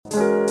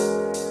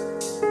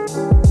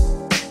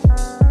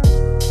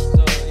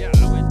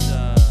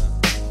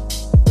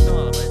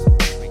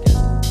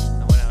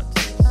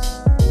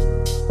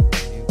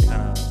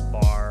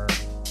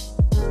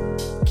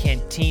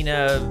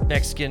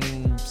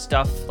Mexican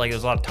stuff. Like, there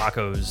was a lot of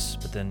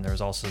tacos, but then there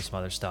was also some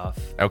other stuff.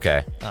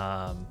 Okay.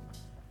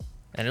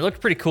 And it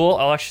looked pretty cool.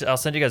 I'll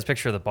send you guys a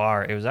picture of the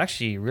bar. It was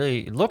actually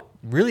it looked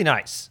really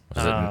nice.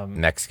 Was it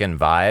Mexican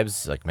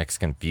vibes, like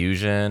Mexican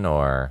fusion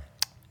or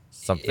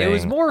something? It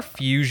was more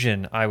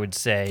fusion, I would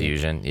say.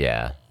 Fusion,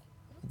 yeah.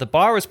 The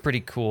bar was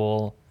pretty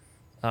cool,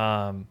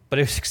 but it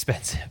was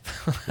expensive.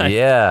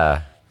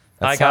 Yeah.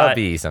 That's I got how it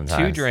be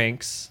sometimes. 2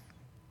 drinks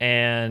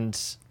and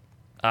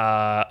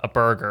a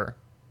burger.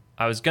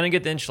 I was gonna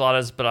get the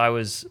enchiladas, but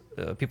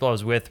people I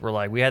was with were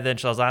like, "We had the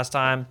enchiladas last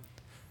time,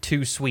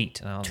 too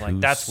sweet," and I was like,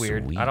 "That's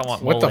weird. sweet. I don't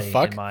want What the mole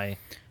fuck? in my."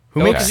 Who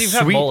Because makes you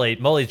have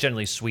sweet? mole is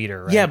generally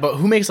sweeter, right? Yeah, but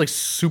who makes like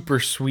super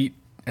sweet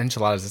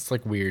enchiladas? It's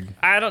like weird.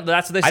 I don't.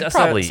 That's what they I'd said.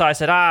 probably- So I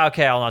said,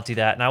 okay, I'll not do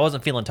that, and I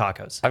wasn't feeling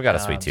tacos. I've got a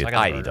sweet so tooth. I got a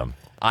I'd eat burger. them.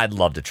 I'd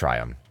love to try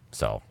them.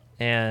 So,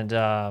 And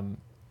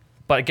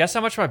but guess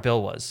how much my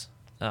bill was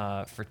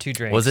for 2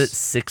 drinks? was it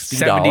 $60?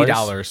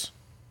 $70.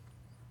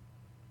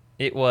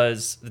 It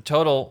was the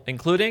total,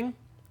 including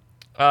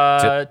tip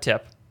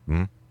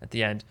Mm-hmm. at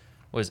the end,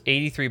 was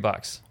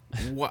 $83.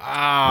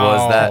 Wow.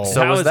 Was that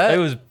so? Was that It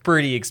was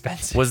pretty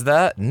expensive. Was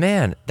that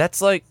man?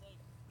 That's like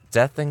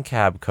Death and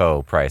Cab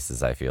Co.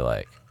 prices. I feel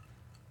like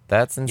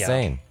that's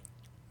insane.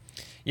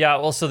 Yeah.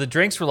 Well, so the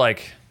drinks were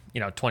like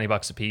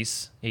 $20 a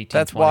piece, 18.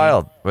 That's 20.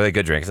 wild. Were they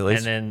good drinks at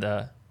least? And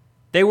then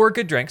they were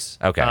good drinks.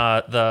 Okay.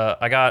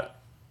 I got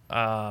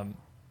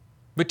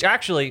which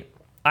actually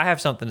I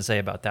have something to say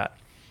about that.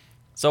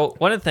 So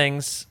one of the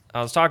things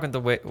I was talking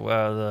with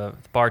the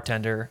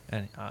bartender,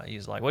 and he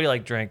was like, "What do you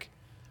like to drink?"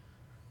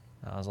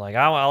 I was like,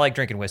 I like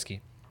drinking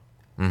whiskey.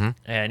 Mm-hmm.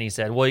 And he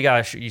said, "Well,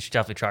 you should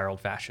definitely try our old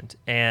fashioned."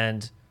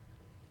 And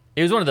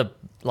it was one of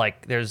the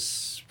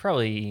there's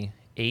probably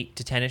 8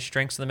 to 10ish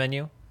drinks on the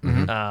menu,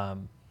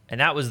 and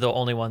that was the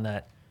only one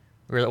that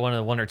one of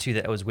the 1 or 2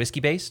 that was whiskey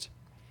based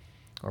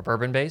or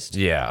bourbon based.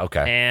 Yeah.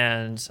 Okay.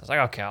 And I was like,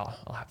 okay,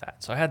 I'll have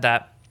that. So I had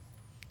that,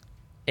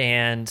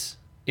 and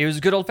it was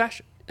a good old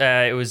fashioned.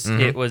 It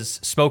was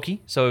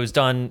smoky, so it was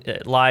done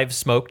live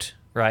smoked,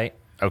 right?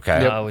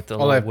 Okay. Yep. With the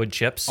All little that- wood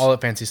chips, All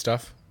that fancy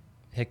stuff.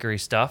 hickory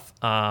stuff.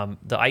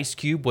 The ice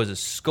cube was a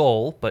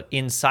skull, but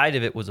inside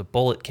of it was a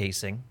bullet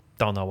casing.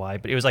 Don't know why,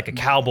 but it was like a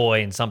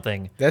cowboy and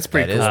something That's That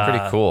pretty is cool.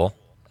 pretty cool.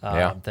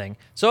 Yeah. thing.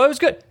 So it was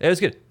good. It was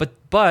good.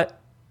 But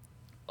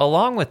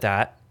along with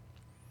that,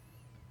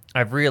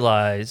 I've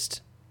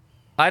realized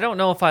I don't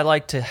know if I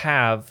like to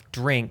have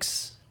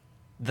drinks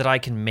that I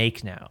can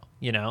make now.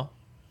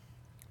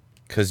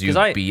 Because you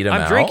Because beat them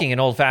I'm out. drinking an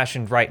old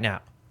fashioned right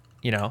now.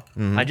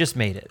 I just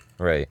made it.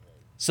 Right.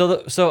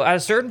 So at a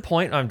certain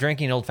point, I'm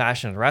drinking an old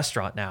fashioned at a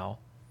restaurant now.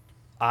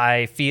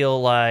 I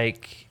feel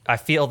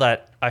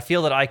that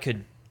I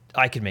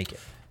could make it.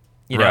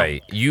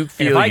 Right. You And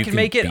feel if I you can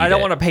make it, beat I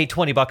don't want to pay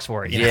 $20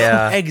 for it.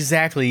 Yeah.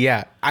 Exactly,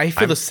 yeah. I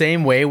feel the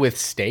same way with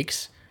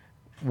steaks,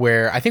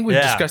 where I think we've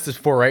Yeah. discussed this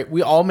before, right?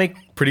 We all make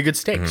pretty good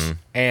steaks.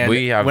 And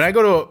We have- when I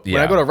go to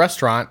yeah. a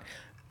restaurant,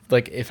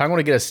 like if I'm going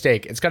to get a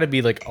steak, it's got to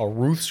be like a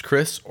Ruth's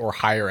Chris or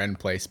higher end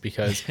place,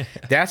 because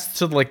that's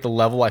to like the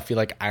level I feel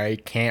like I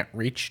can't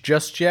reach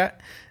just yet.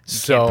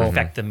 So Can't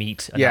perfect the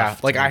meat. yeah,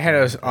 enough like to I make had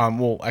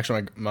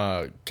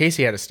it.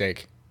 Casey had a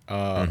steak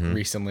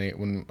recently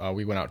when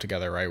we went out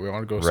together, right? We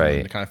wanted to go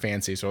something Right. kind of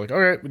fancy, so we're like,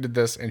 okay, we did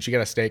this, and she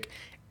got a steak,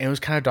 and it was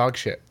kind of dog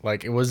shit.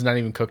 Like it was not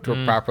even cooked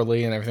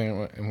properly and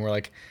everything, and we're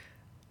like,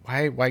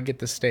 why get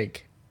this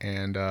steak?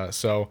 And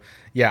so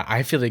yeah,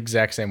 I feel the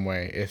exact same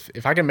way.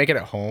 If I can make it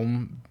at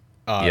home,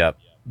 Yep.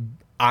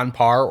 on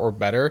par or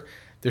better,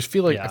 I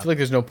feel like Yeah.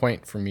 there's no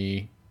point for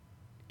me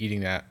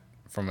eating that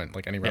from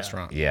like any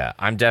restaurant. Yeah.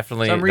 I'm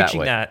definitely. So I'm reaching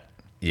way. that.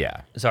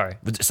 Yeah. Sorry.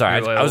 Sorry,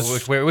 I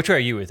was- Which way are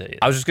you with it?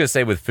 I was just gonna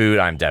say with food,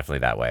 I'm definitely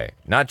that way.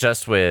 Not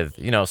just with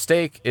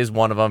steak is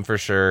one of them for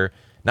sure.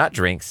 Not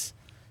drinks,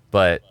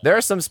 but there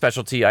are some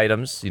specialty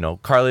items.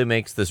 Carly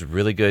makes this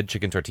really good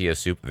chicken tortilla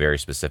soup, very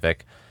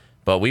specific.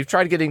 But we've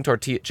tried getting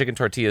chicken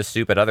tortilla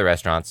soup at other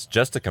restaurants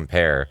just to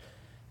compare,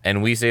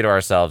 and we say to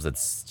ourselves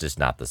it's just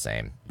not the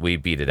same. We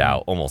beat it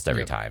out almost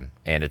every time,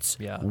 and it's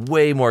Yeah.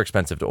 way more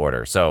expensive to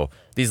order. So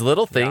these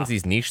little things, Yeah.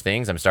 these niche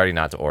things, I'm starting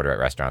not to order at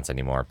restaurants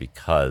anymore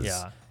because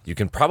Yeah. you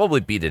can probably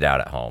beat it out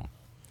at home.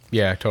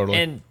 Yeah, totally.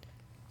 And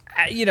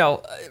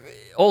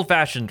old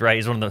fashioned, right,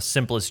 is one of the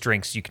simplest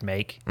drinks you can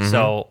make. Mm-hmm.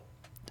 So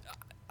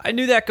I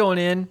knew that going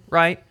in,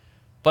 right?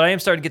 But I am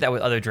starting to get that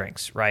with other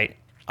drinks, right?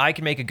 I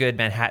can make a good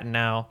Manhattan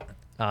now.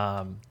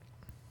 I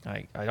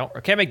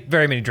can't make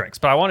very many drinks,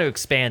 but I want to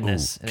expand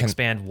this and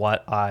expand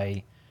what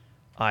I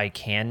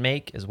can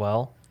make as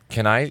well.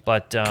 Can I?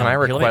 But can I here,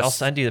 request? I'll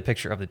send you the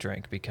picture of the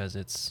drink because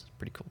it's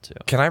pretty cool too.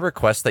 Can I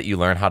request that you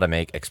learn how to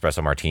make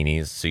espresso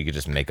martinis so you could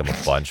just make them a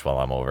bunch while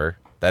I'm over?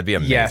 That'd be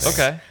amazing. Yes.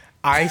 Okay.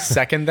 I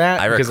second that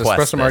I because request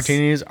espresso this.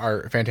 martinis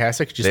are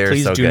fantastic. Just They're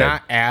please so do good.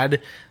 not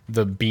add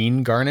the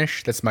bean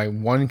garnish. That's my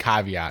one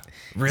caveat. 'Cause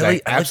Really? I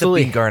like the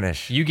absolutely. bean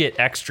garnish. You get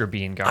extra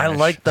bean garnish. I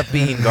like the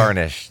bean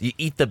garnish. You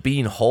eat the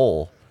bean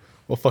whole.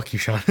 Well, fuck you,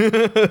 Sean.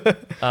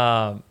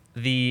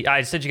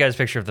 I sent you guys a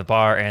picture of the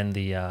bar and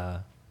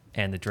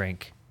the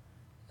drink.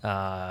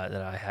 that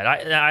I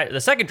had.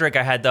 The second drink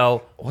I had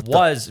though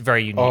was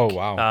very unique. Oh,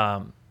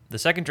 wow. The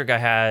second drink I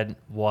had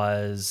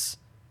was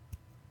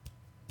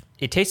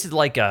it tasted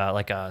like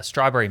a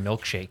strawberry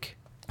milkshake.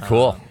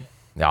 Cool.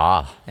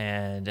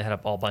 And it had a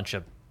whole bunch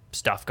of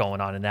stuff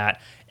going on in that.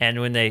 And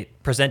when they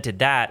presented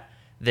that,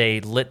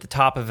 they lit the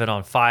top of it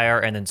on fire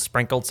and then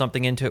sprinkled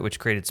something into it, which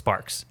created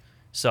sparks.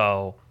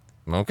 So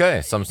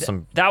Okay.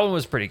 Some that one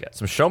was pretty good.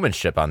 some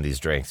showmanship on these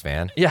drinks,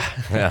 man. Yeah.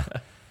 Yeah.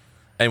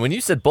 And when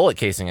you said bullet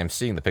casing, I'm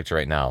seeing the picture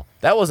right now.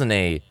 That wasn't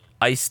a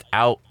iced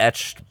out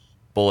etched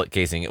bullet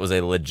casing. It was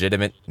a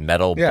legitimate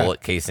metal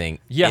bullet casing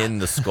in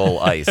the skull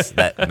ice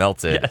that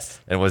melted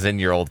and was in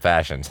your old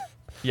fashioned.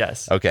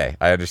 Yes. Okay,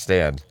 I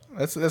understand.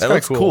 That That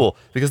looks cool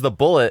because the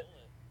bullet,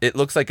 it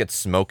looks like it's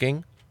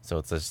smoking, so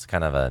it's just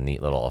kind of a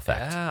neat little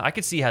effect. I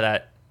could see how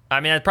that. I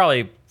mean, that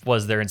probably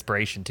was their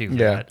inspiration too. For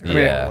Yeah. that, I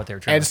mean, what they were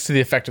trying. adds to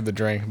the effect of the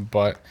drink,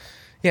 but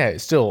yeah,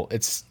 it's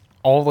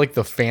all like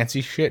the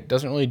fancy shit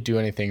doesn't really do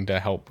anything to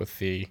help with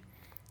the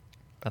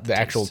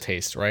actual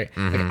taste, right?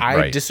 Like, I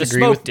right. The disagree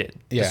smoke with did.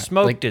 Yeah, The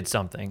smoke like, did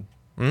something.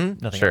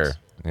 Nothing Sure. else.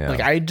 Yeah. Like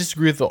I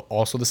disagree with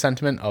also the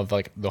sentiment of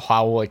like the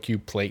how like you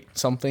plate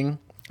something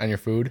on your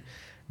food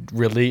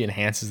really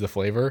enhances the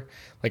flavor.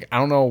 Like I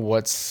don't know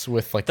what's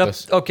with like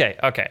this. Okay.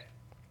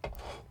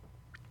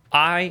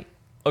 I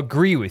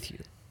agree with you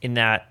in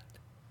that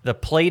the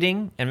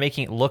plating and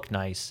making it look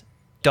nice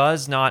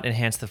does not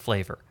enhance the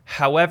flavor.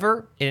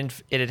 However,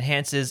 it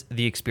enhances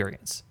the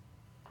experience.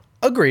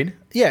 Agreed.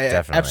 Yeah,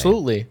 Definitely.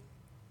 absolutely.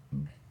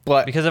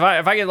 But Because if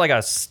I get like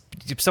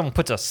if someone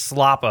puts a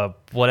slop of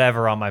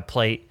whatever on my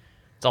plate,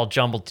 it's all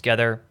jumbled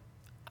together.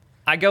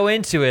 I go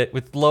into it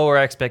with lower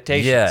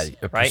expectations. yeah,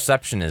 your right?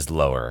 perception is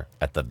lower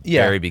at the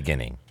Yeah. very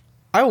beginning.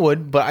 I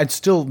would, but I'd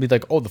still be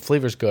like, oh, the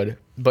flavor's good.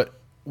 But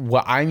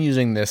what I'm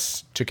using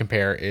this to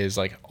compare is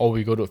like, oh,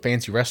 we go to a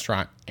fancy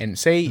restaurant and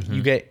say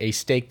you get a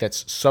steak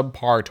that's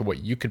subpar to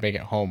what you could make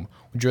at home.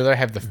 Would you rather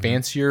have the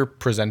fancier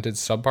presented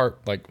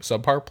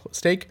subpar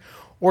steak,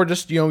 or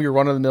just your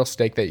run of the mill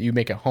steak that you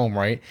make at home,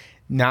 right?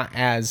 Not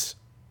as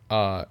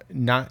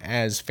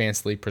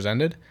fancily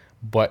presented,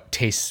 but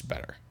tastes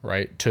better,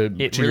 right? It to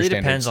really your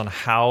depends standards. on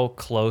how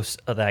close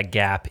that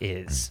gap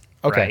is.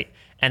 Okay. Right?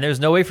 And there's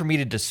no way for me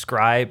to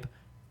describe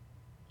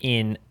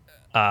in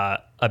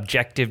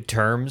objective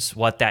terms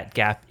what that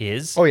gap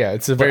is. Oh yeah,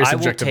 it's a very But I will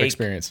subjective take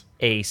experience.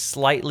 A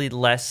slightly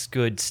less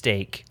good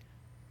steak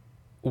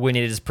when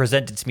it is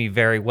presented to me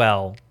very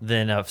well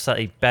than a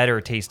slightly better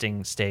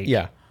tasting steak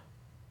Yeah.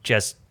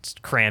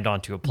 just crammed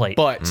onto a plate.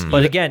 But-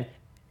 but again,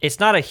 it's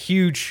not a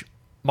huge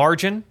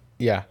margin,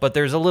 Yeah. but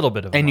there's a little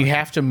bit of a And you margin.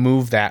 have to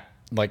move that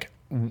like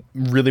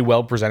really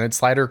well presented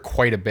slider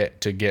quite a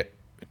bit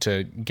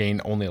to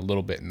gain only a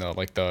little bit in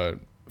the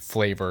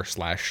flavor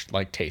 /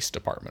 like taste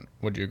department.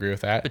 Would you agree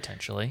with that?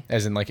 potentially.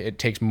 As in like it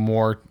takes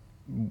more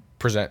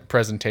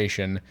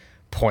presentation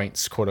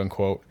points, quote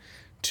unquote,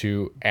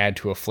 to add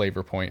to a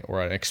flavor point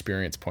or an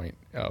experience point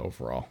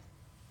overall.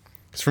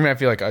 Because for me, I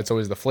feel like it's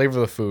always the flavor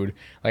of the food.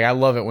 Like I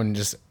love it when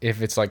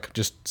if it's like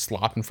just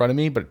slop in front of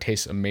me, but it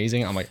tastes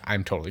amazing. I'm like,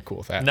 I'm totally cool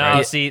with that. No,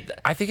 right? see,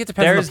 I think it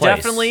depends on the there's place.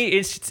 definitely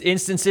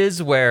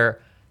instances where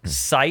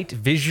sight,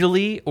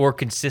 visually, or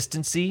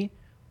consistency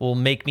will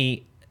make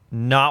me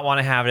not want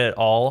to have it at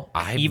all,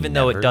 even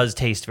though it does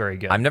taste very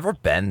good. I've never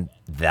been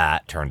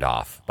that turned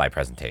off by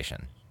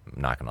presentation.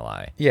 I'm not gonna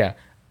lie. Yeah.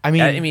 I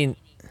mean,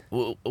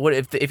 What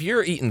if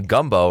you're eating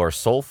gumbo or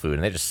soul food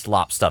and they just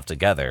slop stuff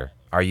together?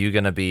 Are you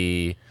gonna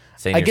be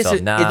saying I to guess yourself,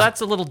 it- "Nah"? That's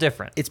a little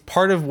different. it's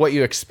part of what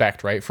you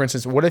expect, right? For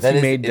instance, what if That you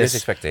is- made it is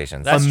this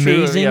expectations. That's true.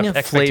 amazing Yeah,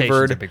 expectations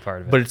flavored, are a big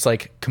part of it. but it's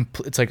like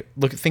it's like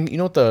think. You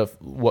know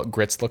what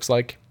grits looks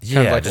like? Kind Yeah,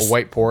 of like a just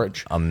white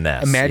porridge. a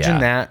mess, Imagine yeah.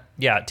 that.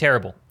 Yeah,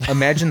 terrible.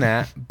 Imagine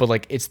that, but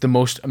like it's the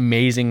most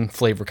amazing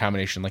flavor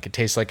combination. Like it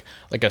tastes like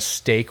a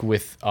steak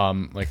with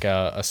like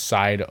a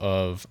side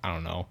of I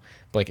don't know.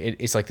 Like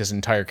it's like this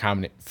entire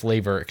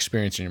flavor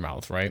experience in your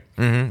mouth, right?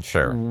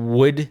 Sure.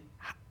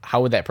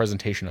 How would that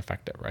presentation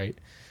affect it, right?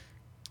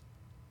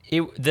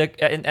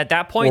 At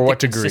that point, Or the what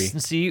degree?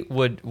 consistency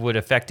would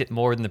affect it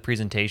more than the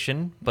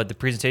presentation, but the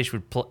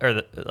presentation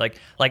would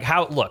like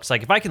how it looks.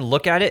 Like if I can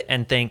look at it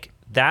and think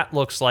that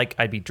looks like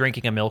I'd be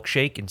drinking a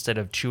milkshake instead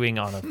of chewing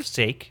on a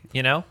steak,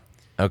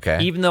 Okay.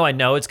 even though I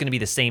know it's going to be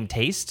the same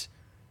taste,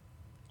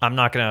 I'm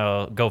not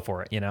going to go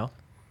for it,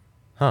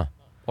 Huh.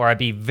 Or I'd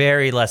be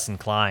very less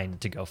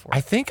inclined to go for it.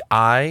 I think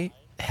I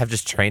have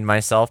just trained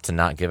myself to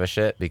not give a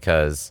shit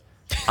because,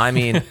 I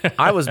mean,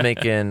 what was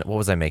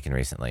I making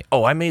recently?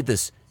 Oh, I made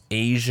this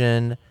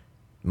Asian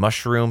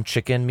mushroom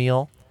chicken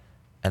meal,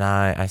 and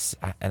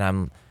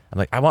I'm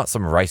like, I want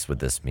some rice with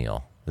this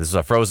meal. This is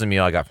a frozen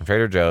meal I got from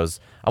Trader Joe's.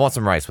 I want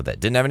some rice with it.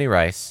 Didn't have any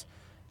rice,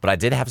 but I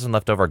did have some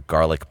leftover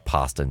garlic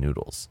pasta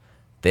noodles.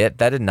 That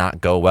did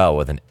not go well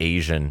with an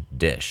Asian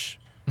dish,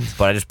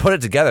 but I just put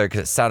it together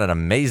because it sounded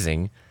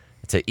amazing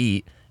to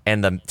eat,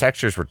 and the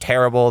textures were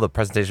terrible. The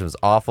presentation was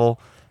awful,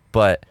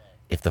 but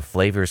if the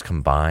flavors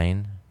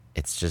combine,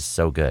 it's just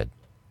so good.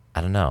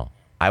 I don't know.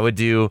 I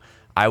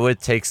would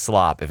take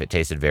slop if it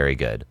tasted very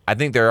good. I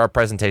think there are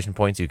presentation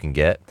points you can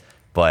get,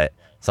 but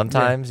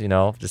Sometimes,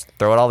 just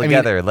throw it all mean,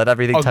 together. Let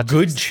everything A touch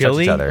good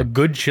chili, each other. a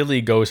good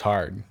chili goes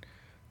hard,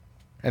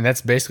 and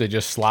that's basically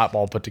just slop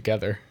all put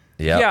together.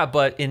 Yep. Yeah,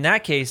 but in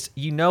that case,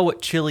 you know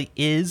what chili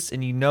is,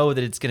 and you know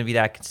that it's going to be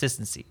that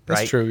consistency, right?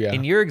 That's true, yeah.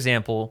 In your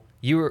example,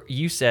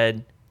 you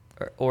said,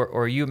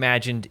 or you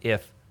imagined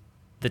if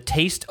the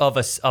taste of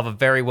a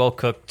very well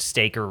cooked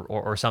steak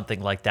or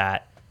something like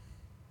that,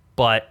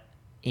 but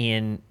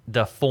in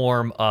the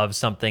form of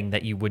something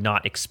that you would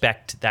not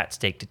expect that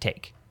steak to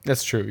take,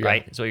 That's true, yeah.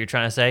 right? Is what you're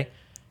trying to say,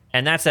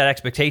 and that's that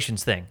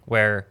expectations thing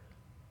where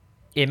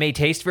it may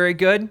taste very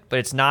good, but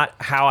it's not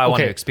how I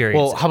want to experience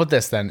well, it. how about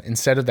this then?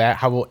 Instead of that,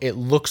 how about it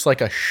looks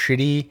like a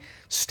shitty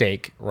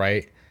steak,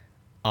 right?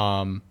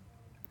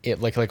 It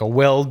like a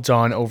well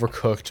done,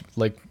 overcooked,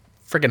 like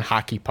freaking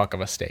hockey puck of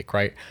a steak,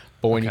 right?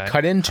 But when you Okay.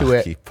 cut into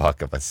it Keep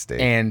puck of a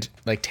steak. and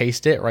like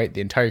taste it, right,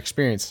 the entire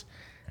experience,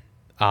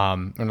 or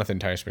not the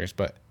entire experience,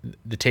 but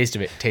the taste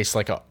of it tastes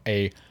like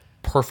a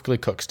perfectly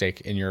cooked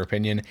steak in your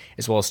opinion,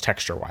 as well as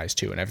texture wise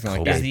too, and everything like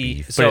Cool. that.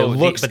 Is But the it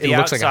looks- but it the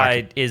looks like a hockey.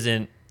 outside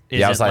isn't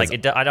outside's-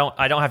 like I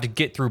don't have to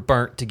get through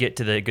burnt to get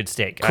to the good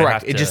steak. I Correct.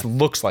 have It to- just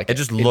looks like it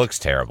just looks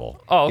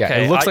terrible. oh yeah,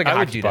 okay. it looks like a I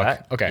would hockey do puck.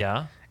 that. Okay.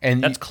 yeah,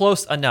 And that's you-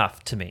 close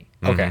enough to me.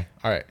 okay,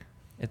 all right.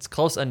 It's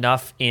close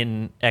enough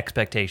in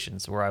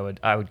expectations where I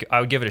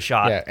would give it a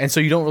shot. Yeah, and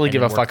so you don't really And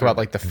give a then fuck work about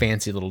through like the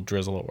fancy little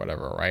drizzle or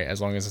whatever, right? As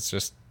long as it's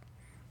just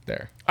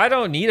there. I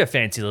don't need a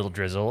fancy little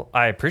drizzle.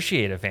 I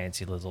appreciate a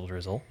fancy little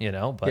drizzle, but Yeah.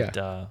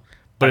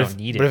 I if, don't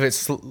need but it. if it's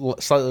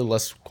slightly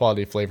less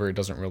quality flavor, it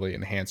doesn't really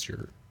enhance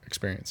your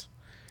experience.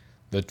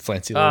 The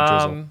fancy little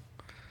drizzle.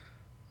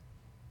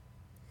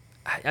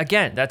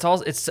 Again, that's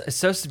all. It's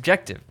so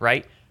subjective,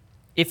 right?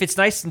 If it's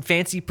nice and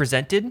fancy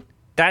presented,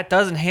 that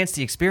does enhance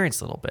the experience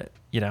a little bit,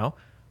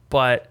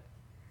 but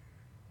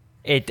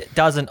it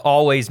doesn't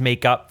always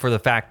make up for the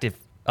fact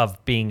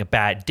of being a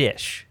bad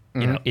dish,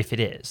 if it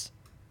is.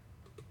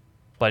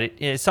 But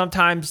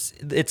sometimes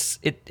it's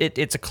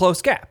a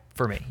close gap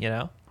for me,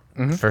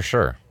 For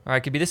sure. Or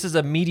it could be this is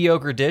a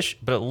mediocre dish,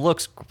 but it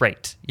looks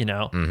great,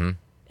 and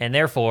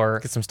therefore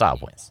Get some style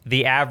points.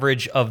 the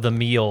average of the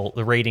meal,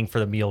 the rating for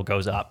the meal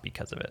goes up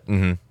because of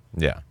it.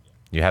 Yeah.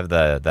 You have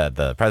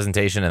the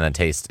presentation and then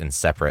taste in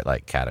separate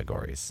like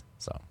categories.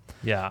 So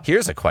Yeah.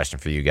 here's a question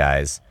for you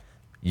guys.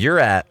 You're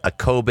at a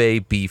Kobe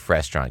beef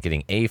restaurant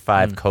getting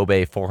A5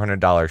 Kobe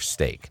 $400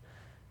 steak.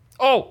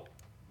 Oh,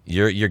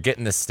 You're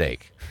getting this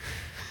steak.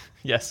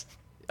 yes.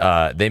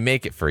 They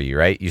make it for you,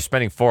 right? You're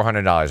spending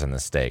 $400 on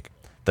this steak.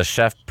 The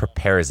chef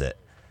prepares it.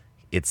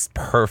 It's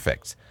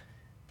perfect.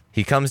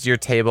 He comes to your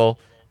table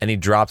and he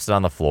drops it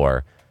on the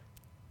floor.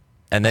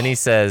 And then he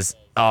says,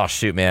 "Oh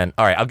shoot, man.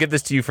 All right, I'll give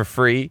this to you for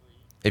free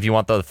if you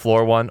want the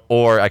floor one,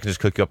 or I can just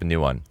cook you up a new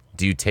one."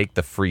 Do you take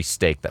the free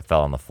steak that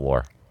fell on the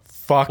floor?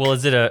 Fuck. Well,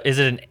 is it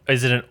an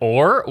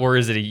or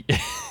is it a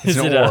it's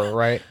an or,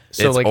 right?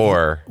 So It's like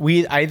or.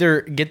 we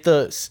either get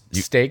the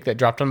steak that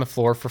dropped on the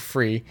floor for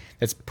free.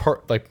 That's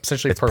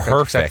essentially It's perfect,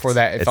 perfect. except for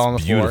that it It's fell on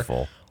the beautiful.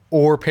 floor.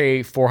 Or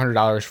pay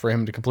 $400 for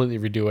him to completely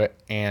redo it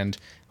and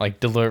like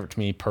deliver it to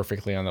me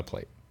perfectly on the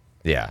plate.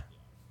 Yeah.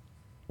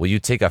 Will you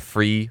take a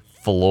free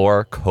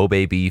floor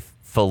Kobe beef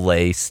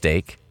fillet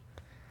steak?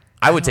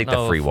 I would take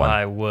the free one.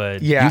 I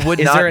would. Yeah, You would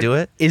is not there do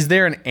it? Is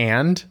there an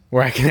and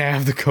where I can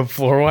have the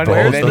floor one Both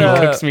and then of he them.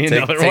 cooks me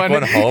Take another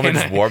one home and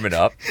just warm it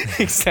up.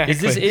 Exactly.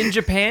 Is this in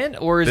Japan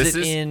or is This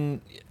it is-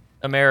 in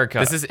America?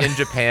 This is in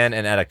Japan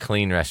and at a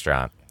clean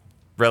restaurant.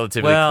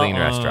 Relatively clean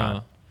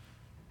restaurant.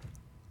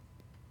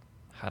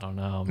 I don't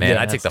know. Man,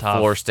 I take that's the tough.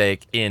 floor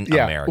steak in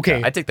Yeah, America.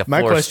 okay. I take the My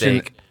floor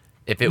question- steak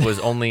if it was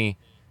only,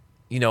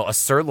 a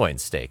sirloin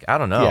steak. I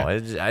don't know.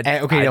 Yeah. I'd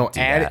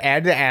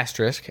Add the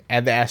asterisk.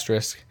 Add the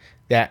asterisk.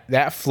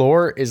 That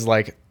floor is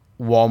like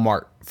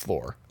Walmart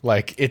floor.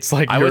 Like it's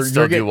like I would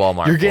still do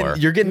Walmart floor.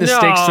 You're getting the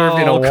steak served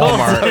in a No,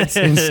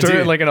 Walmart and stir it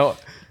Dude. like in a.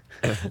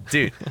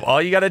 Dude, all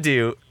you got to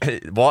do,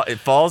 it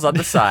falls on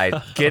the side,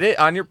 get it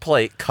on your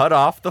plate, cut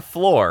off the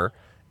floor,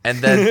 and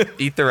then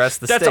eat the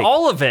rest of the That's steak.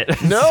 all of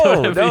it.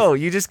 No,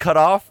 you just cut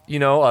off, a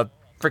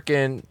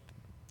freaking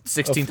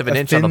 16th of an A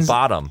inch on the thin-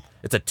 bottom.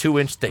 It's a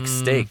 2-inch thick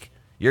steak.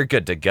 You're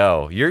good to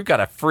go. You got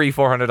a free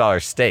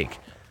 $400 steak.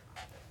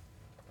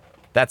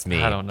 That's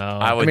me. I don't know.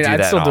 I would I mean, do I'd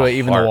that still in do a it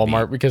even in heartbeat.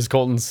 Walmart because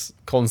Colton's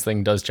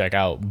thing does check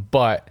out,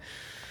 but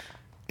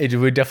it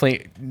would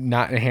definitely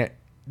not enhance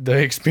the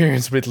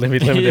experience with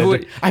limited. You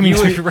would, I mean,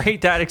 you would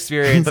rate that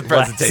experience The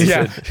less. presentation.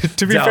 yeah.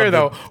 To be Down fair, the-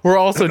 though, we're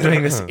also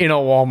doing this in a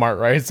Walmart,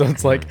 right? So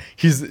it's like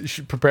he's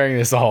preparing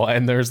this all,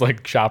 and there's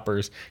like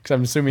shoppers because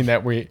I'm assuming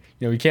that we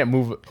can't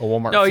move a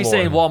Walmart. No, he's floor.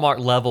 saying Walmart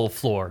level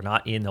floor,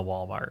 not in the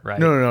Walmart, right?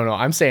 No.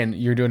 I'm saying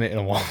you're doing it in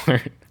a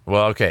Walmart.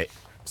 Well, okay.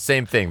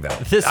 Same thing, though.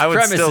 This I would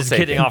premise still is take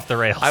getting it. off the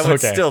rails. I would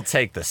Okay. still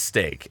take the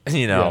steak,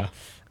 Yeah.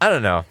 I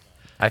don't know.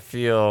 I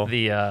feel...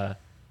 The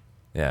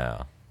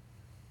yeah.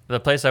 the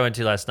place I went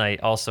to last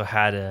night also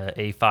had a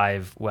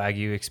A5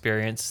 Wagyu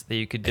experience that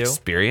you could do.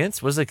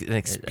 Experience? Was it an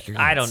experience?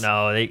 I don't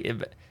know. It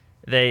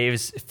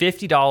was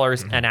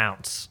 $50 an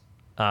ounce.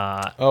 Oh,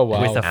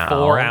 wow. With a Ounce?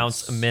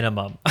 4-ounce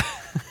minimum.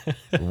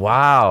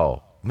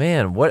 Wow.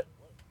 Man, what...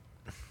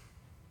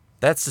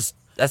 that's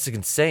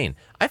insane.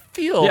 I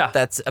feel Yeah.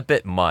 that's a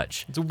bit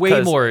much. It's way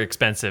 'Cause more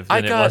expensive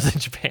than it was in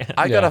Japan.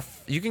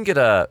 you can get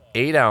a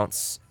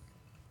 8-ounce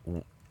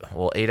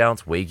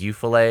 8-ounce Wagyu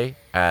fillet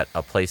at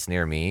a place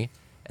near me,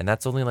 and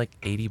that's only like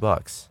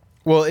 $80.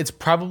 Well, it's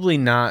probably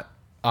not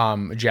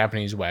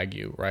Japanese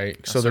Wagyu, right?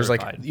 So there's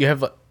like certified. you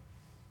have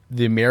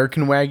the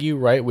American Wagyu,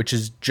 right, which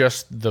is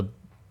just the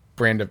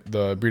breed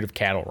of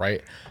cattle,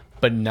 right?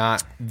 But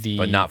not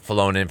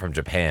flown in from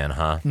Japan,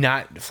 huh?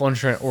 not flown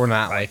or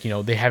not like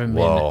they haven't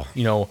Whoa.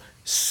 been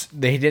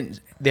they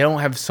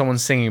don't have someone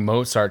singing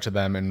Mozart to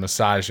them and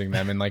massaging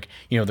them and like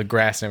the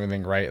grass and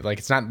everything, right? Like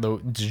it's not the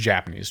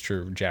Japanese,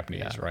 true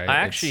Japanese, right?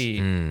 I It's actually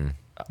learned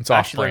a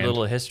off-brand.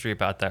 little history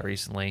about that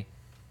recently,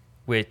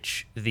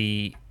 which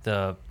the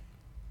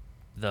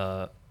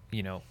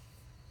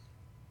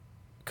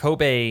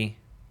Kobe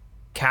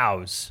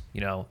cows,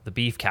 the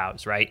beef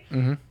cows, right,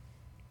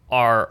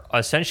 are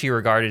essentially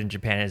regarded in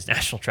Japan as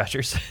national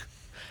treasures,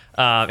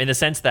 in the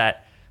sense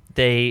that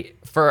they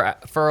for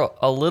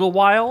a little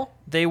while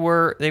they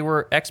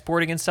were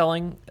exporting and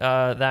selling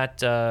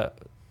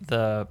the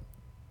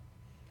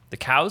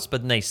cows,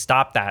 but then they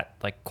stopped that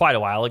like quite a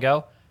while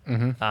ago.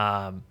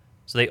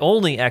 So they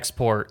only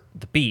export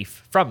the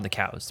beef from the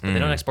cows, but they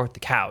don't export the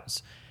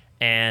cows.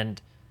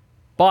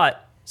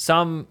 But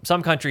some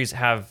countries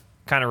have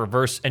kind of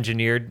reverse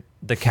engineered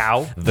the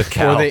cow, The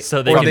cow.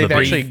 so they or can they've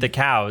breed actually- the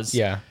cows.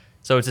 Yeah.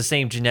 So it's the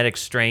same genetic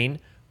strain,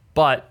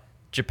 but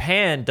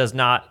Japan does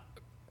not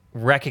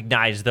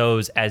recognize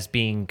those as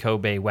being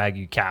Kobe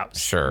Wagyu cows.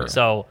 Sure.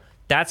 So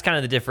that's kind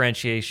of the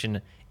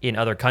differentiation in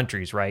other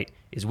countries, right?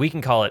 Is we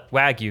can call it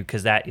Wagyu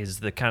because that is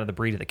the kind of the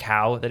breed of the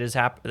cow that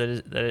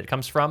it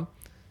comes from,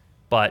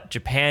 but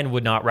Japan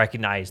would not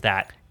recognize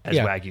that as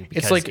Yeah. Wagyu It's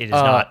because like, it is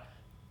not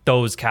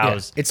those Yeah,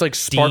 cows. it's like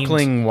deemed-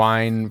 sparkling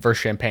wine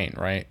versus champagne,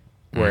 right?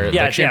 Where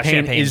Yeah, like, champagne,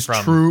 champagne is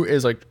from- true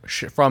is like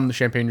from the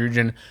Champagne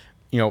region,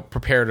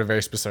 prepared a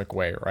very specific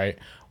way, right?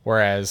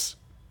 Whereas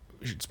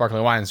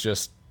sparkling wine is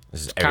just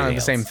This is kind of everything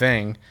the same else.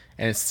 thing,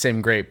 and it's the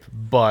same grape,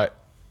 but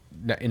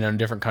in a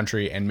different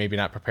country and maybe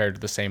not prepared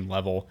to the same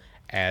level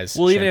as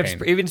Well, even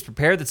champagne. if it's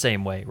prepared the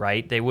same way,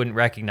 right? They wouldn't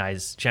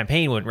recognize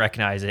champagne. Wouldn't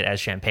recognize it as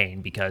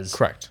champagne because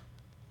Correct.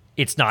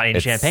 it's not in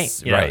It's-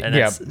 champagne, right. And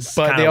Yeah, that's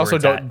but kinda they where also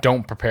it's at.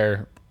 don't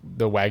prepare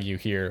the Wagyu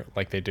here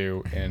like they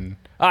do in.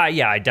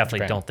 Yeah, I definitely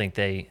Japan. don't think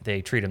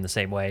they treat them the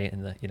same way,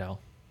 and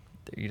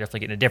you're definitely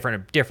getting a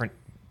different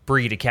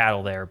breed of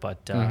cattle there.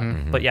 But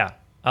but yeah,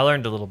 I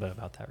learned a little bit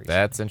about that recently.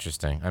 That's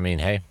interesting. I mean,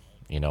 hey,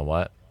 you know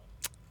what?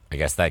 I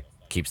guess that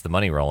keeps the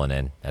money rolling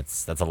in.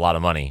 That's a lot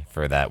of money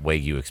for that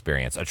Wagyu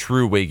experience, a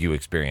true Wagyu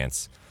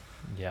experience.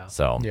 Yeah.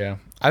 So Yeah,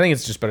 I think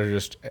it's just better.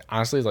 Just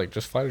honestly, like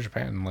just fly to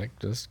Japan. Like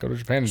just go to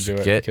Japan and do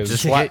it because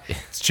just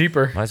it's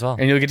cheaper. Might as well.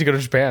 and you'll get to go to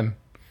Japan.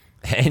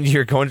 and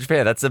you're going to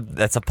Japan. That's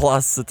a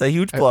plus. It's a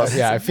huge plus.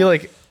 Yeah, I feel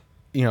like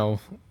yeah,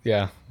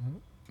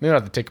 maybe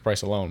not the ticket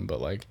price alone, but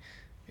like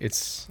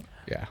it's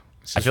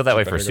It's I just feel that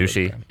way better for to go to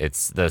sushi. Japan.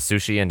 It's the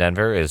sushi in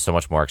Denver is so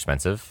much more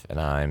expensive, and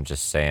I'm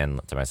just saying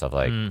to myself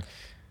like,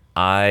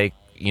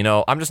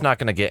 I'm just not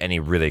gonna get any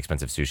really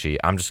expensive sushi.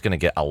 I'm just gonna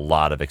get a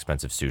lot of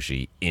expensive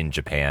sushi in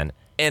Japan,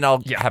 and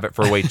I'll have it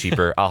for way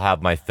cheaper. I'll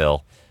have my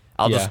fill.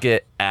 I'll Yeah. just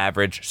get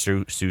average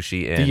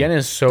sushi in The yen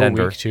is so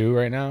Denver. weak too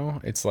right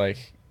now. It's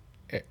like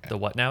The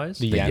what now is?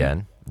 the The yen,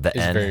 yen. The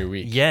is N. very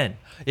weak. Yen.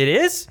 It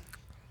is?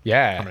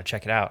 Yeah, I'm gonna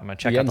check it out. I'm gonna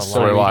check The out the yen's so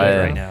line weak right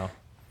right now.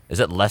 Is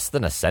it less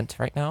than a cent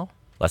right now?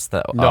 Less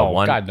than No,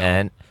 one God, no.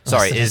 N.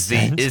 Sorry, Less than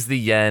a cent? is the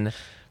yen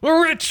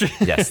We're rich.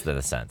 yes than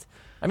a cent?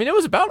 I mean, it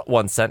was about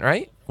 1 cent,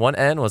 right? 1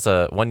 yen was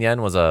a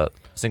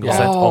single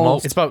cent Oh.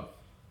 almost. it's about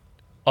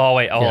Oh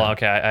wait. Oh, yeah.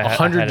 okay. I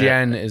 100 had it.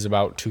 yen is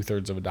about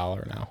 2/3 of a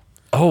dollar now.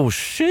 Oh,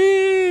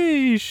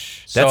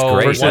 sheesh. That's So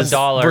great.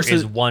 $1 versus-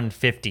 is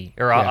 150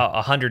 or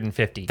Yeah.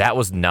 150. That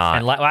was not.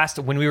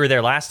 and when we were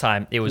there last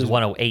time, it was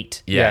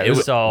 108. yeah, it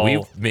was- so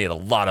we've made a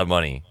lot of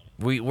money.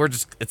 We're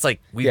just, it's like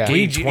we Yeah.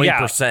 gained We-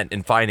 20%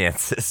 in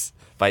finances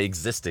by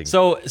existing.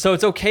 So it's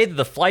okay that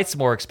the flight's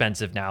more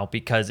expensive now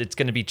because it's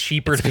going to be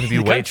cheaper it's to going to be be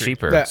in the way country.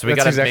 cheaper. That- So we that's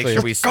got to exactly make it.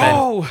 sure we Let's spend.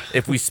 go.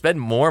 If we spend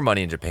more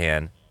money in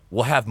Japan,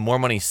 we'll have more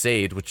money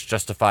saved, which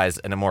justifies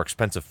in a more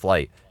expensive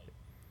flight.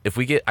 If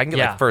I can get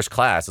Yeah. like first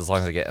class as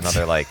long as I get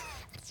another like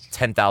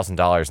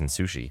 $10,000 in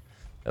sushi.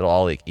 It'll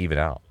all like even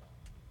out.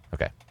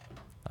 Okay,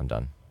 I'm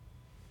done.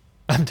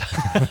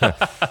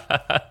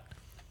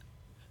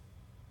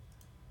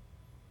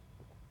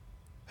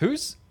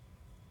 Who's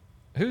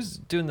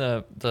doing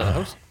the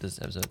host this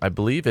episode? I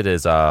believe it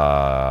is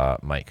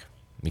Mike.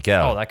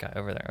 Mikael. Oh, that guy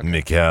over there. Okay.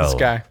 Mikael. This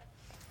guy,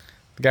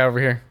 the guy over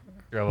here.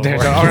 All There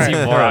you go. right. All right.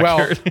 Even more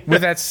Well, awkward.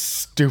 with that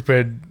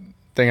stupid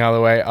thing out of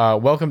the way,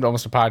 welcome to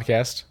Almost a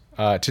Podcast.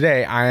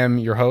 Today, I am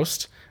your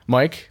host,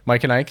 Mike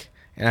and Ike,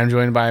 and I'm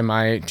joined by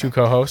my two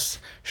co-hosts,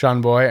 Sean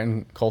Boy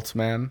and Colts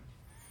Man.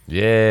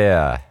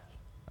 Yeah,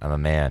 I'm a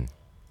man.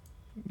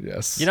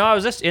 Yes. I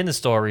was just in the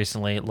store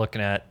recently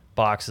looking at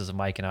boxes of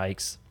Mike and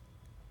Ike's,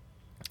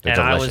 They're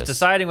and I was delicious.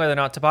 deciding whether or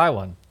not to buy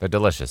one. They're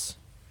delicious.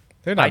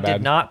 they're not I bad.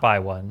 did not buy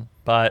one,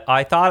 but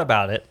I thought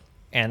about it,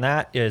 And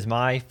that is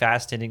my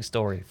fascinating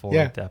story for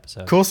Yeah. the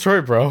episode. Cool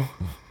story, bro.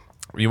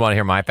 You want to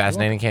hear my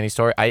fascinating candy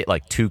story? I ate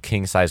like 2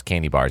 king-size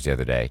candy bars the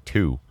other day.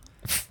 2.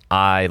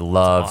 I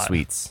love lot.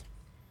 sweets.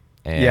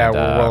 And, Yeah, we're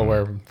well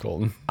aware of him,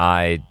 Colton.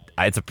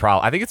 it's a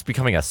problem. I think it's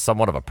becoming a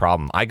somewhat of a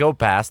problem. I go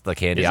past the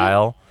candy Is it?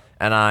 aisle,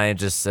 and I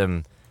just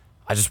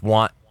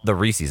want the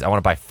Reese's. I want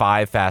to buy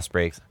 5 Fast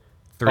Breaks,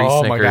 3 Oh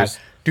Snickers. my god,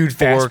 dude!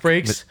 4 Fast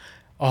breaks.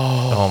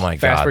 Oh my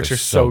god, Fast breaks they're are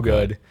so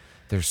good.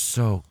 They're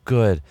so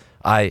good.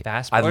 I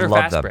What are love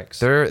Fast them. Breaks?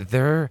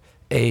 They're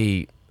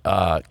a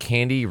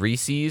candy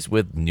Reese's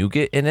with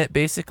nougat in it.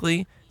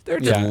 Basically, they're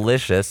Yeah.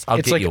 delicious. I'll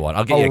It's get like you one.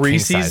 I'll get you a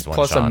Reese's king-size one,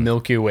 plus a Sean.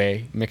 Milky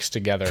Way mixed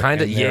together.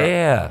 Kind of, and they're-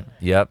 yeah.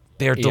 Yep.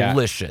 They're Yeah.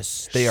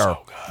 delicious. They So are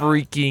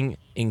freaking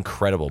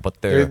incredible.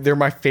 But They're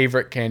my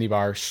favorite candy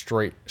bar.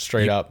 Straight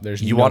up.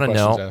 There's you no want to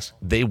questions know? asked.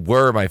 They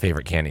were my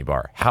favorite candy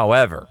bar.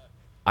 However,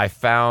 I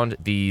found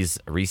these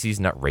Reese's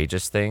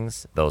Nutrageous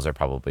things. Those are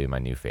probably my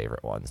new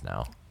favorite ones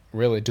now.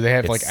 Really? Do they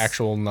have like It's-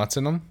 actual nuts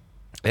in them?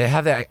 They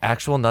have the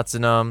actual nuts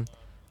in them.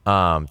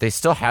 They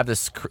still have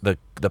this.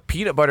 The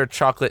peanut butter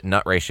chocolate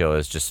nut ratio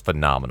is just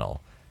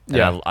phenomenal. And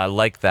Yeah. I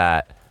like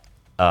that.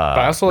 But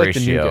I also like the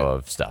ratio nougat.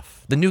 of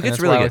stuff. The nougat's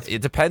that's really why I good. like-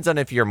 It depends on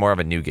if you're more of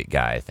a nougat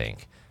guy, I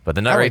think. But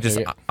the I like Nutrageous,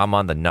 nougat. I'm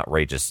on the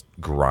Nutrageous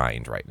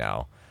grind right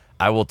now.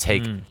 I will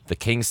take Mm. the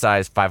king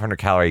size 500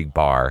 calorie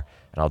bar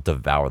and I'll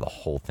devour the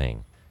whole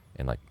thing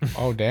in like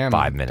Oh damn!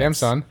 5 minutes. Damn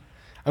son.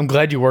 I'm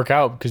glad you work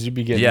out because you'd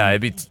be getting. Yeah,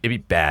 it'd be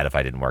bad if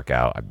I didn't work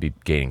out. I'd be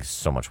gaining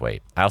so much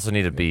weight. I also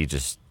need to be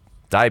just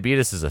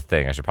diabetes is a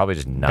thing. I should probably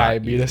just not use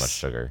Diabetes. much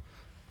sugar.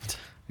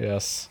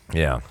 Yes.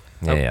 Yeah.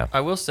 Yeah.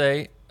 I will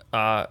say,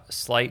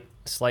 slight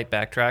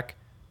backtrack.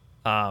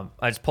 I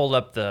just pulled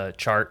up the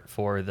chart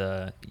for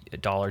the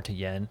dollar to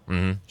yen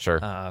Sure.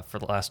 for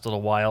the last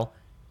little while,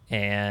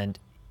 and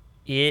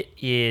it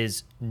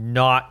is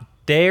not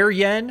their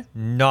yen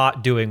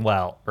not doing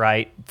well.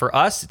 Right, for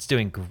us, it's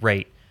doing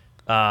great,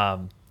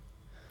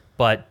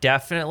 but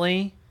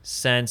definitely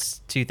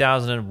since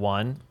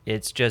 2001,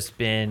 it's just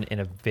been in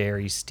a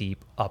very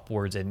steep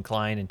upwards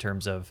incline in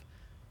terms of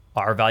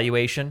our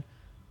valuation.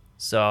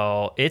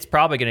 So it's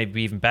probably going to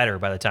be even better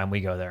by the time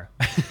we go there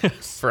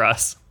for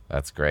us.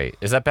 That's great.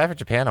 Is that bad for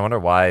Japan? I wonder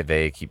why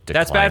they keep declining.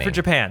 That's bad for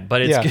Japan,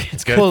 but it's Yeah. good.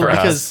 It's good well, for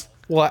because us.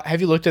 well,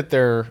 have you looked at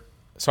their?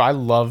 So I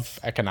love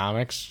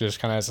economics, just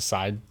kind of as a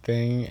side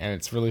thing, and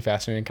it's really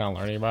fascinating, kind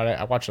of learning about it.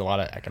 I watch a lot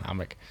of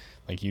economic,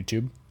 like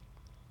YouTube,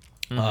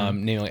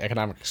 namely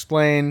Economic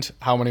Explained,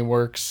 How Money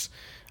Works,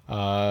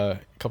 a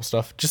couple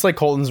stuff. Just like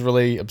Colton's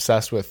really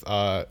obsessed with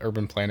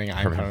urban planning.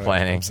 I'm Urban kind of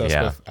planning, obsessed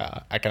yeah. with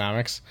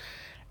economics,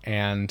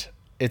 and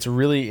it's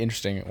really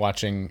interesting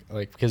watching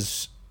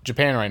because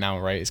Japan right now,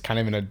 right, is kind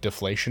of in a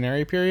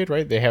deflationary period,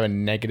 right? They have a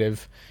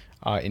negative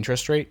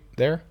interest rate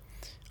there.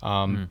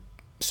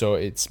 So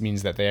it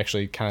means that they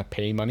actually kind of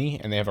pay money,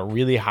 and they have a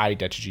really high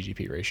debt to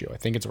GDP ratio. I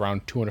think it's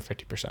around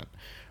 250%,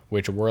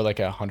 which we're like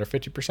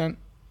 150%,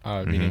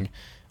 meaning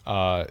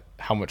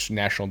how much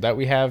national debt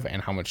we have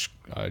and how much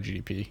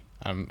GDP.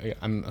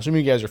 I'm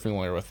assuming you guys are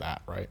familiar with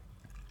that, right?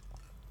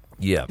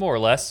 Yeah. More or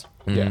less.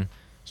 Yeah.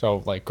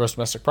 So like gross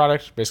domestic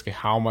product, basically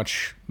how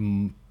much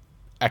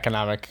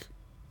economic,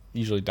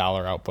 usually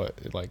dollar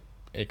output, like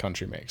a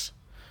country makes,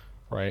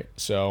 right?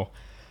 So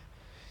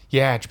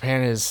yeah,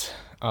 Japan is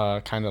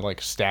kind of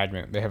like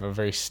stagnant. They have a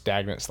very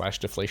stagnant /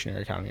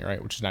 deflationary economy,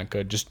 right? Which is not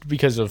good, just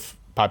because of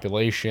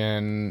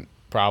population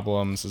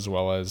problems as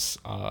well as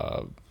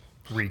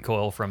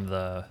Recoil from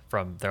their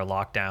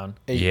lockdown.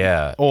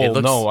 Yeah. Oh It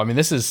looks- no! I mean,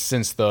 this is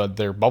since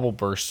their bubble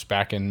burst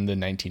back in the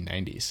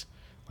 1990s,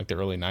 like the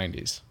early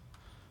 90s.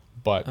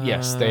 But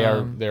yes,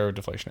 they're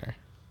deflationary,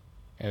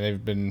 and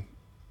they've been.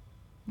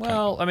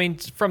 Well, I mean,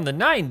 from the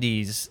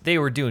 90s, they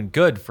were doing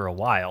good for a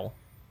while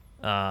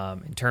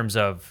in terms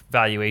of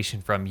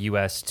valuation from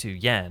U.S. to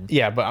yen.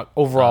 Yeah, but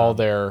overall,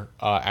 their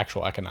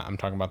actual I'm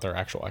talking about their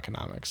actual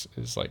economics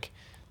is like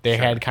they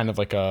had kind of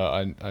like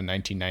a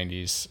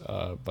 1990s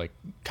like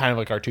kind of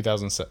like our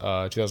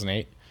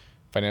 2008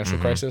 financial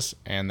crisis,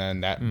 and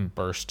then that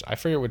burst. I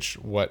forget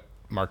what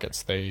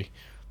markets they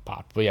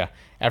popped, but yeah,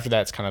 after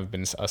that, it's kind of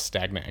been a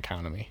stagnant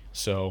economy.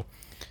 So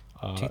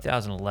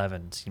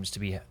 2011 seems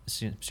to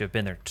have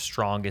been their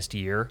strongest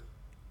year.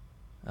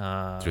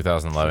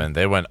 2011,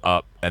 they went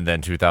up, and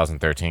then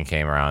 2013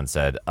 came around and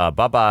said,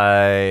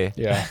 bye-bye.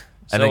 yeah,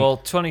 And then-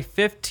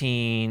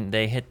 2015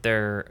 they hit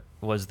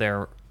was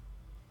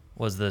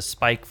the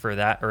spike for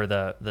that, or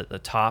the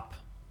top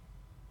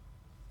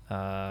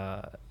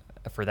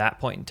for that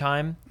point in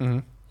time,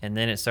 and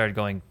then it started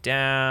going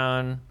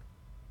down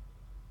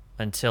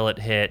until it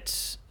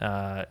hit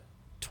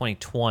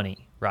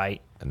 2020,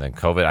 right? And then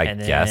COVID, I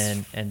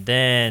guess. And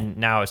then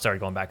now it started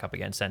going back up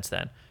again since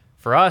then.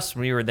 For us,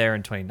 when we were there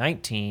in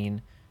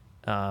 2019,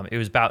 it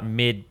was about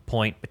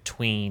midpoint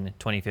between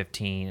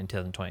 2015 and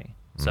 2020.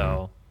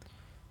 So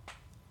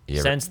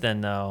Yeah, since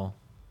then, though,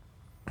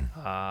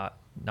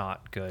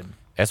 not good.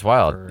 it's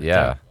wild. for Yeah.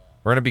 time.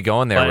 We're going to be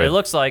going there But with... it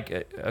looks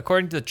like,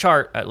 according to the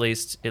chart at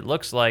least, it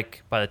looks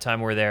like by the time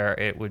we're there,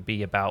 it would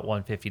be about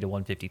 150 to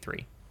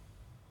 153,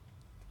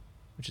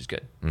 which is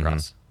good for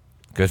us.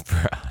 Good for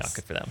Not us.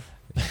 good for them.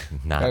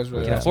 Not That was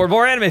really good. awesome. Afford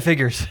more anime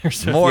figures.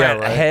 More. Yeah,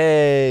 right.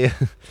 Hey.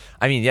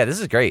 I mean, yeah, this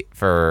is great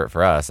for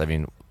us. I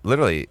mean,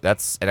 literally,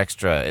 that's an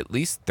extra at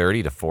least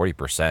 30 to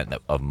 40%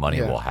 of money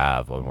Yeah. we'll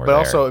have when we're But there.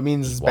 also, it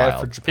means it's bad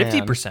for wild. Japan.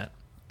 50%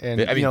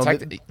 And I mean, you know,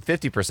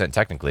 50%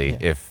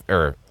 technically,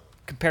 or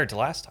compared to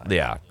last time.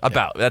 yeah,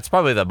 about that's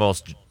probably the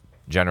most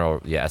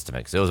general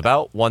estimate. 'Cause it was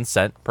about 1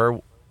 cent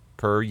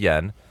per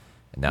yen,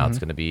 and now it's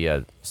going to be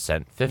a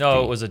cent 50.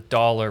 No, it was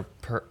 $1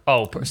 per.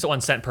 So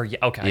 1 cent per.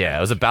 Okay. Yeah,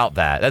 it was about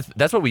that.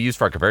 That's what we use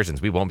for our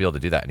conversions. We won't be able to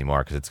do that anymore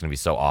because it's going to be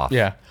so off.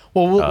 yeah.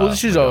 Well, we'll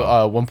just use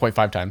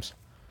 1.5 times,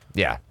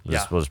 Yeah.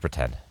 Yeah. We'll just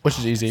pretend. which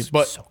is easy.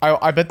 But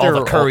I bet all they're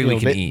the curry we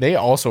can they, eat. They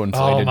also Oh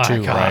inflated my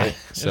too, god. right?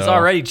 It's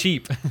already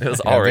cheap. It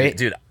was already, they-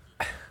 dude.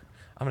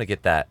 I'm gonna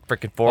get that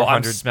freaking Oh,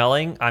 I'm 400.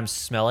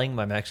 smelling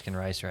my Mexican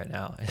rice right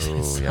now. It's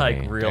Ooh, like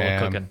yummy. real Damn.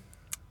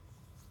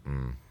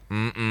 cooking.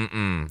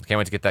 Can't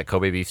wait to get that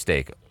Kobe beef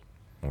steak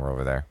when we're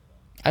over there.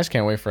 I just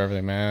can't wait for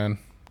everything, man.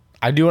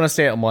 I do want to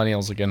stay at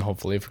Millennials again.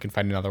 Hopefully, if we can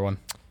find another one.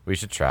 We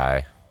should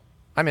try.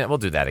 I mean, we'll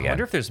do that I again.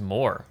 wonder if there's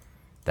more.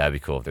 That'd be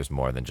cool if there's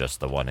more than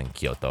just the one in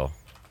Kyoto.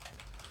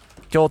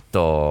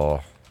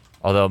 Kyoto.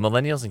 Although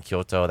Millennials in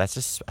Kyoto, that's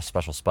just a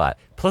special spot.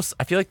 Plus,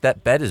 I feel like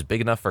that bed is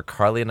big enough for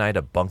Carly and I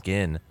to bunk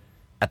in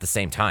at the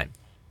same time.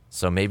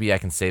 So maybe I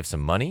can save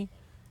some money,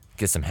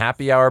 get some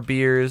happy hour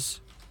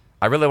beers.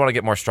 I really want to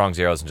get more strong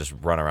zeros and just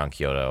run around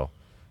Kyoto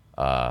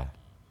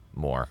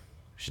more.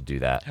 Should do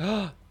that.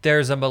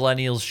 There's a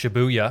Millennials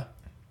Shibuya.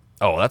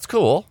 Oh, that's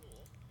cool.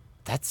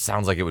 That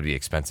sounds like it would be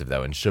expensive,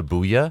 though. In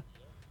Shibuya?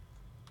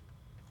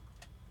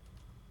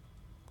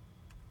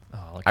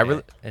 Oh, look I at really-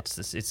 it. It's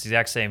the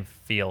exact same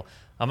feel.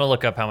 I'm gonna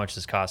look up how much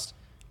this costs.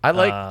 I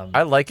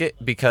like it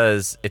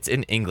because it's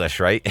in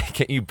English, right?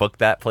 Can't you book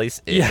that place?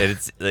 Yeah. And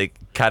it's like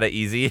kind of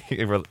easy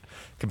in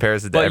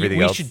comparison to But everything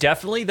we else. should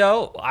definitely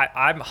though.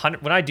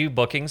 When I do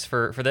bookings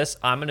for this,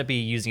 I'm gonna be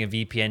using a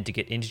VPN to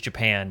get into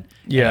Japan.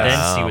 Yeah. And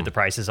then see what the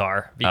prices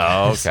are. Oh,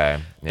 Because okay.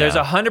 There's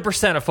Yeah.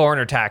 100% of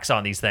foreigner tax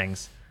on these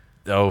things.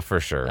 Oh, for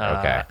sure.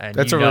 Okay. And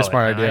That's you a really know it,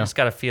 smart and I idea. just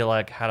gotta feel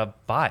like how to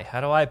buy.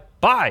 How do I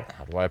buy?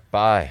 How do I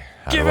buy?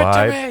 How Give do it to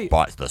I me!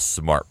 buy the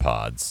smart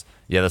pods?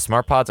 Yeah, the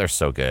smart pods are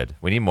so good.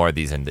 We need more of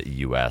these in the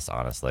U.S.,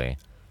 honestly.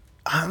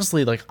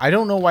 Honestly, like I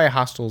don't know why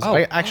hostels. Oh.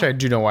 I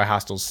do know why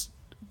hostels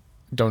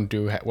don't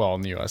do well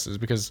in the U.S. is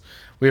because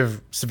we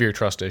have severe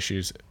trust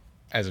issues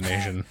as a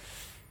nation.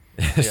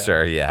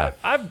 Sure, yeah.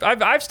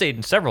 I've stayed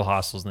in several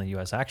hostels in the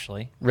U.S.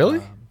 actually.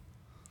 Really?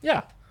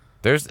 Yeah.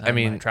 There's, I In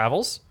my mean,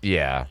 travels.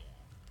 yeah.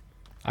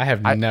 I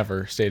have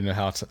never stayed in a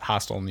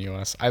hostel in the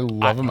U.S. I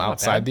love them not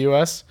outside bad. the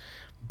U.S.,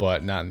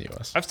 but not in the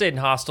U.S. I've stayed in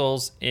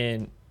hostels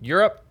in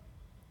Europe,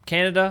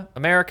 Canada,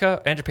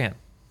 America, and Japan.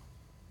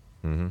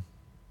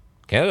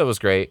 Canada was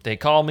great. They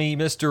call me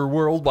Mr.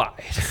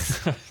 Worldwide.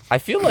 I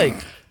feel like,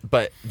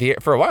 but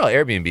for a while,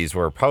 Airbnbs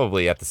were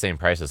probably at the same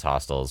price as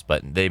hostels,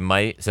 but they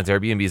might, since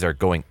Airbnbs are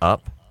going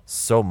up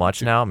so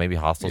much now, maybe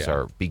hostels Yeah.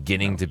 are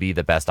beginning to be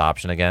the best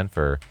option again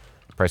for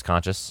price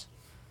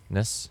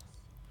consciousness.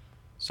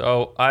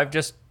 So I've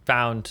just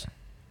found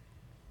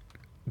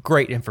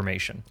great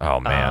information. Oh,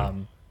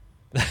 man.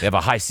 They have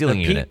a high ceiling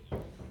the pe- unit.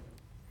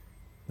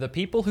 The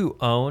people who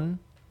own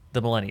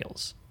the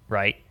Millennials,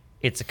 right?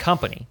 It's a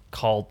company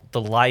called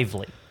The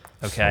Lively.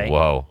 Okay.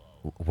 Whoa.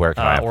 Where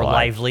can I apply? Or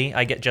Lively.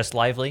 I get just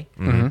Lively.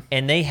 Mm-hmm.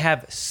 And they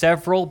have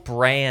several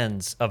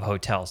brands of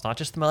hotels, not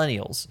just the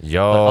Millennials, but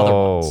other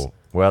ones. Yo.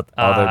 Well,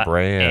 other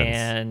brands.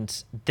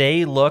 And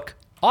they look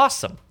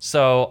awesome.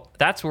 So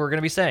that's what we're going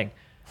to be saying.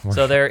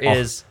 So there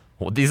is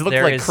Well, these look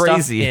there like is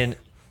crazy. stuff in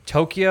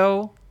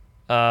Tokyo,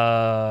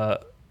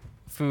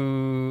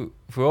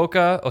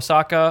 Fukuoka,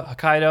 Osaka,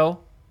 Hokkaido.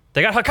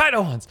 They got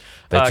Hokkaido ones.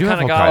 They do have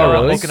Kanagawa, Hokkaido.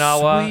 Really?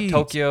 Okinawa, Sweet.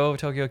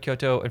 Tokyo,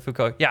 Kyoto, and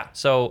Fukuoka. Yeah.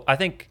 So I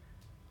think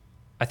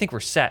we're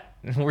set.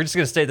 We're just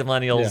gonna stay at the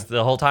Millennials Yeah.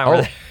 the whole time. We're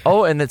Oh, there.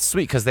 oh, and it's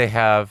sweet because they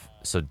have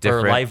For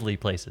different lively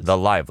places. the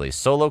lively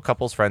solo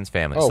couples, friends,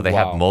 families. Oh, so they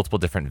wow. have multiple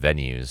different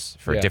venues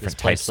for Yeah, different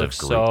This place types of looks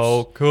groups.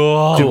 so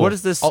cool. Dude, what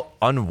is this Al-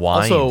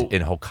 unwind also-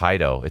 in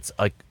Hokkaido? It's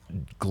like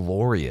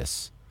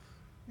glorious.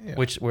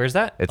 Where's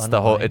that? It's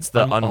the whole. It's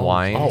the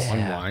unwind Oh,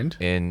 Yeah. unwind.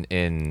 in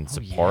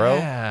Sapporo.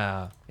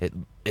 Yeah.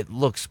 It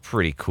looks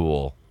pretty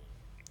cool.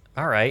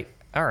 All right.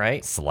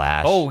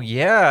 Slash. Oh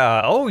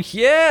yeah.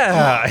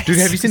 Dude,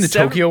 have you seen the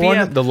 7 Tokyo PM.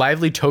 one? The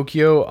Lively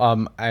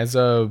Tokyo as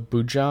a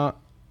Bujan.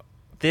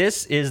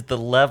 This is the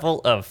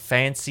level of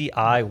fancy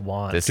I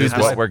want. this How is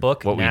do what I we're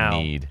book what now?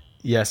 we need.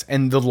 Yes,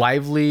 and the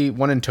Lively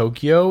one in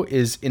Tokyo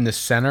is in the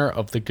center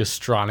of the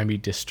gastronomy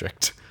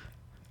district.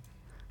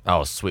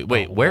 Oh sweet.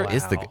 Wait, Oh, where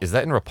is wow. is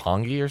that in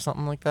Roppongi or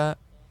something like that?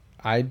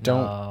 I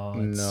don't No,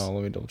 it's- know.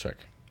 Let me double check.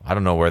 I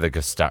don't know where the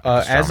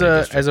gastronomy As a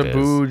district is.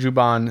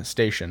 Bujuban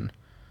station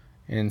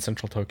in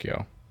central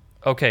Tokyo.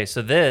 Okay,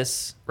 so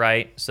this,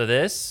 right? So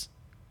this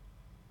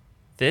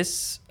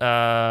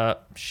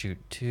shoot,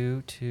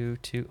 two.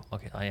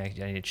 Okay, I need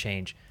to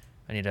change.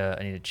 I need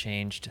to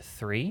change to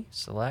 3.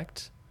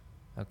 Select.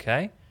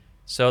 Okay.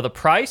 So the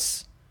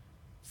price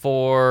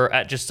for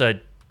at just a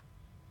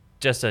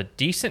just a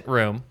decent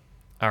room.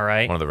 All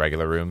right. One of the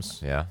regular rooms.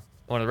 Yeah.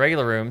 One of the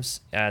regular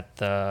rooms at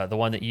the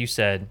one that you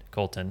said,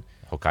 Colton,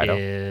 Hokkaido?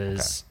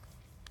 is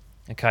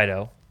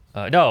Hokkaido.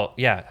 No,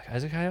 yeah,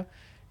 is it Hokkaido?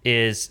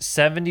 Is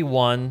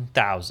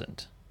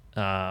 71,000.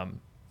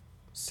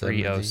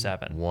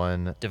 307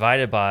 One.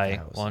 divided by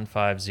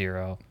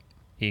 150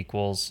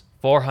 equals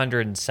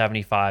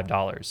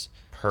 $475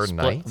 Per split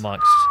night?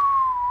 amongst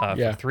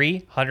Yeah. for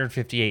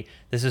 358.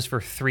 This is for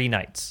 3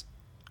 nights.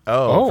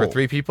 Oh, for Oh.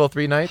 3 people,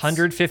 3 nights?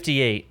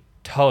 158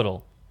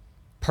 total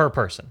per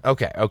person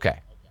Okay.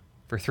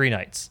 for 3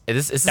 nights.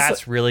 Is this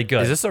That's really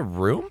good. Is this a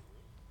room?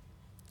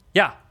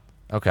 Yeah.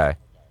 Okay.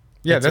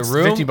 Yeah, It's a that's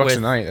room $50 a with-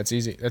 night. That's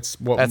easy. That's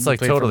what That's we like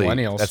pay totally. for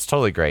millennials. That's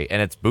totally great,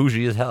 and it's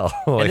bougie as hell.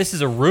 Like, And this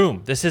is a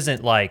room. This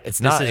isn't like It's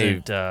this not a-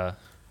 isn't yeah,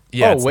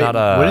 it's not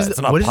a. what is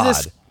it's not a what is pod.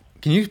 this?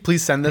 Can you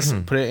please send this?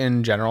 Put it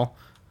in general,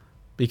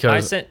 because I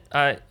sent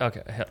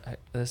okay,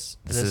 this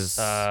This this is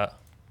this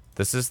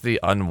This is the is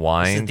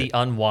unwind. the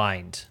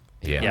unwind.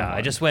 Yeah. Yeah,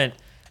 I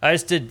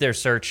just did their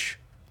search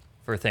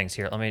for things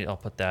here. I'll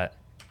put that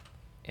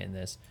in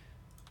this.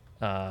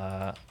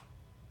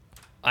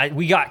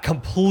 We got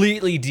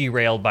completely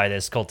derailed by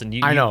this, Colton.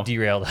 I know. You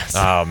derailed us.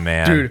 Oh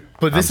man, dude.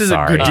 But this I'm is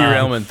sorry. a good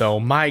derailment, though.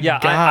 My yeah,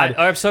 God,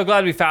 I'm so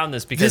glad we found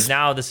this because This-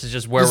 now this is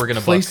just where this we're gonna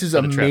book. place is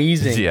for the trip.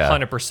 amazing. Yeah.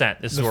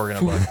 100%. This is where we're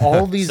gonna book.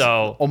 All these.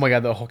 So- oh my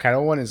God, the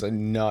Hokkaido one is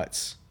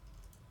nuts.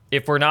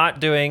 If we're not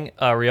doing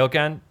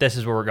Ryokan, this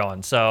is where we're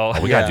going. So,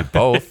 We Yeah. gotta do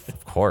both,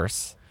 of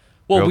course.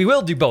 well, Ryo- we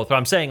will do both. But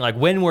I'm saying, like,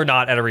 when we're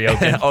not at a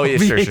Ryokan. Oh yeah,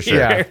 sure.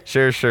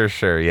 Yeah.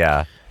 Sure.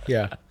 Yeah.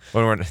 Yeah.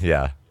 When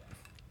we're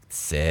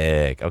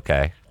sick.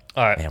 Okay.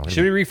 All right. Man, what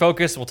Should we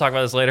refocus? We'll talk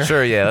about this later.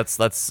 Sure. Yeah.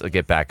 Let's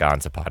get back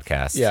onto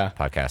podcast. Yeah.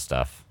 Podcast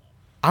stuff.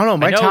 I don't know.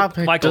 My I know,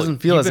 topic Michael, doesn't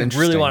feel you've as been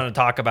interesting. really wanting to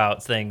talk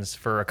about things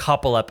for a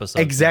couple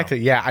episodes. Exactly.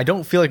 Yeah, I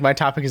don't feel like my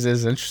topic is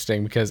as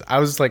interesting because I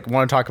was like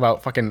want to talk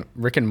about fucking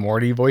Rick and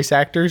Morty voice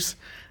actors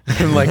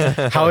and like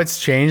how it's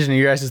changed and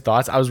your guys'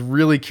 thoughts. I was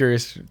really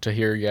curious to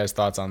hear you guys'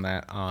 thoughts on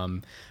that.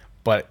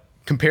 But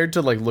compared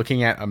to like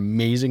looking at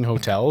amazing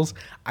hotels,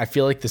 I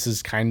feel like this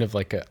is kind of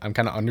like I'm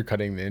kind of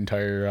undercutting the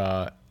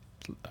entire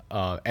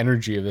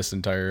energy of this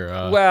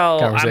entire Well, I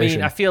conversation.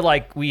 mean, I feel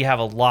like we have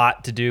a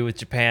lot to do with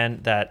Japan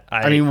that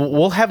I mean,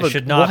 we'll have a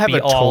should we'll not have be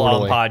a all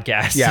totally, on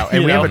podcast. Yeah, and you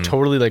we know? have a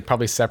totally like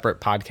probably separate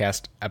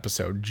podcast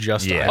episode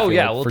just. Yeah. I Oh feel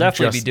yeah, like, we'll for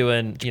definitely be just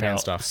doing Japan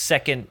stuff.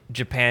 second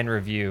Japan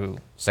review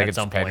Second at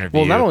some Japan point. review.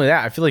 Well, not only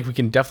that, I feel like we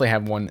can definitely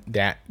have one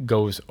that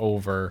goes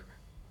over,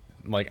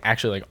 like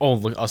actually,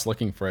 like us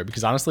looking for it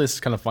because honestly, it's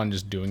kind of fun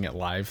just doing it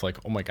live. Like,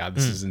 oh my God,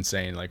 this is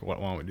insane! Like, why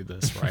don't we do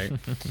this, right?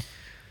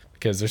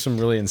 Because there's some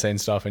really insane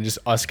stuff, and just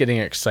us getting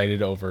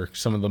excited over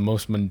some of the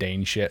most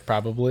mundane shit,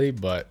 probably.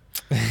 But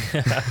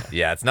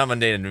Yeah, it's not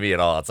mundane to me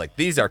at all. It's like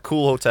these are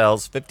cool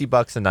hotels,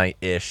 $50 a night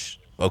ish.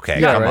 Okay,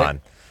 Yeah, come right.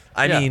 on.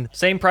 I Yeah. mean,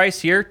 same price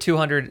here,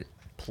 200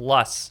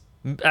 plus.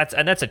 That's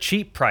a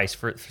cheap price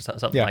for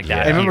something yeah, like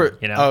that. I remember here,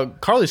 you know.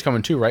 Carly's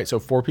coming too, right? So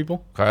 4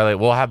 people. Carly,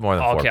 we'll have more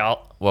than Okay, 4.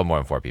 I'll- Well, more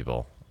than 4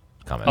 people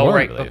coming. Oh I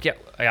right, believe. okay,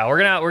 yeah.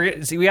 We're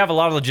gonna see. We have a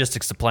lot of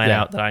logistics to plan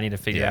Yeah. out that I need to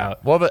figure Yeah.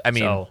 out. Well, but I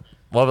mean, So-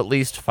 we'll have at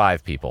least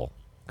 5 people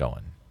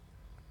going.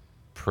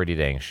 Pretty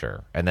dang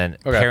sure. And then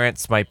Okay.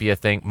 parents might be a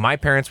thing. My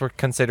parents were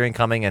considering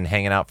coming and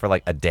hanging out for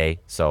like a day.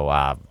 So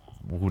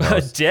who A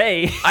knows?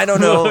 day. I don't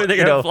know. They're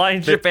you gonna know, fly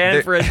in they're- Japan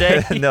they're- for a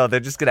day. No, they're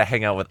just gonna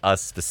hang out with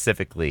us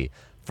specifically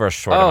for a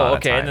short amount Oh, of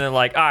okay. time. And then they're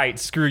like, all right,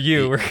 screw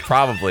you.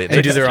 Probably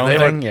They do their own they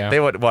thing, Would, yeah. They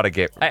would want to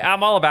get.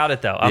 I'm all about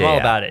it though. I'm Yeah, all yeah.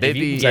 about it. They'd If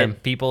you be- can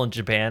get people in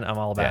Japan, I'm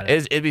all Yeah, about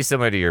it. it'd be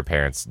similar to your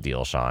parents'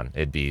 deal, Sean.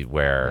 It'd be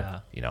where Yeah.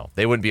 you know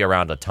they wouldn't be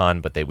around a ton,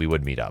 but we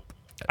would meet up.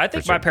 I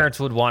think for my certain parents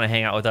would want to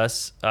hang out with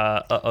us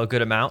a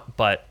good amount,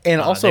 but And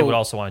they also- would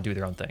also want to do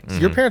their own things.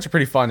 Your parents are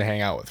pretty fun to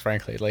hang out with,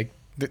 frankly. Like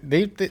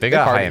they They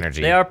got party. high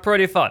energy. They are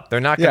pretty fun. They're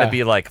not going to Yeah.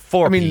 be like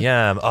 4 I mean,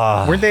 p.m.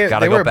 Oh, Weren't they?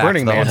 gotta They go were at back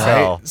Burning to the Man,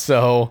 hotel. right?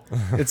 So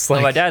it's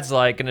like My dad's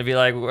like going to be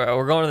like,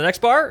 we're going to the next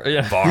bar.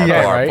 Yeah. Bar,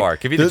 Yeah, bar, right? bar.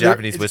 Give me the The-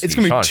 Japanese it's- whiskey. it's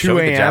gonna be Sean, 2 show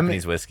me the a.m.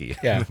 Japanese whiskey.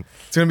 Yeah,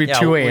 it's gonna be Yeah,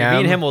 2 me a.m.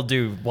 and him will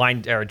do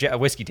wine or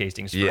whiskey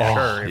tastings for Yeah.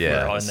 sure if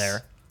we're all in Yes.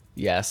 there.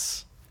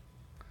 Yes,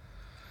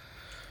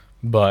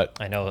 but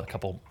I know a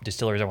couple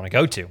distilleries I want to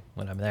go to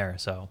when I'm there,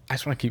 so I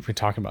just want to keep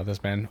talking about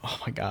this, man. Oh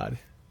my God,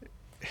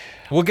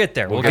 we'll get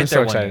there. We'll I'm get so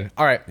there one excited. day.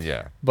 All right,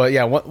 Yeah. but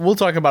yeah, we'll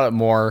talk about it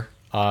more.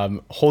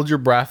 Hold your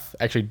breath.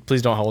 Actually,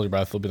 please don't hold your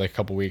breath. It'll be like a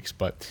couple weeks,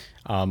 but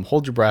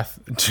hold your breath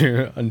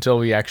until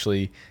we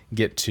actually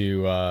get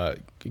to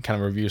kind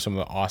of review some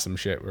of the awesome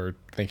shit we're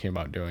thinking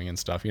about doing and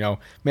stuff. You know,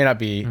 may not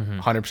be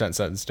 100%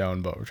 set in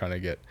stone, but we're trying to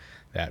get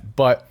that.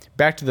 But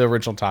back to the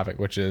original topic,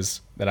 which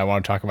is that I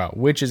want to talk about,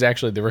 which is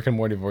actually the Rick and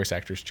Morty voice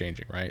actors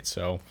changing, right?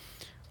 So,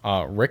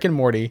 Rick and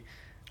Morty,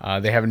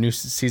 they have a new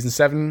season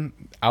 7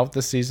 out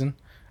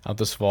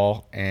this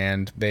fall,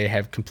 and they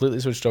have completely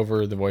switched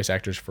over the voice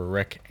actors for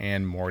Rick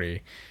and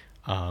Morty.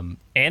 And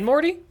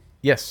Morty?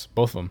 Yes,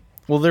 both of them.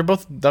 Well, they're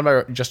both done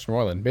by Justin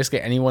Roiland. Basically,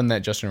 anyone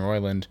that Justin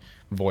Roiland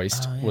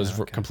voiced was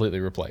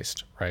completely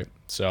replaced, right?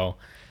 So,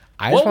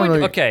 I just What want would-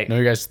 to okay. know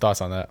your guys' thoughts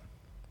on that.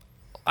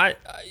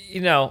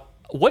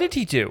 What did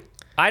he do?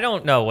 I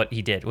don't know what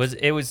he did. Was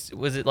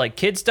it like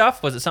kid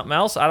stuff? Was it something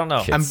else? I don't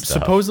know. Kid I'm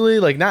stuff. supposedly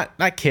like not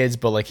kids,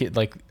 but like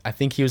I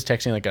think he was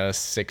texting like a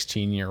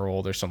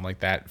 16-year-old or something like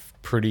that,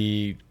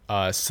 pretty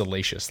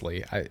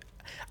salaciously.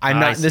 I'm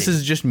not. This see.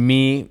 is just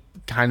me,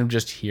 kind of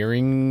just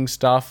hearing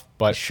stuff,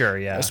 but Sure,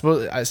 yeah.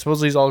 I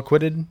suppose he's all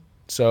acquitted.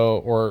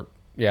 So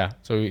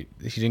so he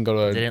didn't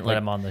go to. They didn't let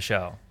him on the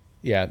show.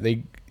 Yeah,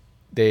 they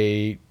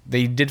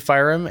did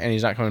fire him, and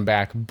he's not coming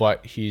back,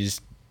 but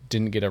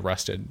didn't get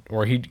arrested,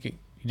 or he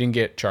didn't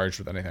get charged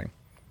with anything.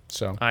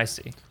 So I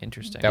see.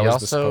 Interesting. that He was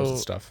also- the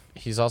supposed stuff.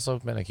 He's also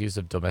been accused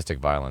of domestic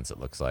violence, it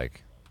looks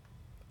like.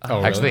 Oh,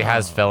 really? Actually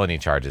has felony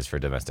charges for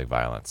domestic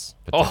violence.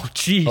 Oh,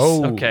 jeez.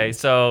 Oh. Okay,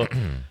 so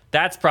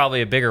that's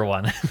probably a bigger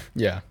one,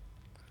 Yeah.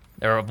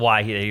 or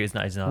why he's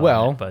not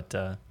Well- on it,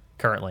 but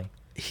currently.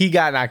 He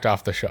got knocked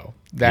off the show.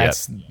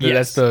 That's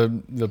Yes.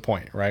 the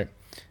point, right?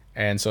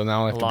 And so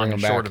now I have to Long bring him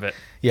and back. short of it.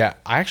 Yeah,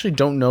 I actually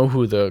don't know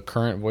who the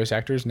current voice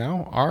actors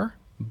now are,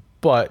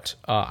 but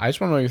I just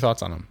want to know your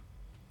thoughts on them.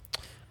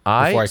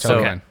 Before I tell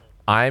you mine.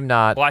 I'm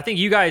not. Well, I think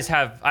you guys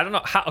have. I don't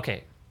know how.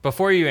 Okay,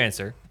 before you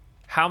answer,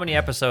 how many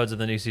episodes of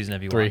the new season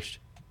have you 3. watched?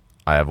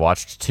 I have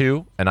watched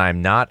 2, and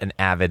I'm not an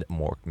avid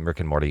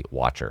Rick and Morty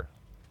watcher.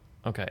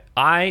 Okay,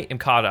 I am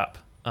caught up.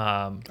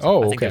 I think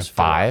okay. there's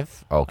 4.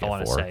 5? Okay, I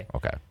wanna 4. say.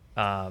 Okay.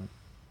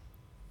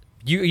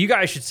 You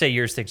guys should say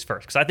yours things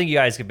first, because I think you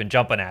guys have been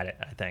jumping at it.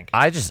 I think.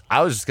 I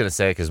was just gonna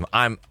say, because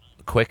I'm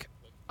quick,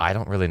 I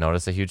don't really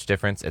notice a huge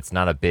difference. It's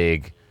not a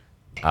big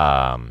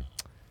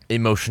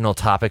emotional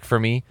topic for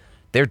me.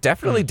 They're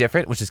definitely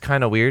different, which is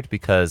kind of weird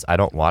because I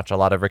don't watch a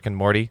lot of Rick and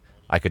Morty.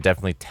 I could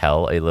definitely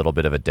tell a little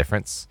bit of a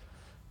difference,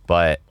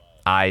 but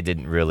I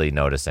didn't really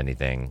notice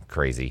anything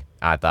crazy.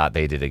 I thought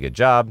they did a good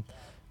job.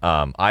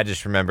 I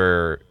just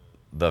remember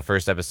the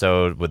first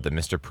episode with the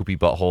Mr. Poopy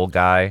Butthole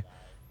guy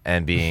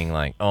and being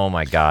like, oh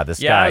my God, this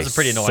guy Yeah, it was a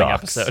pretty annoying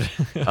sucks.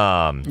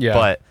 episode. Yeah.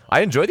 But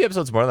I enjoyed the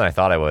episodes more than I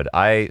thought I would.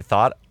 I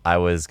thought I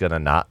was going to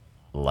not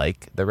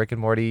like the Rick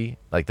and Morty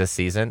like this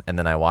season, and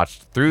then I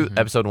watched through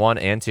episode 1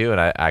 and 2,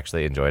 and I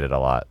actually enjoyed it a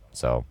lot.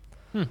 So,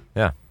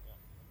 yeah.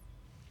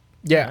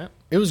 Yeah, Alright.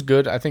 it was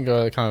good. I think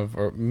kind of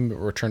a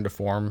return to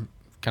form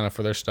kind of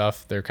for their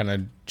stuff. They're kind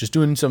of just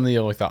doing some of the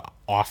like the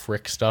off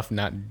Rick stuff,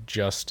 not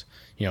just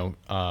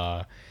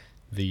the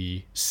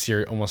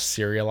almost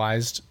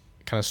serialized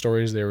kind of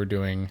stories they were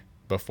doing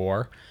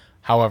before.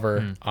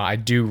 However, I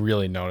do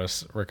really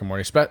notice Rick and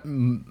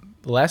Morty,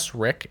 less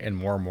Rick and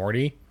more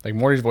Morty. Like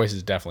Morty's voice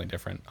is definitely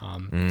different.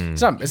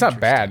 It's not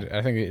bad.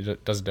 I think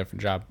it does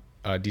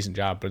a decent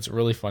job, but it's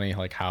really funny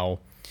like how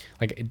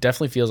like it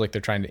definitely feels like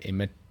they're trying to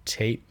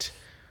imitate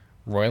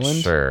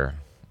Roiland Sure.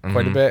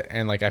 quite a bit,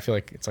 and like I feel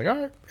like it's like,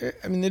 all right,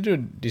 I mean they do a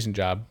decent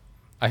job.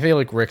 I feel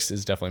like Rick's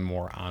is definitely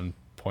more on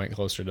point,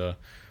 closer to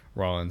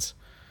Rollins,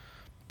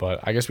 but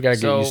I guess we gotta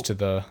get So- used to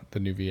the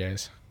new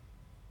VAs.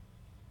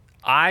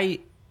 I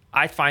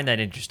find that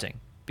interesting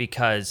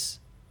because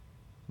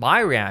my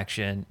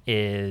reaction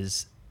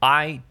is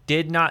I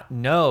did not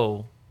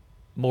know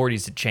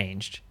Morty's had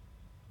changed.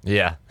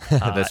 Yeah,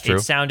 that's true.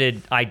 It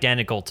sounded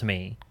identical to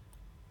me.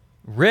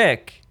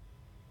 Rick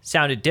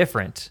sounded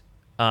different.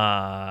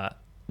 Not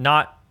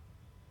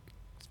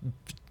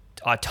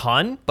a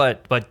ton,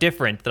 but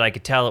different, that I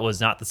could tell it was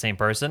not the same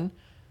person.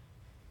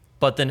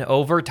 But then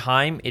over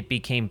time, it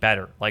became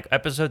better. Like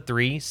episode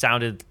 3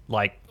 sounded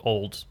like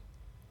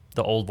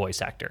the old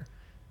voice actor,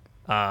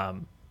 to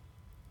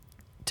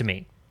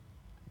me.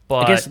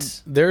 But I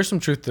guess there's some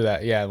truth to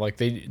that. Yeah, like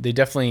they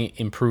definitely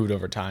improved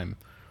over time.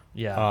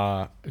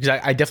 yeah, Because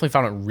I definitely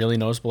found it really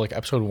noticeable. Like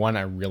episode 1,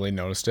 I really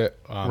noticed it.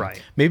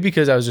 Right. Maybe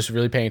because I was just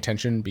really paying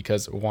attention.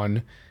 Because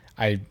 1,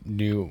 I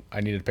knew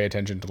I needed to pay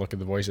attention to look at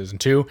the voices, and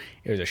 2,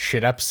 it was a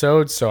shit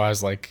episode. So I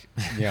was like,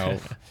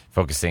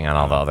 Focusing on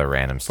all the other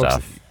random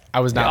stuff. I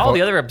was not. all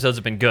the other episodes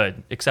have been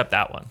good except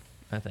that one,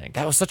 I think.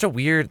 That was such a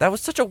weird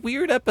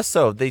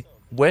episode. They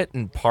went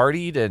and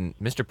partied, and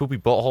Mr. Poopy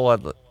Butthole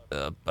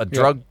had a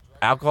drug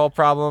alcohol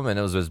problem, and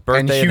it was his birthday,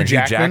 and, Hugh then Hugh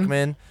Jackman.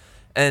 Jackman.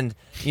 And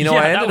I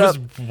that ended was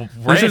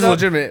up Which was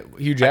legitimate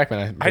Hugh Jackman.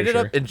 I'm I pretty ended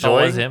sure. up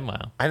enjoying was him?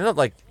 Wow. I ended up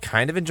like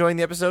kind of enjoying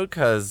the episode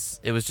because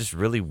it was just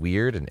really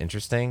weird and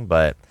interesting,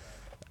 but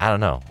I don't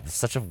know. It's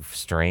such a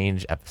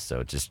strange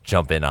episode. Just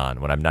jump in on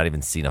when I've not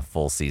even seen a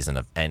full season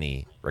of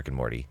any Rick and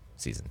Morty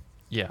season.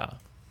 Yeah.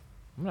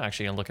 I'm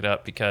actually going to look it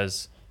up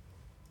because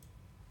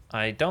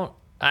Rick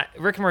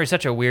and Morty is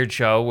such a weird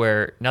show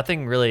where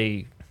nothing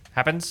really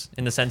happens,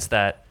 in the sense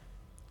that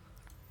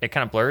it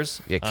kind of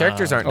blurs. Yeah,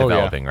 characters aren't Oh, yeah.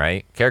 developing,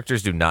 right?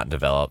 Characters do not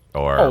develop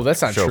or Oh,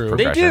 that's not show true.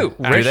 They progression. do,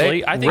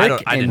 actually. I think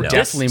Rick I didn't and know.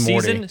 this definitely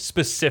Morty. season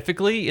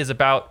specifically is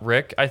about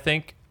Rick, I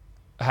think,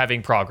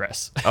 having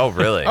progress. Oh,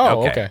 really?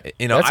 Oh, okay.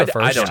 You know, That's a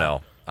I first. don't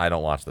know. I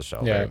don't watch the show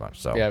Yeah, very much.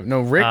 So yeah. No,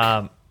 Rick.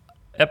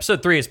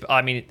 Episode 3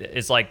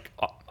 is like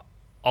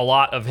a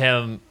lot of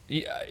him.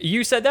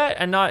 You said that,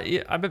 and not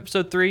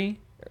episode 3.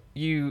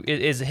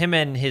 Is him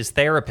and his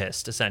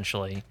therapist,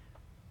 essentially,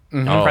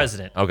 the Oh,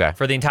 president. okay.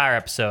 For the entire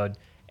episode,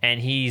 and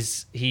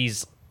he's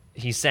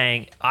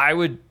saying, I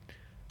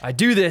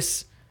do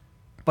this,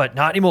 but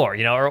not anymore,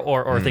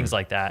 or things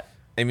like that.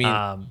 I mean,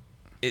 Um,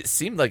 it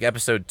seemed like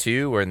episode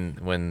 2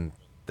 when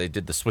they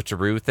did the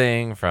switcheroo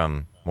thing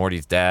from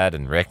Morty's dad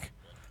and Rick,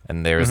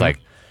 and there was like,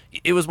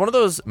 it was one of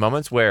those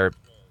moments where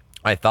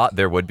I thought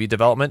there would be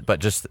development, but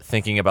just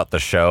thinking about the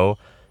show,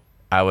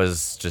 I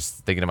was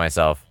just thinking to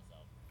myself,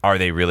 are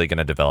they really going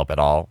to develop at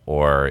all,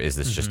 or is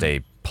this just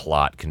a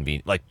plot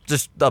like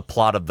just the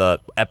plot of the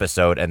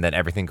episode, and then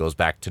everything goes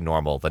back to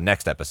normal the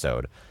next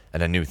episode,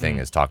 and a new thing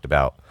is talked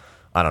about?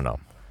 I don't know.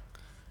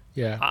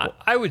 Yeah.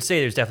 I would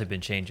say there's definitely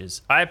been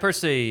changes. I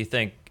personally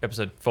think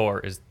episode 4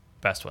 is the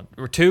best one.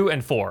 Or 2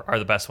 and 4 are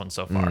the best ones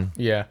so far.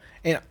 Yeah,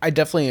 and I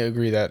definitely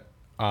agree that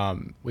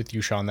with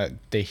you, Sean, that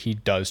he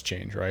does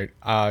change, right?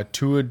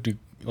 Characters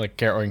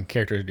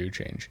do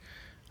change.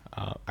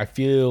 I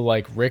feel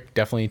like Rick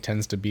definitely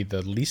tends to be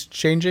the least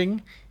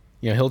changing.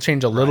 He'll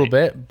change a little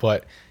bit,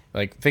 but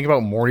like think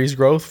about Morty's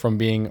growth from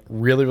being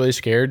really, really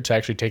scared to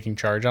actually taking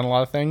charge on a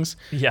lot of things.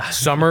 Yeah.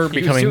 Summer He was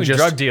becoming doing just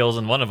drug deals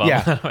in one of them.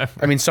 Yeah,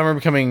 I mean, Summer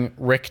becoming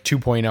Rick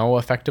 2.0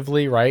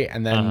 effectively, right?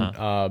 And then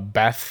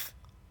Beth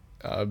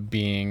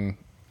being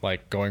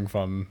like going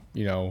from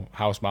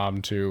house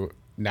mom to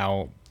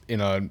now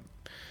in a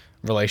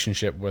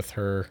relationship with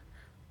her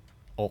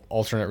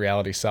alternate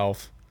reality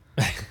self.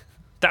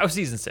 That was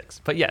season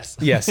 6, but yes.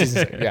 Yes,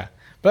 yeah.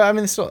 But I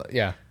mean, still,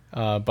 yeah.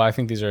 But I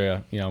think these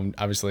are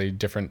obviously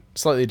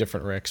slightly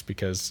different Ricks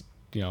because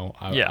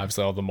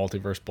obviously all the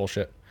multiverse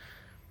bullshit.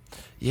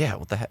 Yeah,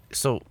 what the heck?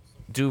 So,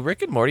 do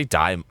Rick and Morty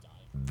die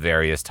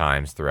various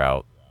times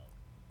throughout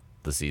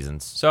the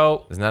seasons?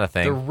 So isn't that a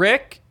thing?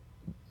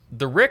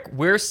 The Rick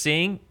we're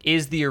seeing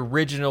is the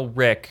original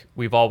Rick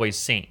we've always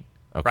seen.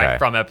 Okay. Right,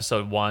 from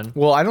episode 1.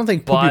 Well, I don't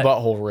think Poopy But-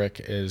 Butthole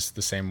Rick is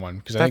the same one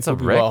because I think That's a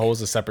Poopy Rick? Butthole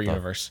is a separate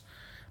universe.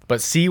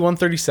 But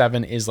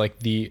C-137 is like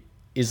the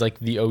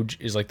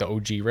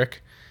OG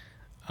Rick,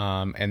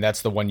 and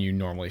that's the one you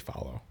normally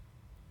follow.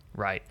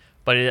 Right.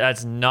 But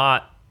that's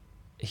not.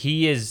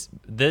 He is.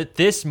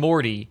 This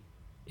Morty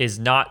is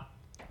not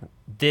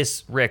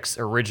this Rick's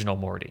original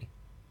Morty.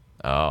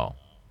 Oh,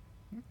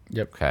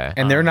 Yep. okay.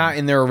 And they're not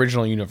in their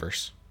original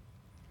universe.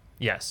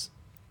 Yes.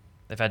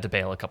 They've had to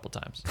bail a couple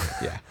times.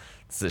 Yeah.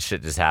 So this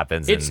shit just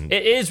happens.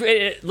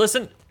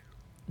 Listen,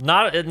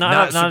 not super it's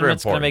going to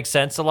important. make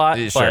sense a lot.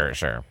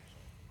 Sure.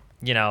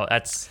 But,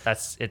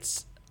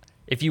 it's.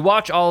 If you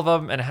watch all of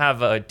them and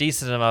have a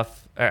decent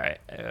enough,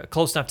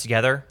 close enough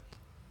together,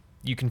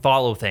 you can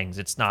follow things.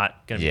 It's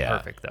not going to be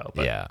perfect though.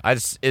 But Yeah, it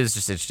was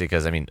just interesting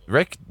because I mean,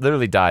 Rick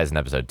literally dies in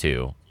episode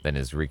 2, then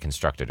is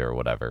reconstructed or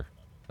whatever,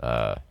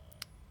 or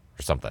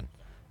something.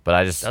 But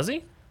I just does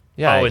he?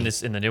 Yeah. Oh, in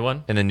the new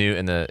one.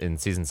 in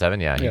season 7,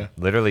 he Yeah.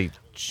 literally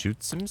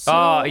shoots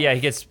himself. Oh yeah,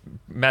 he gets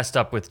messed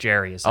up with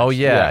Jerry. Oh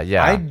essentially.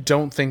 yeah. I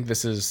don't think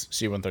this is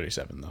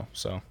C-137 though.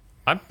 So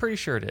I'm pretty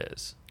sure it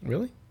is.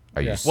 really,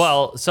 Are you Yeah. s-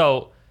 Well,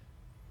 so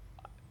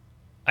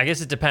I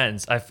guess it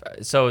depends.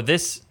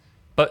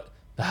 But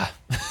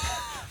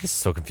This is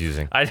so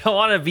confusing. I don't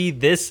want to be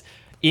this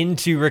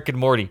into Rick and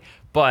Morty,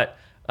 but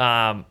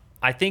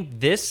I think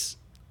this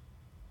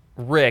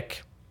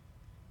Rick,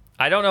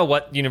 I don't know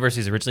what universe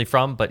he's originally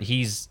from, but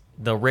he's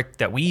the Rick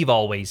that we've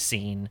always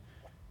seen.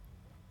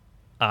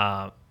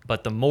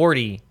 But the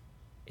Morty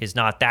is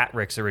not that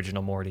Rick's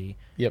original Morty.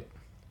 Yep.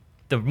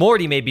 The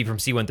Morty may be from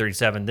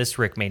C-137. This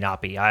Rick may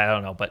not be. I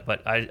don't know,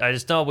 but I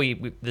just know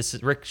this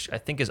is Rick. I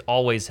think has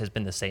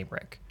been the same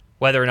Rick,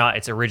 whether or not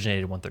it's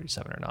originated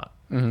 137 or not.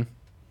 Mm-hmm.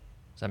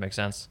 Does that make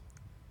sense?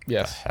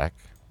 Yes. Heck,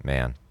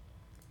 man.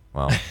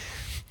 Well,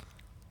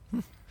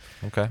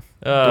 okay.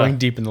 Going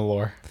deep in the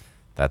lore.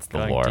 That's the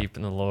Going lore. deep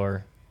in the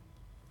lore.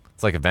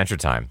 It's like Adventure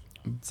Time.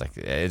 It's like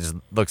it just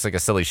looks like a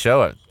silly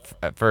show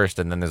at first,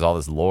 and then there's all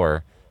this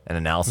lore and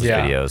analysis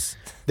Yeah. videos.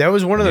 That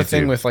was one of the YouTube.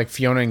 thing with like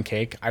Fiona and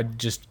Cake. I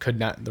just could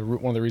not.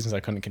 One of the reasons I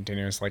couldn't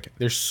continue is like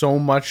there's so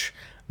much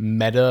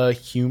meta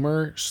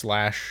humor /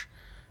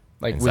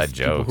 like Inside with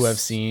people who jokes. have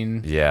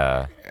seen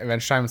Yeah.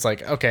 Adventure Time. It's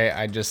like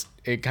okay,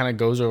 it kind of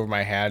goes over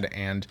my head,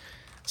 and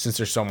since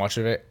there's so much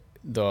of it,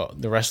 the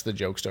rest of the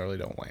jokes really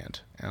don't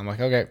land. And I'm like,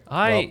 okay,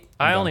 I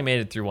I'm only done. made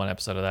it through one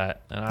episode of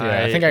that, and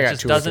I think I it got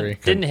just 2 or doesn't 3.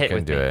 didn't hit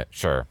Couldn't with do me. it.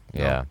 Sure.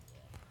 Yeah.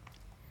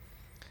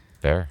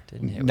 Fair.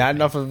 Didn't hit Not with me.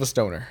 enough of a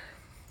stoner.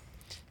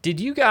 Did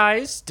you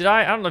guys?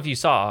 I don't know if you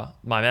saw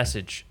my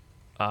message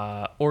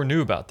or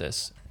knew about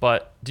this,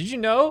 but did you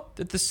know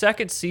that the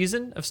second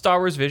season of Star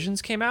Wars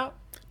Visions came out?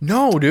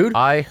 No, dude.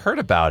 I heard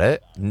about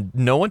it.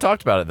 No one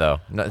talked about it though.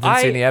 Didn't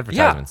see any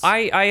advertisements. Yeah,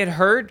 I had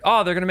heard.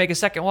 Oh, they're gonna make a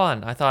second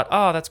one. I thought,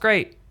 oh, that's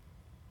great.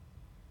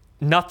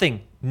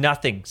 Nothing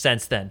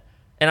since then,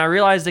 and I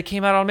realized it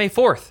came out on May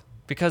 4th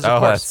because of Oh,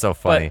 course. that's so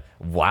funny. A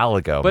while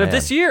ago, But man. of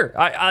this year,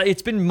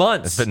 it's been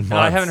months. It's been and I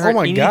months. haven't Oh heard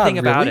my anything god,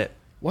 about really? it.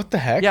 What the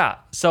heck? Yeah,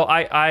 so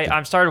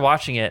I started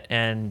watching it,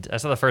 and I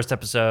saw the first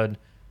episode,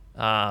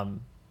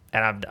 and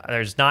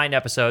there's 9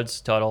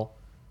 episodes total.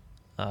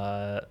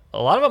 A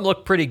lot of them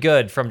look pretty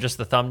good from just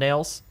the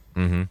thumbnails.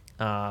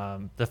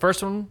 Mm-hmm. The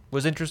first one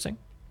was interesting,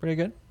 pretty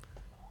good.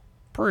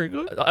 pretty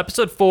good.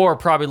 Episode 4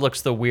 probably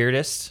looks the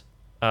weirdest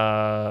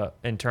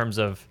in terms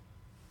of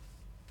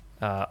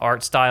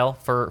art style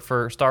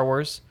for Star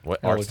Wars. What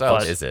Oh, art it's style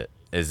fun. is it?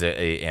 Is it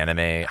a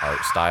anime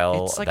art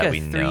style It's like that a we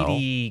know?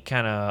 3D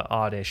kind of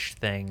oddish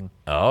thing.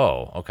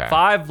 Oh, okay.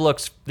 5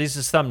 looks. These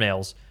is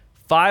thumbnails.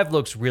 5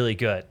 looks really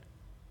good.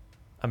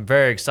 I'm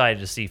very excited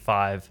to see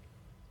 5,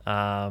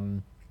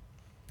 and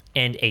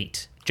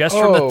 8 just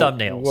from the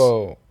thumbnails.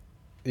 Whoa.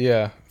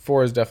 Yeah,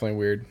 4 is definitely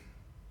weird.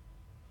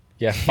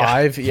 Yeah,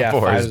 5. Yeah,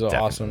 4 5 is is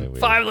definitely awesome. weird.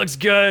 5 looks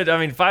good. I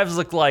mean, 5's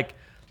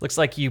looks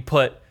like you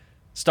put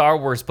Star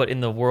Wars, but in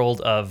the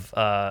world of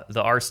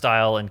the art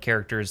style and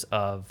characters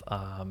of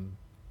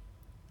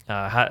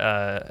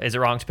is it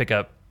wrong to pick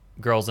up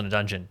girls in a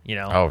dungeon? You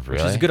know, Oh, which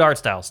is really? a good art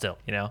style still.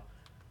 You know,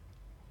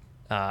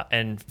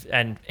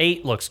 and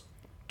 8 looks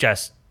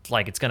just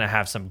like it's gonna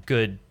have some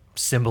good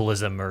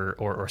symbolism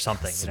or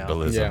something. You know,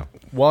 Symbolism. Yeah.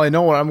 Well, I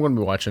know what I'm going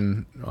to be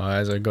watching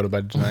as I go to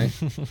bed tonight.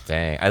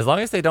 Dang. As long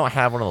as they don't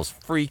have one of those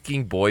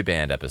freaking boy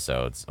band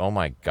episodes. Oh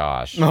my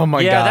gosh. Oh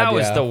my yeah, god. that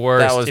was the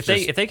worst. That was if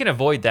just- they can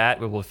avoid that,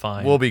 we'll be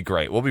fine. We'll be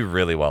great. We'll be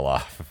really well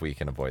off if we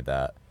can avoid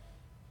that.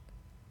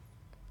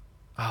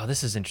 Oh,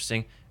 this is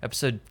interesting.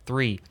 Episode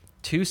 3.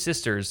 2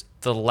 sisters,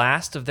 the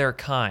last of their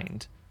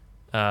kind,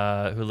 who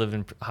live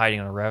in hiding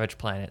on a ravaged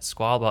planet,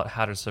 squabble about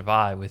how to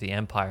survive with the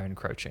Empire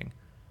encroaching.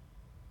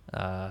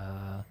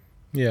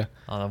 Yeah.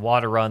 On the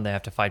water run, they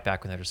have to fight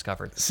back when they're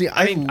discovered. See,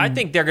 I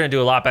think they're going to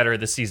do a lot better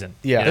this season.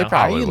 Yeah, you know? they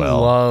probably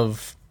will.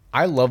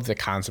 I love the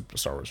concept of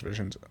Star Wars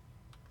Visions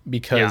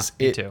because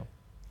me it too.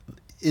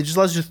 it just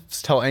lets you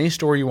tell any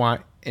story you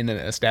want in an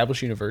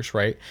established universe,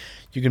 right?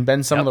 You can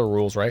bend some of Yep. the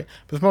rules, right?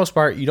 But for the most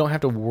part, you don't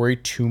have to worry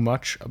too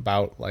much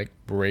about like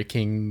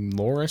breaking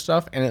lore and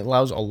stuff, and it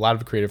allows a lot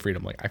of creative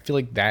freedom. Like I feel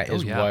like that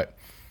is yeah. what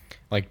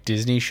like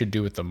Disney should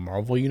do with the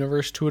Marvel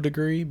universe to a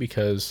degree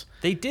because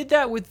They did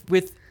that with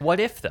What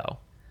If, though.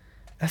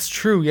 that's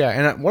true, yeah.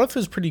 And What If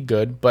is pretty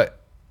good, but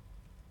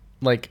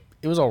like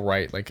it was all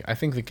right. Like I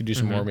think they could do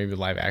some more maybe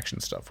live action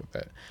stuff with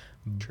it.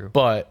 True.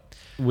 But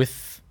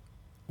with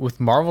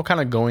Marvel kind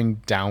of going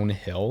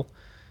downhill,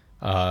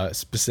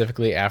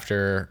 specifically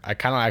after I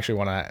kind of actually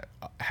want to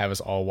have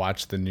us all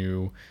watch the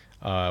new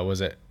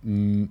was it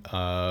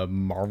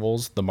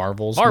Marvels The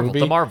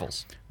movie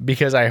Marvels.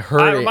 because I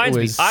heard It it reminds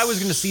was me. I was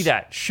going to see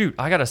that. Shoot,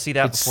 I got to see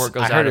that before it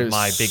goes I out heard of it was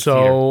my big theater.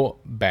 so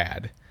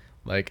bad,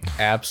 like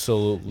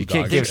absolutely. You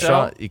can't dog give shit. so?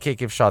 Sean. You can't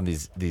give Sean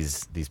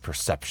these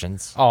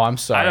perceptions. Oh, I'm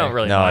sorry. I don't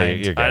really No,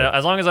 mind. you're good.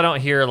 As long as I don't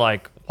hear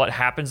like what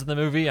happens in the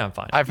movie, I'm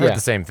fine. I've heard Yeah.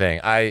 the same thing.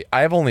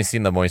 I've only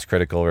seen the Moist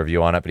Critical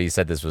review on it, but he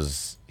said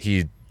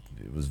he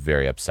was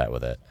very upset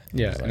with it.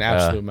 He Yeah, was an like,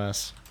 absolute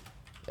mess.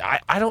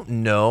 I don't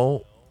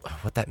know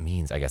what that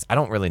means. I guess I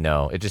don't really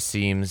know. It just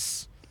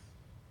seems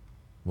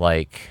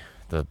like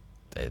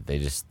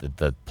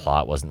the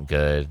plot wasn't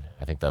good.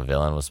 I think the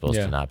villain was supposed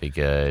Yeah. to not be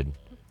good.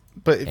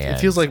 But it And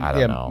feels like I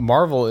don't know.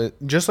 Marvel,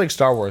 just like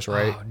Star Wars,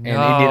 right? Oh, And no,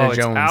 Indiana it's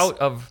Jones. out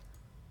of.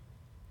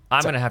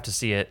 I'm going to have to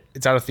see it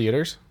It's out of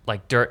theaters.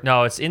 like dirt.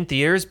 No, it's in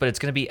theaters, but it's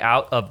going to be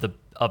out of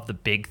the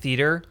big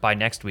theater by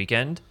next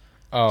weekend.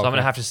 Oh, So I'm okay. going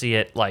to have to see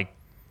it like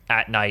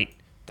at night.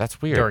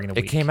 That's weird. During the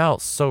It week. came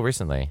out so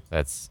recently.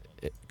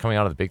 Coming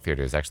out of the big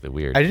theater is actually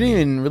weird. I didn't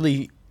even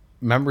really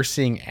remember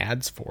seeing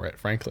ads for it,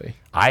 frankly.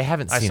 I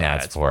haven't I seen saw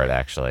ads ads for it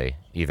actually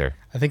either.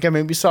 I think I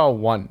maybe saw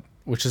one,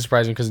 which is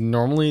surprising because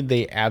normally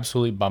they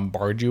absolutely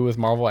bombard you with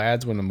Marvel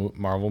ads when a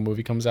Marvel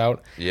movie comes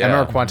out. Yeah. I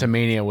remember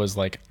Quantumania was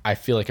like, I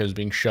feel like it was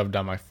being shoved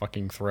down my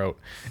fucking throat.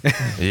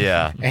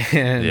 Yeah.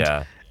 And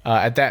Yeah.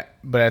 at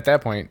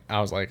that point,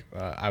 I was like,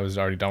 I was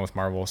already done with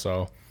Marvel,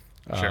 so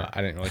Sure.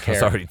 I didn't really I care.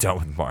 was already done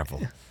with Marvel.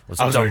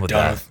 I was already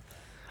done with-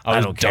 I I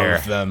was don't done care.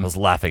 with them. I was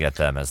laughing at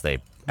them as they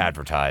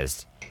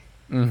advertised.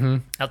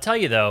 I'll tell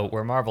you though,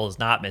 where Marvel is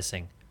not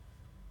missing,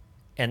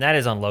 and that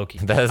is on Loki.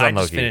 That is I on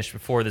just Loki. finished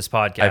before this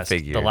podcast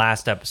figured. the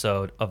last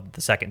episode of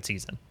the second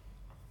season,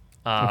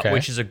 Okay.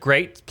 which is a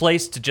great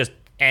place to just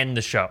end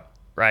the show.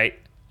 Right?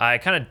 I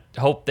kind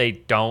of hope they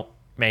don't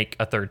make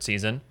a third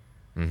season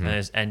Mm-hmm. and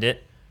just end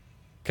it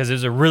because it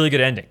was a really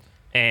good ending,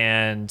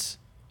 and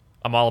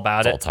I'm all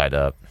about It's all it. tied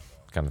up.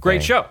 Kind of Great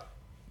thing. show,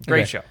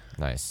 great Okay. show.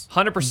 Nice.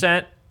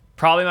 100%,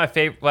 probably my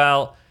favorite.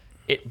 Well,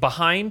 it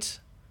behind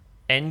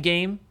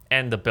Endgame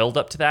and the build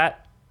up to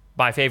that,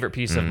 my favorite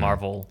piece of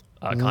Marvel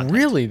content.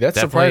 Really? That's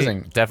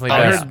surprising. Definitely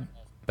Oh, best, yeah.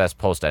 best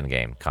post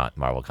Endgame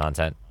Marvel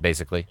content,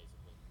 basically.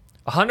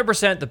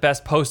 100% the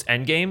best post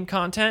Endgame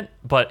content,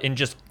 but in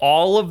just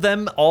all of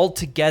them all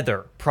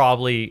together,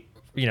 probably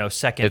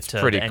second It's to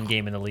pretty the cool.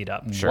 Endgame in the lead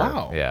up. Sure.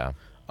 Wow. Yeah.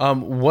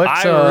 What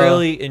I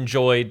really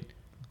enjoyed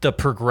the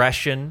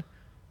progression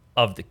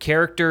of the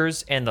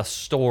characters and the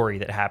story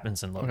that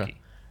happens in Loki.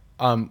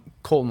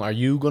 Colton, are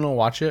you gonna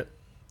watch it?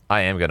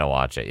 I am gonna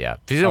watch it. Yeah.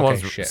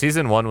 Okay, shit.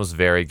 Season 1 was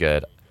very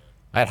good.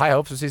 I had high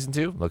hopes for season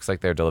 2. Looks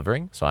like they're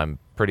delivering. So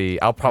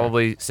I'll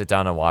probably sit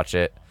down and watch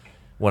it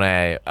when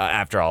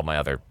after all my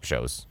other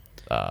shows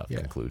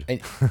conclude.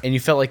 And you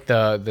felt like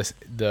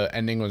the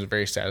ending was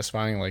very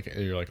satisfying. Like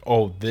you're like,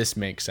 oh, this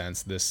makes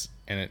sense.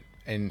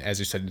 And as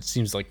you said, it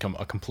seems like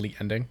a complete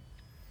ending.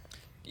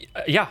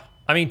 Yeah.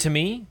 I mean, to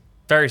me,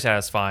 very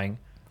satisfying.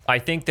 I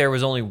think there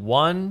was only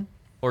one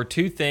or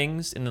two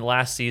things in the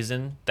last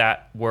season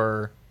that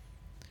were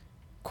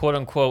quote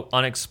unquote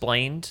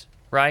unexplained,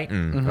 right?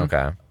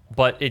 Okay.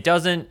 But it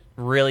doesn't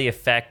really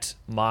affect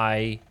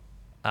my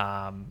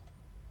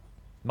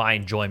my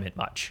enjoyment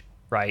much,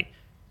 right?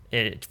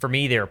 For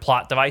me, they were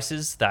plot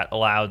devices that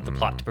allowed the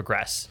plot to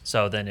progress.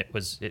 So then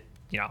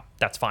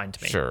that's fine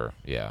to me. Sure.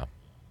 Yeah.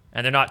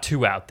 And they're not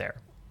too out there,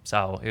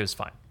 so it was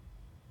fine.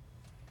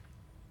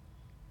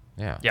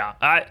 Yeah.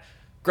 Yeah,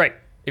 great.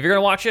 If you're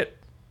gonna watch it,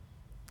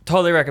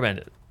 totally recommend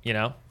it.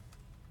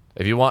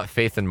 If you want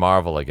faith in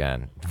Marvel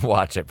again,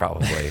 watch it.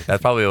 Probably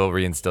that probably will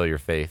reinstill your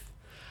faith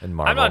in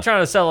Marvel. I'm not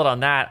trying to sell it on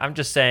that. I'm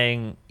just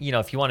saying,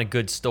 if you want a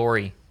good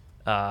story,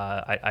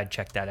 I'd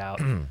check that out.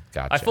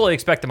 Gotcha. I fully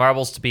expect the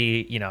Marvels to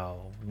be,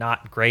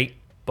 not great,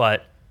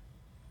 but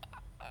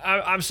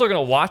I'm still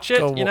gonna watch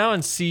it,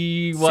 and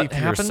see what for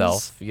happens.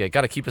 yourself. Yeah,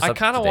 got to keep us. I up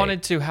kind to of date.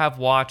 wanted to have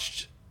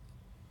watched,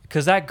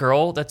 because that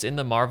girl that's in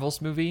the Marvels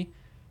movie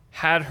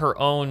had her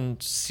own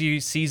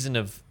season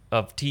of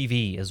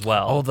TV as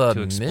well. Oh, the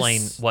to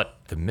explain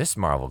the Miss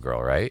Marvel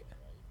girl, right?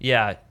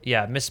 Yeah,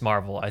 Miss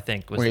Marvel, I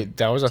think was. Wait,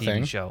 that was a TV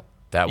thing? show.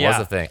 That was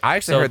Yeah. a thing. I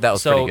actually heard that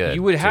was pretty good. So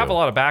you would have too. a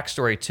lot of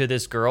backstory to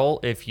this girl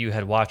if you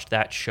had watched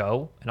that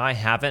show, and I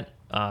haven't.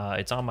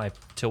 It's on my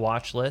to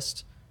watch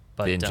list.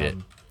 But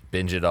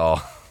binge it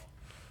all.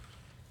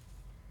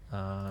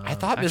 I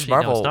thought Miss actually,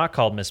 Marvel. No, it's not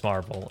called Miss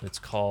Marvel. It's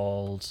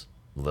called.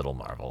 Little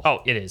Marvel.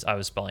 Oh, it is. I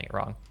was spelling it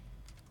wrong.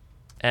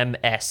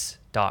 MS.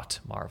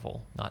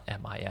 Marvel, not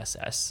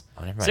MISS.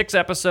 Oh, never mind. 6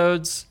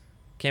 episodes,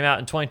 came out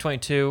in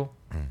 2022.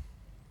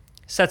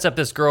 Sets up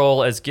this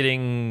girl as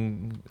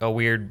getting a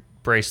weird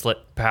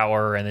bracelet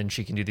power, and then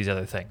she can do these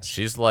other things.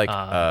 She's like,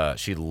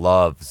 she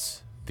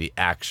loves the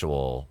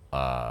actual,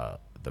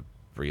 the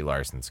Brie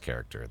Larson's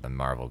character, the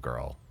Marvel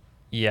girl.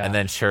 Yeah, And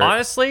then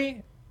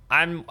honestly,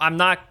 I'm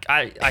not.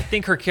 I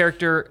think her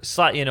character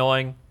slightly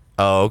annoying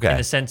Oh, okay. in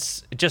a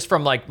sense, just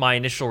from like my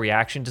initial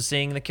reaction to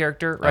seeing the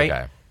character, right?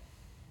 Okay.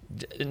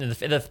 In the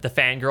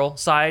fangirl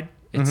side,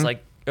 it's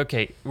like,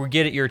 okay, we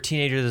get it. You're a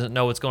teenager that doesn't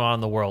know what's going on in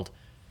the world.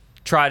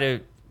 Try to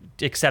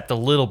accept a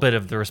little bit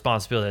of the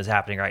responsibility that's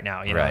happening right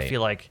now. I Right. feel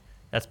like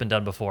that's been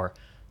done before,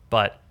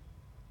 but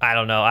I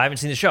don't know. I haven't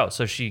seen the show,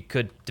 so she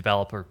could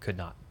develop or could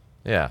not.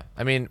 Yeah.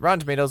 I mean, Rotten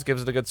Tomatoes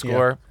gives it a good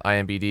score.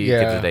 IMDb Yeah.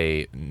 gives it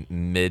a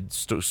mid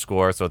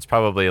score, so it's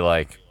probably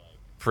like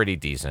pretty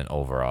decent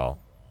overall.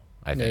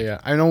 I Yeah, think.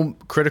 yeah. I know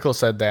Critical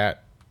said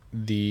that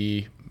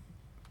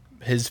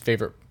his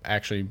favorite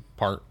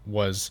part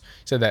was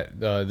said that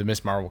the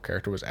Miss Marvel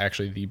character was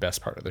actually the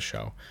best part of the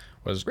show.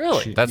 Was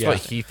Really? That's yeah. what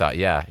he thought.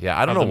 Yeah.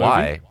 Yeah. I don't Of know the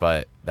why, movie?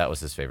 but that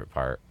was his favorite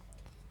part.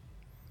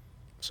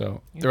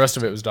 So the rest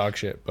of it was dog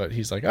shit, but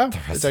he's like, oh,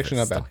 it's actually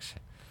not bad.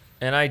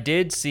 And I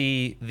did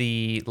see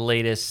the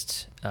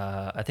latest,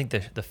 I think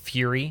the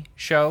Fury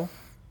show,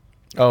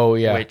 Oh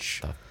yeah,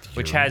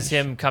 which has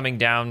him coming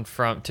down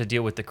to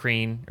deal with the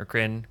Kreen.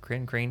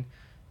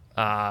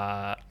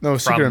 No,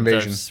 Secret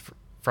Invasion.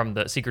 From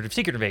the Secret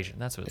Invasion.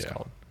 That's what it's Yeah.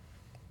 called.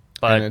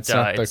 But And it's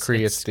not the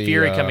Kree, it's the,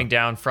 Fury coming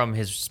down from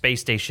his space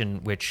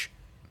station, which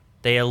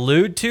they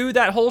allude to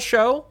that whole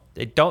show.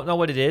 They don't know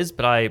what it is,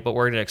 but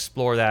we're going to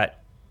explore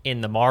that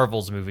in the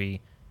Marvels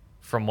movie,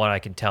 from what I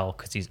can tell,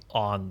 because he's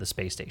on the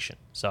space station.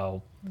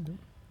 So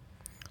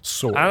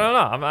Sword. I don't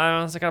know. I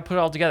honestly got to put it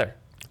all together.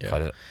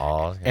 Put it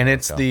all. And yeah,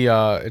 it's go.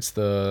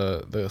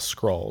 the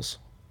Skrulls.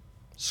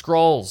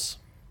 Scrolls.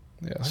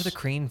 Yes. Where's the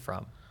Kreen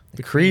from?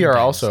 The Kree are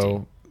Dynasty.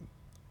 also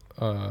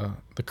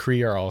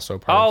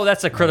part Oh, of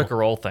that's a Critical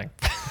Role thing.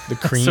 the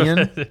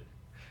Korean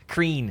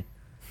Kreen.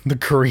 the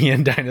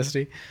Korean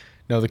dynasty.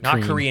 No, the Not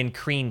Kreen. Korean,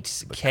 Kreen.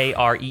 Kreen.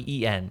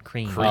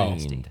 Kreen.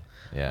 Dynasty. Creamed.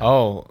 Yeah.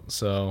 Oh,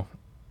 so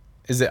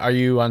are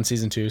you on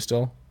season 2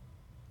 still?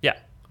 Yeah.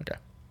 Okay.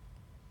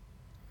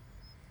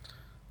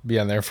 Be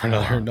on there for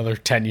another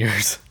 10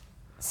 years.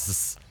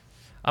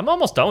 I'm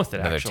almost done with it,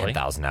 Another actually.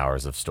 10,000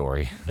 hours of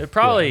story. It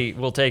probably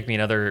will take me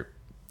another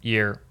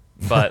year,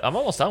 but I'm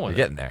almost done with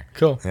You're it. getting there.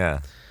 Cool. Yeah.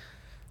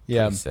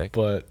 Yeah, Pretty sick.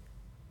 but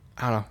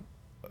I don't know.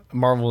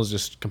 Marvel is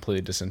just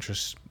completely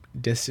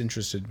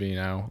disinterested me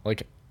now.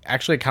 Like,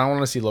 actually, I kind of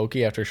want to see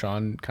Loki after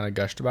Sean kind of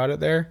gushed about it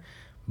there.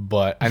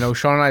 But I know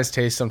Sean and I's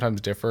tastes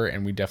sometimes differ,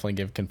 and we definitely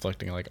give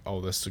conflicting, like,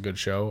 oh, this is a good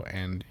show,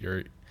 and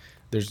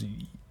there's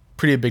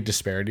pretty big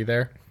disparity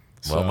there.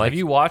 So, Well, Have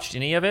you watched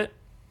any of it?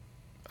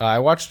 I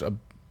watched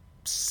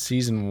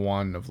season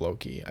 1 of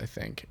Loki, I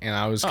think, and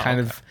I was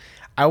okay.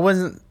 I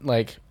wasn't,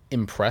 like,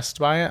 impressed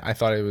by it. I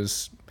thought it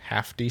was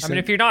half I decent. mean,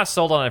 if you're not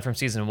sold on it from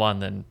season 1,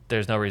 then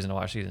there's no reason to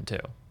watch season 2.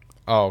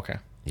 Oh, okay.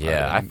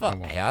 Yeah, I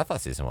won't. thought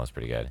season 1 was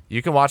pretty good.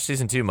 You can watch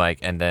season 2, Mike,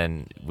 and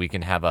then we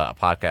can have a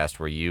podcast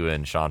where you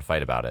and Sean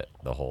fight about it,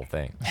 the whole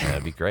thing.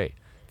 That'd be great.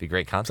 Be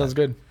great content. Sounds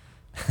good.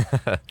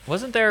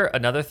 Wasn't there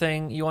another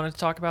thing you wanted to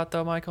talk about,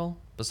 though, Michael,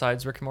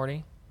 besides Rick and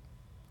Morty?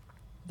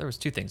 There was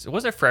 2 things.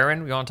 Was there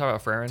Freyrin? We want to talk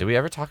about Freyrin? Did we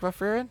ever talk about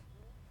Freerin?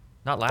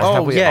 Not last Oh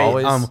time. we yeah.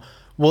 always-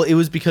 Well, it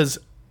was because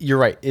you're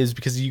right. It was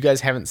because you guys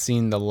haven't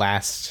seen the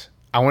last.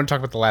 I want to talk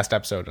about the last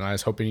episode, and I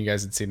was hoping you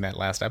guys had seen that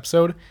last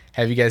episode.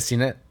 Have you guys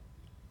seen it?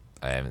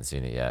 I haven't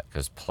seen it yet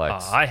because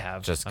Plex I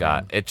have. just I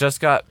got mean- it just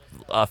got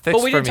fixed. But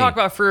we for didn't me. talk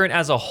about Frieren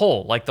as a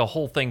whole, like the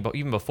whole thing. But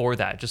even before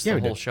that, just Yeah, the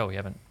we whole did. show, we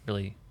haven't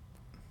really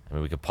I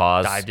mean, we could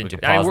pause. dived we into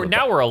could it. I mean, pause the-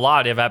 now we're a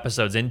lot of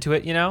episodes into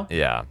it, you know.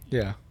 yeah.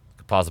 Yeah.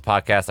 Pause the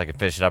podcast. I can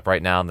finish it up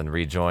right now and then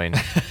rejoin.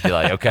 Be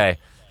like, okay,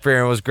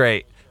 Freeman was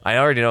great. I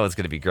already know it's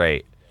going to be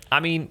great. I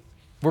mean,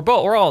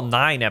 we're all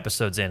 9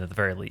 episodes in at the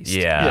very least.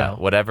 Yeah, Yeah.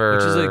 whatever.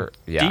 Which is a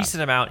yeah.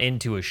 decent amount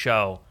into a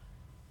show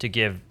to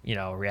give,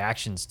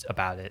 reactions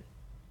about it.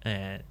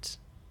 And it's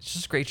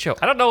just a great show.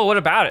 I don't know what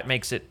about it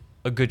makes it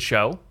a good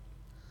show,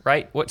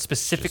 right? What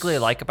specifically I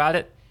like about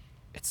it?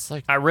 It's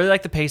like I really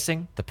like the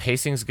pacing. the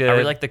pacing's good. I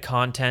really like the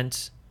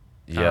content.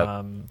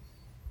 Yep.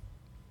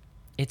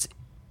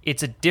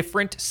 It's a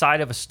different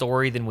side of a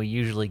story than we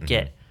usually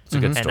get. It's a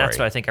good And story. that's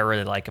what I think I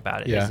really like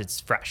about it. Yeah. Is it's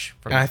fresh.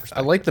 From And my I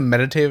perspective. like the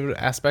meditative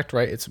aspect,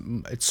 right? It's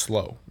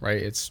slow,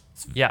 right? It's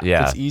yeah.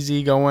 Yeah. it's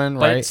easy going,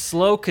 But right? it's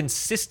slow,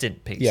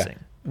 consistent pacing. Yeah.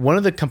 One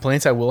of the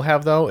complaints I will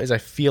have though is I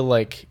feel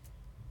like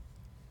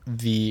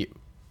the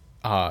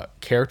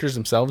characters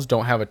themselves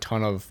don't have a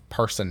ton of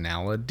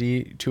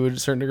personality to a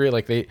certain degree.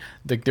 Like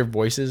their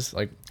voices,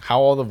 like how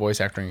all the voice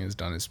acting is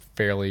done is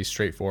fairly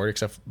straightforward,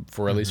 except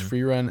for at least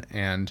Freerun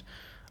and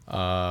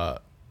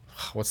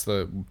what's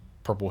the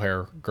purple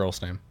hair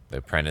girl's name? The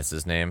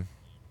apprentice's name.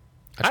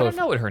 I don't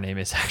know what her name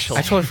is actually.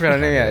 I totally forgot her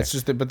name. Yeah, it's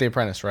just but the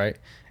apprentice, right?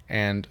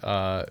 And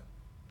I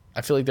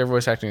feel like their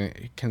voice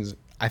acting can.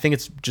 I think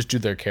it's just due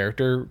to their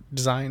character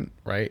design,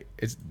 right?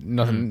 It's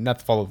nothing, not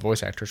to follow the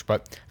voice actors,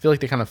 but I feel like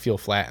they kind of feel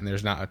flat and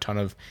there's not a ton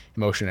of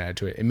emotion added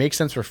to it. It makes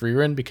sense for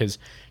Freerun because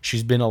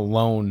she's been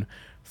alone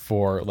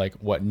for like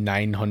what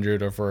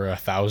 900 over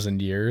 1,000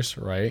 years,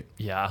 right?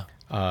 Yeah.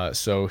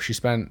 So she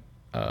spent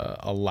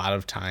a lot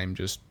of time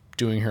just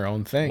doing her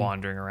own thing,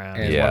 Wandering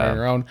around. and Yeah. wandering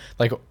around,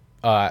 like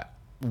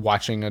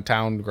watching a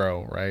town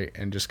grow, right,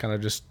 and just kind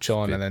of just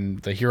chilling. And then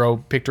the hero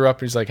picked her up,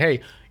 and he's like, "Hey,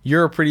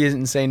 you're a pretty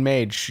insane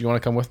mage. You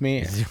want to come with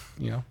me?" And,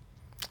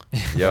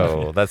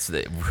 Yo, that's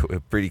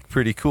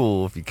pretty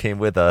cool if you came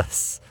with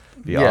us.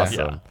 Be Yeah.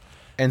 awesome.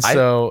 And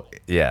so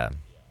Yeah.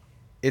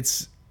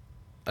 it's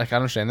like I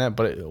understand that,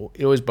 but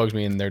it always bugs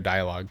me in their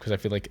dialogue because I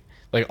feel like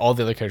all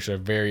the other characters are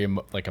very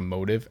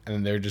emotive, and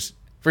then they're just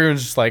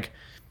everyone's just like.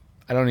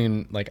 I don't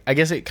even like. I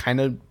guess it kind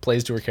of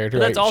plays to her character.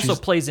 But that right? also She's-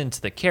 plays into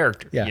the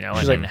character, Yeah, and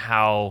she's then like,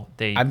 how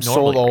they. I'm so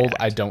normally old. react.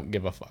 I don't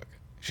give a fuck.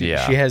 She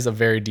Yeah. has a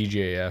very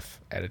DJF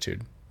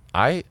attitude.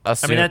 I I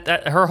assume. mean,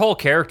 that her whole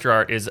character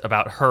art is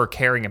about her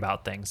caring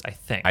about things. I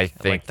think. I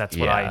think, like, that's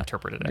what I yeah.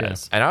 interpret it Yeah.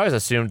 as. And I always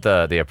assumed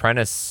the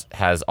apprentice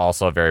has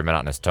also a very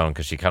monotonous tone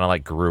because she kind of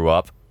like grew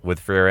up with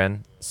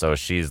Freerin, so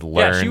she's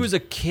learned. Yeah, she was a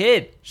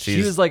kid. She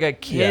She's- was like a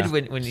kid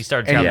Yeah. when he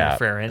started And- traveling yeah. with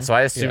Farron. So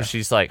I assume Yeah.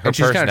 she's like her And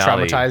she's kind of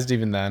personality. traumatized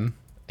even then.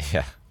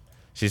 Yeah,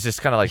 she's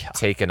just kind of like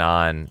taken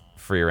on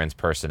Freerin's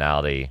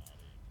personality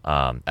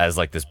as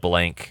like this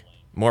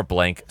more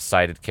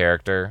blank-sided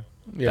character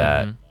Yeah.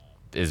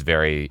 that is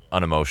very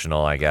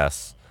unemotional, I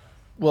guess.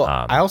 Well,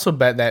 I also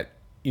bet that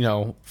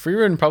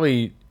Freerun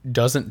probably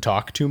doesn't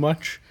talk too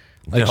much.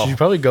 Like No. she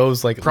probably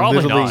goes like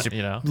Probably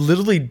literally, not,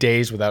 literally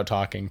days without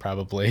talking.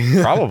 Probably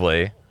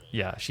Probably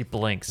yeah, she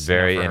blinks.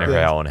 very for in her.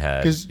 her own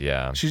head. because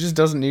Yeah, she just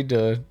doesn't need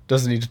to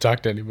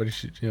talk to anybody.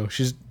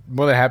 She's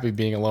more than happy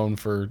being alone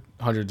for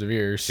hundreds of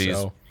years.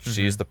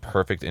 she's the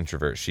perfect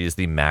introvert. She's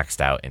the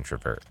maxed out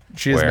introvert.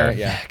 She is where not-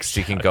 yeah.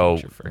 she can out go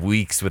introvert.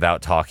 weeks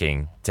without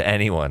talking to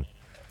anyone.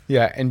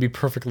 Yeah, and be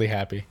perfectly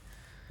happy.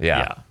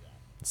 Yeah.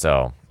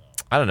 So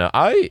I don't know.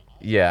 I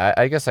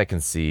guess I can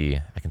see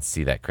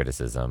that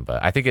criticism,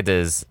 but I think it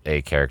is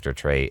a character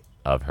trait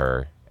of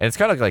her, and it's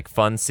kind of like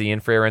fun seeing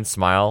Freerin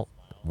smile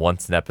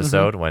once an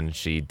episode when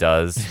she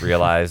does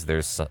realize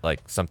there's like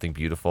something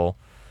beautiful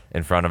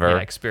in front of her Yeah,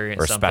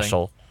 experience or something.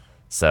 special.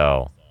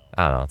 So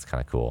I don't know. It's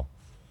kind of cool.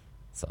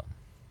 So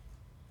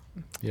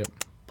Yep.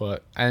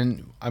 But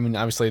and I mean,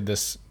 obviously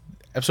this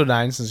episode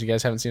 9, since you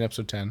guys haven't seen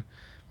episode 10,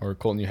 or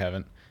Colton, you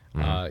haven't.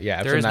 Yeah,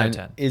 There episode is no 9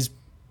 10. is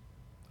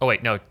Oh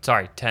wait, no,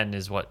 sorry. 10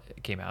 is what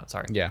came out.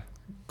 Sorry. yeah.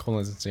 Colton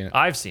hasn't seen it.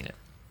 I've seen it.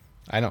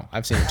 I know.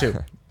 I've seen it too.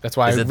 That's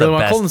why I Is it really the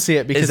want best- Colton to see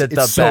it because is it it's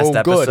the so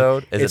best good.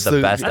 episode? Is it It's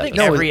the best I think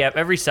No,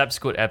 every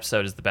subsequent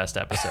episode is the best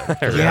episode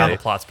because of how Really?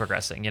 the plot's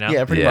progressing. You know.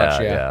 Yeah, pretty much.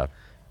 Yeah.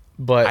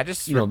 But I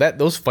just that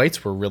those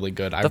fights were really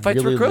good. I The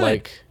fights were really good.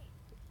 like.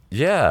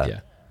 Yeah. Yeah,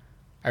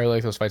 I really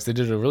like those fights. They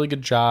did a really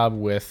good job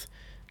with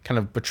kind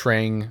of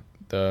portraying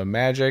the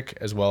magic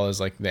as well as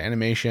like the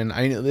animation.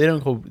 I mean, they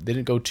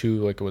didn't go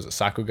to like was it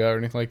Sakuga or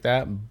anything like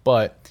that,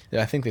 but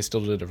I think they still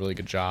did a really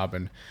good job.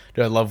 And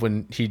dude, I love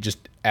when he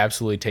just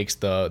absolutely takes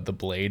the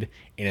blade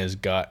in his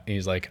gut and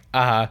he's like,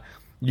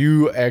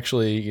 you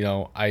actually,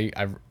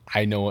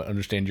 I know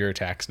understand your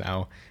attacks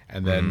now,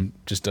 and then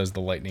just does the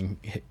lightning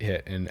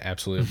hit and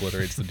absolutely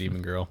obliterates the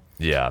demon girl.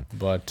 Yeah.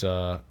 But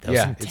That was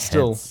yeah, it's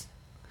still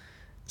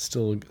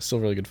intense.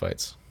 really good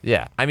fights.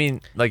 Yeah, I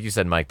mean, like you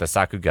said, Mike, the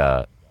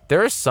Sakuga,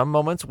 there are some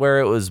moments where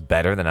it was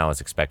better than I was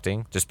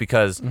expecting, just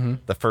because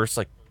the first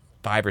like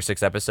 5 or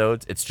 6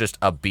 episodes, it's just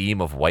a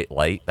beam of white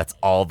light. That's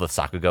all the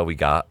Sakuga we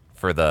got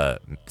for the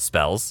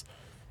spells.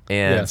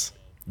 And Yes.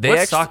 They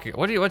What's actually,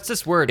 soccer? What's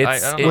this word?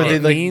 it's, I don't it, know. Well, they,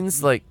 it like-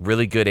 means like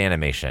really good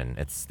animation.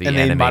 It's the and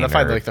they anime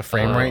modified nerd. like the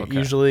frame Oh, rate okay.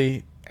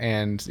 usually,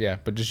 and yeah,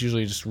 but just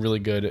usually just really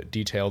good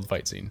detailed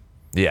fight scene.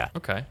 Yeah.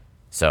 Okay.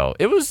 So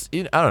it was,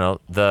 I don't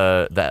know,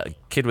 that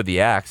kid with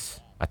the axe.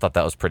 I thought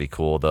that was pretty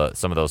cool.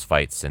 Some of those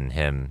fights and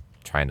him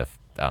trying to,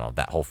 I don't know,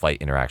 that whole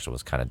fight interaction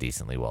was kind of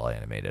decently well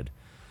animated.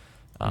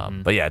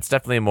 But yeah, it's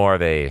definitely more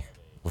of a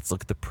let's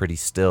look at the pretty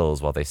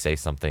stills while they say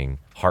something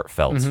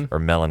heartfelt or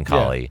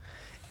melancholy.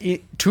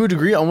 To a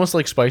degree, almost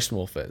like Spice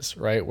Wolf is,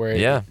 right? Where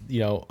Yeah.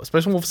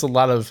 Spice Wolf is a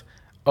lot of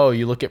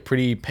you look at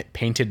pretty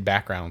painted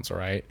backgrounds,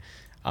 right,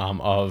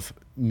 of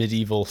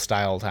medieval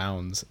style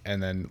towns,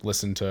 and then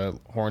listen to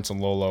Horns and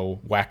Lolo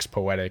wax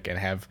poetic and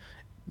have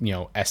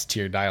S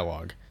tier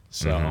dialogue.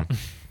 So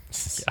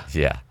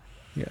Yeah.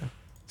 yeah,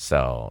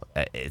 So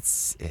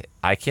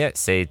I can't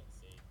say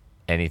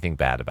anything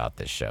bad about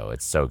this show.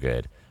 It's so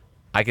good.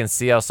 I can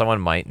see how someone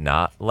might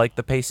not like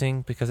the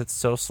pacing because it's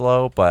so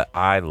slow, but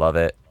I love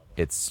it.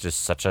 It's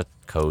just such a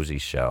cozy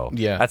show.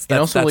 Yeah. That's And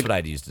also, like, what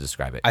I'd use to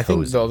describe it. I think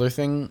Cozy. the other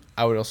thing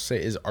I would also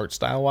say is art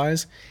style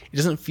wise, it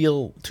doesn't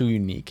feel too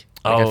unique.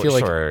 Like, Oh, I feel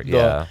sure, like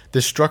yeah.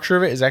 the structure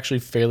of it is actually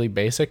fairly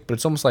basic, but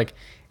it's almost like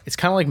it's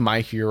kind of like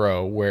My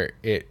Hero, where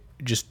it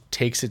just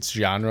takes its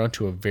genre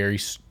to a very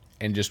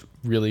and just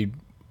really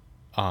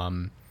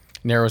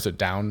narrows it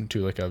down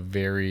to like a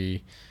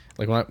very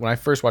like when I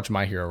first watched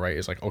My Hero, right,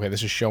 it's like, okay,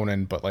 this is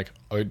shonen, but like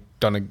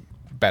done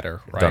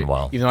better, right? Done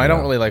well, Even though I don't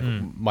yeah. really like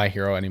My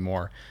Hero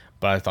anymore,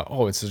 but I thought,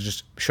 oh, it's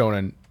just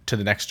shonen to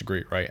the next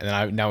degree, right? And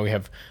then now we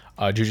have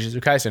Jujutsu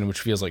Kaisen, which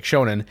feels like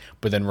shonen,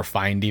 but then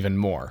refined even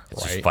more,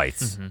 It's right? just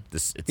fights.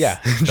 It's Yeah,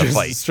 the just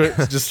fight.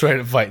 straight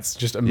up fights,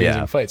 just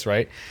amazing Yeah. fights,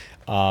 right?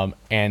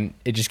 And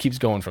it just keeps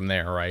going from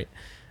there, right?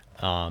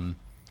 I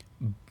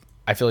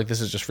feel like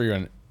this is just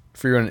Freerun.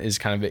 Freerun is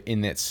kind of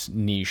in its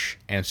niche,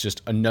 and it's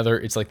just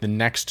it's like the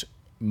next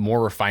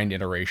more refined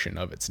iteration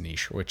of its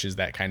niche, which is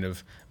that kind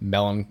of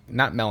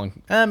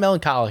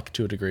melancholic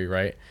to a degree,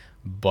 right?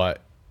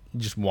 But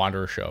just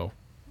wanderer show,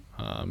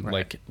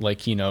 like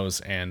Kino's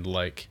and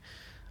like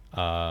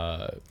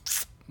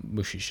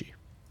Mushishi.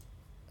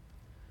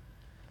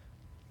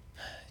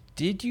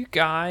 Did you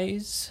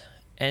guys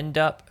end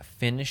up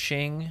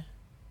finishing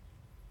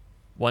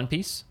One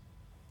Piece?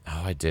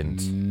 Oh, I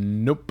didn't.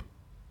 Nope.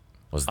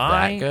 Was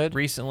I that good?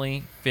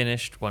 recently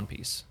finished One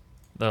Piece,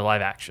 the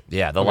live action.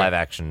 Yeah, the live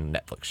action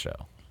Netflix show.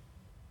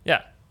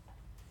 Yeah.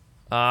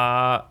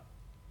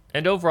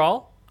 And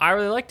overall, I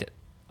really liked it.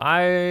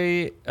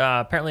 I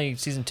apparently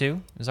season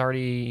 2 is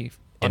already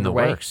In the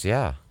underway. works,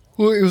 yeah.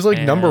 Well, it was like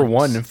number And-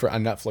 one on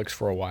Netflix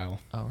for a while.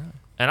 Oh, really?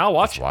 And I'll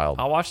watch That's it. wild.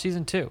 I'll watch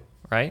season 2.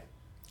 Right?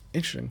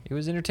 Interesting. It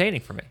was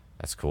entertaining for me.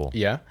 That's cool.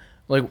 Yeah.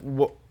 Like,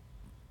 what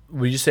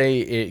would you say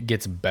it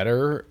gets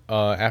better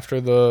after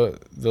the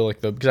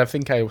because I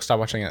think I stopped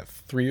watching at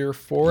 3 or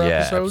 4 Yeah,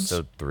 episodes.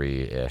 episode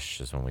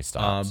 3-ish is when we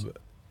stopped.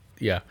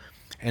 Yeah.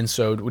 And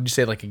so would you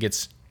say like it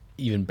gets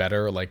even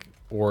better, like,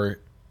 or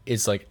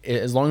it's like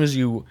as long as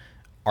you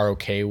are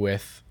okay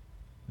with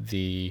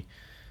the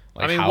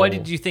like I mean, how, what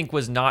did you think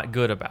was not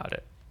good about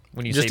it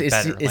when you just say it,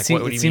 better? it, Like, seems,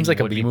 what do it you seems mean like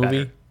a would B be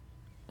movie, better?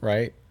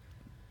 right?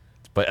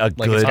 But a like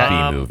it's good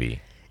got- B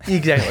movie.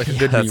 Exactly, like a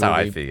good B That's how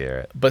I movie. figure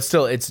it. But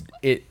still it's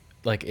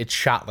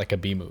shot like a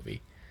B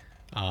movie.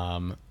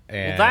 And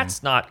Well,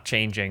 that's not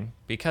changing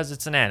because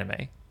it's an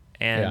anime,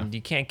 and Yeah.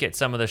 you can't get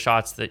some of the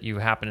shots that you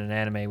happen in an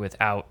anime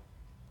without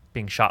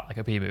being shot like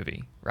a B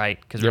movie,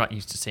 right? Because we're Yep. not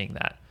used to seeing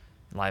that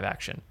in live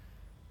action.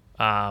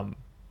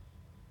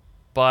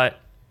 But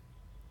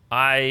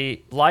I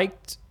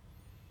liked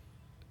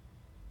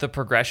the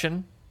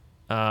progression,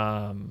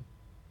 and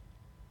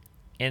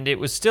it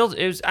was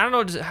I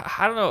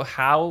don't know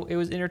how it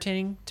was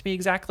entertaining to me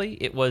exactly.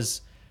 It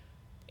was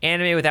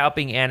anime without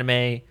being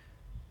anime.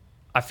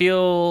 I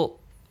feel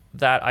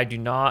that I do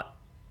not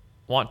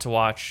want to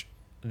watch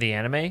the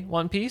anime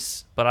One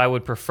Piece, but I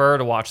would prefer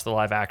to watch the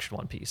live action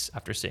One Piece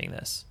after seeing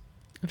this,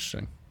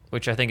 interesting.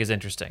 which I think is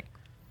interesting.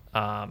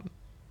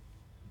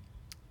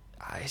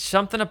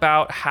 Something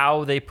about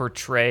how they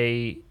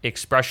portray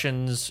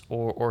expressions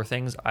or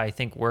things I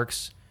think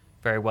works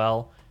very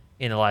well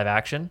in the live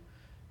action,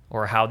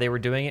 or how they were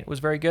doing it was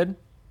very good.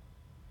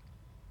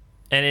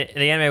 And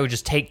the anime would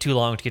just take too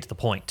long to get to the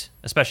point,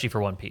 especially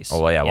for One Piece.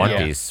 Oh, well, yeah, You One know?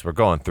 Piece, we're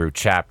going through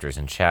chapters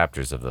and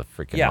chapters of the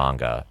freaking Yeah.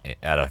 manga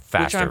at a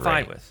faster I'm rate.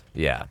 fine with.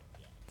 Yeah.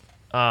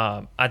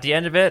 At the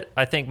end of it,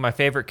 I think my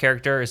favorite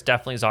character is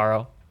definitely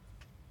Zaro.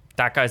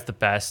 That guy's the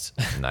best.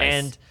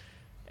 Nice.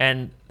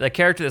 and the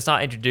character that's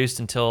not introduced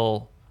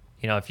until,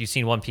 if you've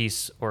seen One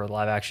Piece or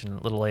live action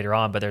a little later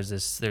on, but there's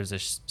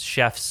this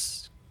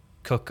chef's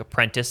cook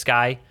apprentice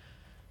guy,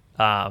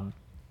 and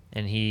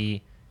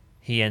he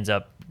ends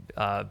up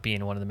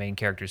being one of the main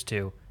characters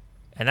too.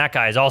 And that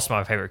guy is also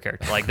my favorite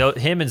character. Like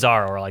him and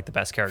Zaro are like the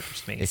best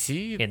characters to me. Is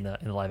he- in the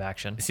live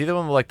action? Is he the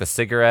one with like the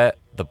cigarette,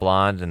 the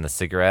blonde and the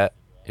cigarette?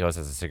 He always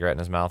has a cigarette in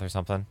his mouth or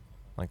something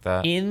like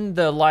that? In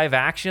the live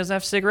action, he doesn't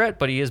have a cigarette,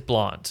 but he is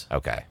blonde.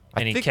 Okay.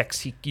 And he think- kicks.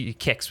 He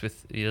kicks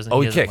with. He doesn't. Oh,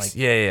 he doesn't kicks. Like,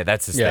 Yeah,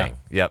 that's his Yeah. thing.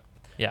 Yep.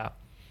 yeah.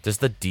 Does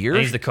the deer?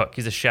 And he's the cook.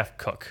 He's a chef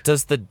cook.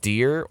 Does the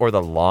deer or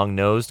the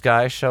long-nosed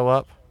guy show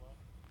up?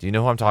 Do you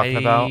know who I'm talking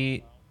about?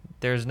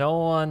 There's no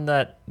one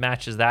that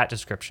matches that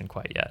description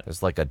quite yet.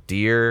 There's like a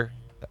deer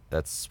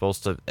that's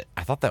supposed to.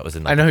 I thought that was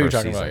in. Like, I know the who you're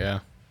first talking about. season Yeah.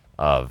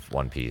 Of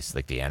One Piece,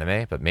 like the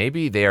anime, but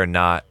maybe they are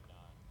not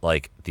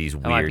like these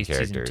That might weird be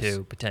characters. season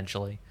 2,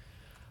 potentially.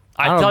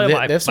 I I don't tell know,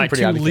 you, they have some my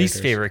pretty 2 odd least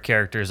characters. favorite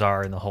characters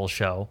are in the whole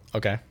show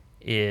Okay.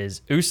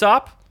 is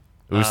Usopp.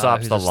 Usopp's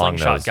who's the a long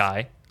slingshot nosed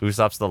guy.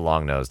 Usopp's the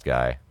long nosed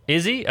guy.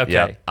 Is he? Okay.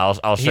 Yeah,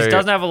 I'll He show you.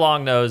 doesn't have a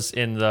long nose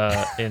in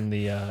the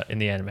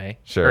anime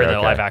Sure, or in the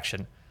okay. live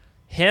action.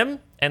 Him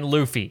and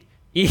Luffy.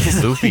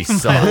 Easily Luffy my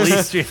sucks.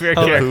 least favorite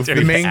Oh, character.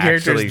 the main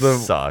character actually is the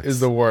sucks. is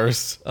the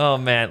worst. Oh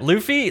man,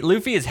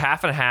 Luffy is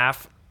half and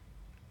half,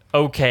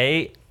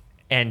 okay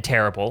and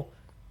terrible.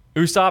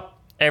 Usopp,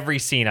 every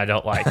scene I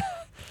don't like.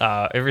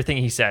 Everything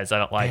he says I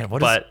don't like. Man,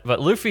 what but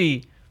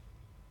Luffy,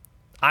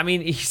 I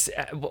mean,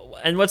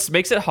 and what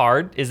makes it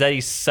hard is that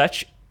he's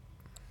such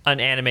an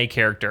anime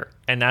character,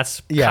 and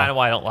that's Yeah. kind of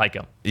why I don't like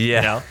him. Yeah,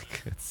 You know?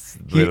 it's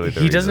He, literally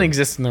the he doesn't reason.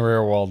 exist in the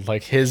real world.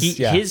 Like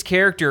His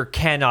character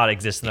cannot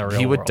exist in the real world.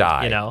 He would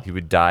die. You know, He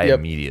would die Yep.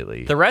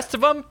 immediately. the rest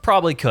of them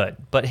probably could,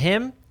 but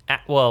him,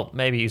 well,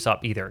 maybe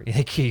Usopp either.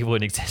 He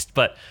wouldn't exist,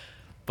 but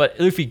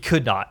Luffy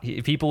could not.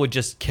 People would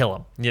just kill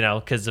him, you know,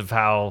 because of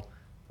how,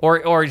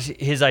 or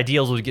his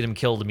ideals would get him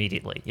killed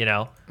immediately, you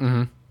know.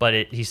 Mm-hmm. But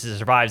he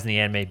survives in the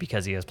anime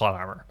because he has plot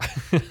armor.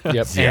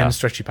 Yep. Yeah. And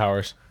stretchy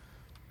powers.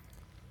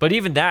 But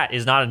even that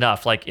is not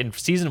enough. Like in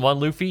season 1,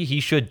 Luffy, he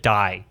should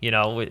die, you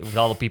know, with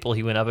all the people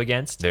he went up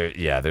against.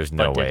 There's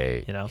no But did,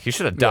 way. you know? He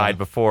should have died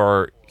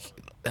before.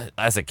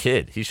 As a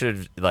kid, he should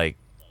have like.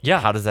 Yeah.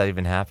 How does that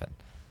even happen?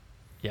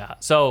 Yeah.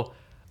 So,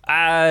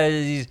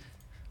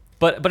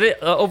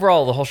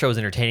 overall, the whole show is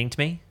entertaining to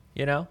me,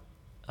 you know,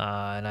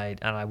 and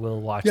I will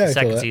watch Yeah, I the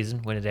feel second that.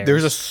 season when it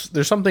airs.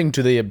 There's something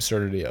to the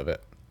absurdity of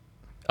it.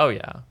 Oh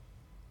yeah,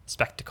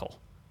 spectacle.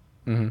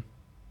 Mm-hmm.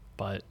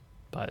 But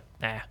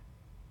nah.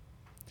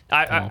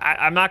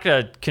 I'm not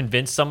gonna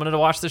convince someone to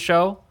watch the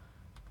show.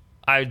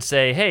 I'd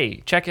say,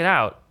 hey, check it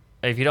out.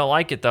 If you don't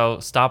like it though,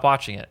 stop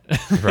watching it.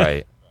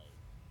 Right.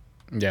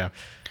 Yeah.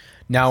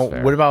 Now,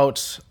 Fair. what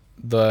about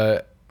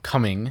the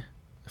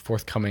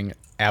forthcoming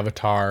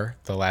Avatar: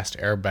 The Last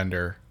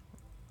Airbender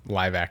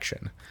live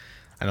action?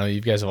 I know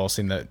you guys have all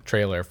seen the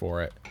trailer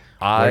for it.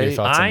 What are your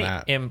thoughts on I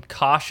that? am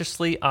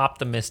cautiously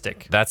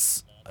optimistic.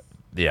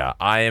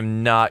 I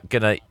am not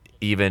gonna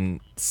even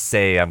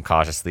say I'm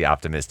cautiously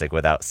optimistic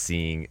without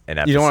seeing an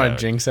episode. You don't want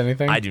to jinx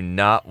anything? I do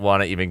not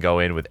want to even go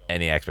in with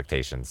any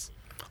expectations.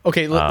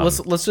 Okay,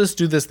 let's just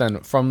do this then.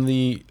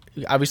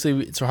 Obviously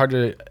it's hard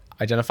to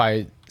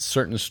identify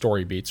certain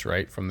story beats,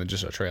 right, from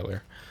just a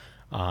trailer,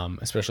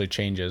 especially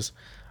changes.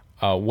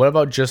 What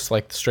about just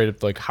like straight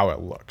up like how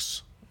it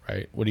looks,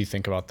 right? What do you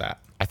think about that?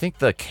 I think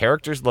the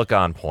characters look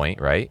on point,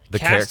 right? The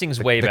Casting's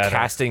way better. The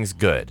casting's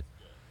good.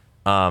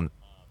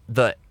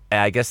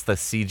 I guess the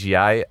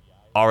CGI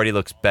already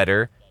looks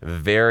better.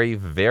 Very,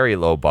 very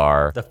low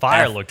bar. The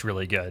fire looked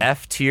really good.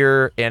 F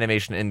tier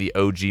animation in the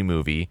OG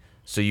movie.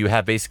 So you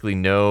have basically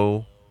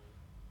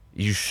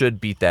you should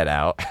beat that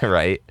out,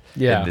 right?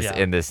 Yeah.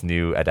 In this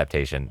new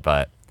adaptation,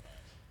 but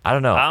I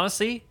don't know.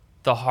 Honestly,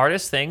 the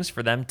hardest things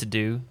for them to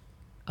do,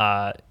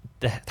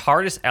 the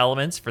hardest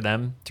elements for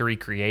them to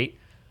recreate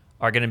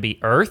are going to be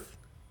earth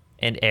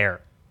and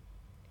air.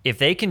 If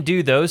they can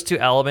do those two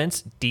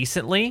elements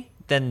decently,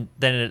 then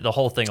the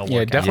whole thing will Yeah,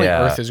 work definitely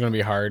Yeah. Earth is going to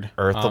be hard.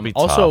 Earth will be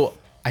Also, tough.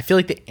 I feel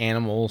like the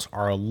animals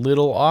are a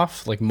little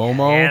off, like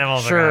Momo. out.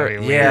 Animals are going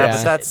to be weird. yeah,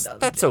 Yeah. but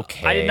that's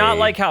okay. I did not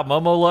like how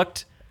Momo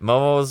looked,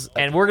 Momo's.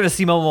 and we're going to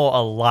see Momo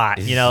a lot,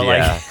 you know,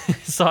 Yeah. like,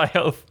 so I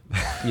hope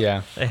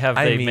Yeah.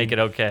 they mean, make it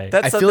okay.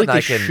 That's I feel something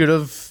like they I can- should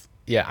have.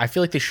 Yeah, I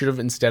feel like they should have,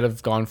 instead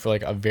of gone for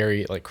like a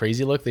very like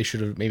crazy look, they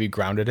should have maybe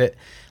grounded it,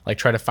 like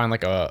try to find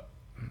like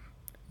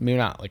maybe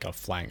not like a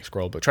flying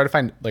scroll, but try to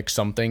find like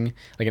something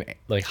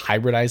like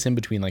hybridize him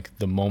between like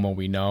the Momo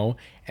we know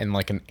and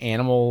like an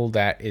animal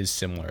that is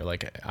similar.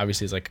 Like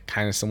obviously it's like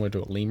kind of similar to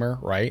a lemur,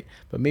 right?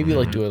 But maybe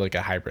like do it like a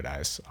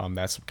hybridize.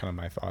 That's kind of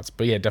my thoughts.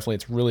 But yeah, definitely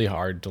it's really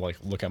hard to like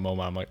look at Momo.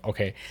 I'm like,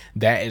 okay,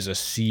 that is a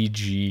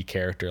CG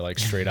character, like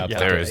straight up. Yeah.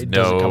 Like, There is it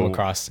doesn't come no-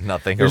 across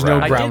nothing There's around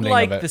no it. I did grounding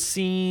like of it. the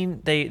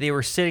scene they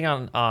were sitting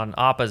on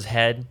Appa's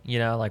head, you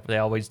know, like they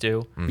always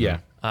do. Yeah.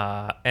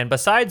 And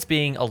besides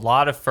being a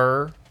lot of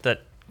fur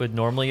that would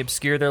normally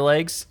obscure their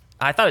legs,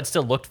 I thought it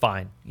still looked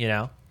fine, you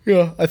know,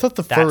 Yeah, I thought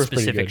the fur that was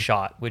pretty specific good.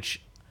 shot,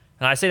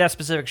 and I say that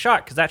specific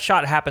shot because that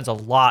shot happens a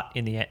lot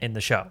in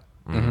the show,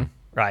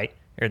 right?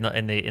 Or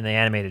in the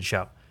animated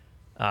show.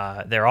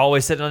 They're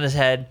always sitting on his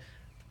head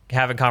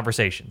having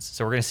conversations.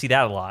 So we're going to see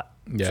that a lot.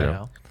 Yeah. You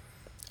know?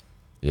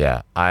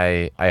 Yeah,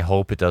 I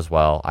hope it does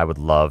well. I would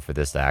love for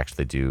this to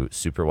actually do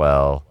super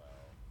well,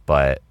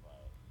 but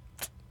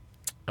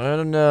I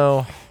don't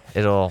know.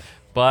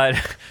 But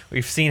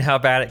we've seen how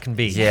bad it can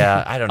be.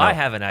 Yeah, I don't know. I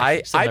haven't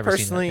actually. Still I never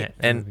personally, seen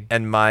that movie.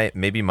 and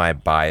my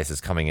bias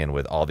is coming in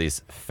with all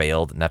these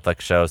failed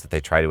Netflix shows that they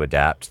try to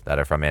adapt that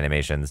are from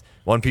animations.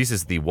 One Piece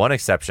is the one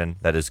exception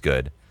that is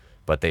good.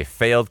 but they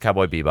failed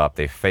Cowboy Bebop.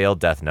 They failed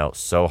Death Note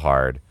so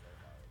hard.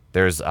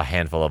 There's a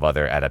handful of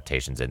other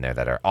adaptations in there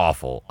that are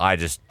awful. I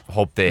just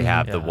hope they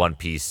have the One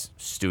Piece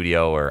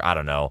studio, or I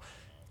don't know.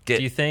 Do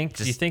you think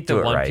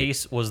the One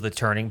Piece was the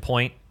turning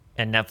point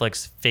and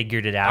Netflix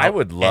figured it out? I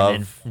would love.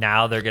 And then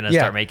now they're gonna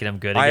start making them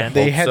good I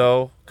again. hope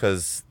so,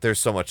 because there's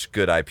so much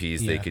good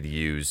IPs they could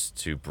use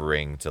to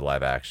bring to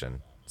live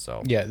action.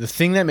 So Yeah, the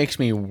thing that makes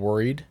me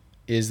worried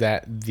is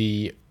that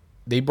they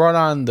brought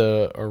on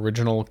the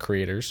original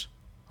creators,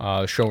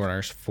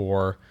 showrunners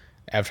for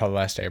Avatar: The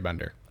Last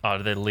Airbender, Oh,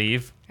 did they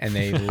leave? and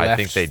they I left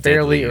think they did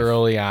fairly leave.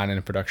 early on in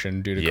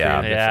production due to Yeah.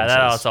 creative Yeah,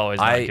 differences. that's always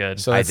not good.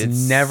 So that's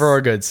never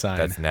a good sign.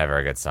 That's never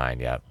a good sign.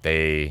 Yeah,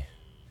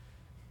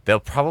 they'll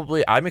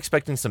probably. I'm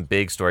expecting some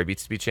big story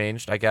beats to be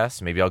changed. I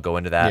guess maybe I'll go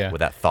into that with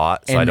that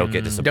thought, so I don't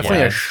get disappointed.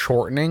 Definitely a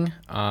shortening.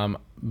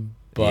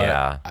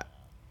 But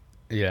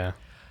yeah.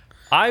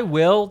 I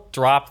will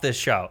drop this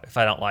show if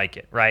I don't like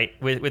it, right?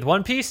 With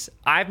One Piece,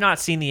 I've not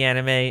seen the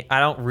anime. I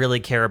don't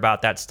really care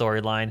about that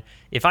storyline.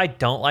 If I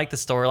don't like the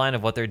storyline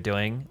of what they're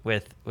doing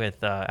with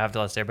Avatar: The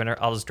Last Airbender,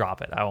 I'll just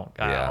drop it. I won't.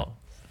 Yeah.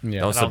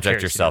 Don't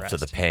subject yourself to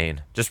the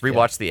pain. Just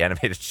rewatch the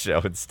animated show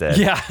instead.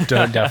 Yeah.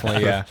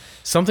 Definitely, yeah.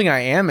 Something I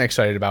am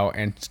excited about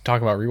and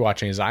talk about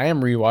rewatching is I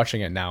am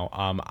rewatching it now.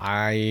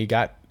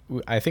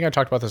 I think I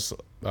talked about this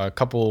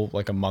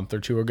a month or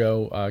two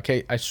ago.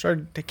 I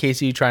started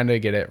Casey trying to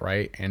get it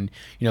right, and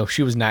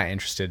she was not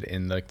interested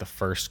in the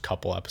first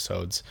couple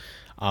episodes.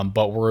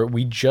 But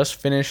we just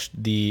finished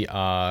the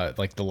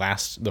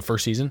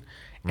first season,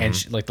 and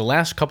the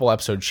last couple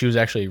episodes she was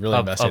actually really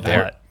invested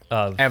in.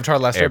 Avatar: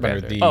 The Last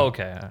Airbender.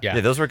 Okay. Yeah,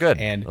 those were good.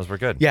 And those were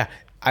good. Yeah,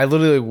 I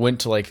literally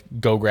went to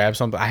go grab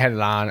something. I had it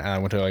on, and I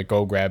went to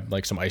go grab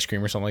some ice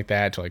cream or something like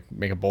that to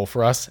make a bowl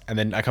for us. And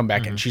then I come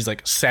back and she's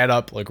sat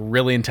up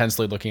really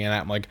intensely looking at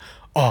it. I'm like,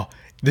 oh,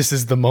 this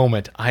is the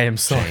moment. I am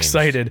so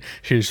excited.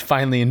 She's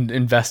finally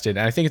invested,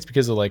 and I think it's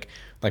because of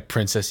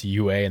Princess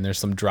Yue, and there's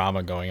some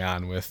drama going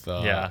on with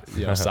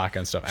Sokka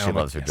and stuff. She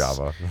loves her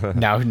drama.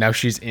 now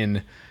she's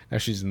in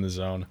the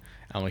zone.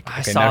 I'm like,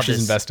 okay, now she's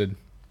invested.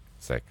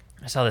 Sick.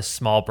 I saw this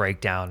small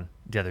breakdown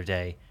the other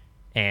day,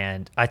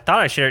 and I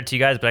thought I shared it to you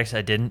guys, but actually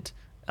I didn't.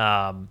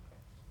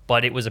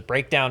 But it was a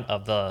breakdown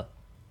of the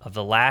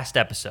last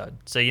episode.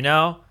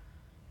 So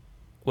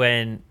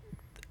when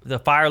the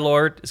Fire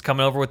Lord is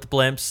coming over with the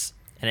blimps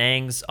and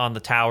Aang's on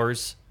the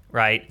towers,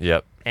 right?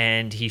 Yep.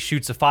 And he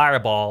shoots a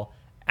fireball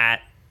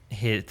at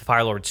the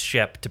Fire Lord's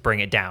ship to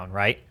bring it down,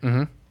 right?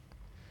 Mm-hmm.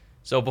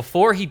 So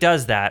before he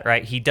does that,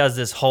 right, he does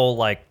this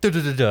whole and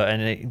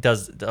it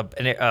does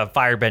a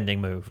firebending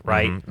move,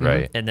 right? Mm-hmm.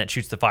 Right. And that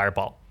shoots the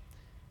fireball.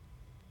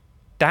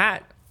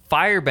 That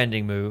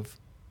firebending move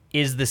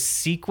is the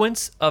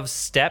sequence of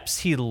steps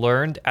he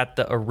learned at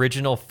the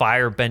original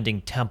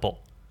firebending temple,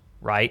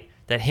 right?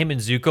 That him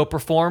and Zuko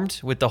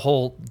performed with the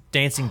whole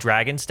dancing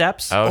dragon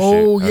steps.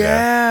 Oh, shoot.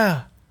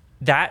 Yeah.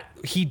 That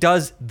he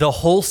does the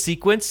whole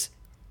sequence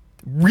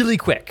really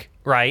quick.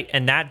 Right,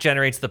 and that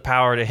generates the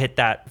power to hit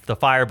the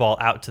fireball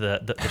out to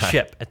the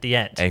ship at the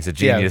end. Aang's a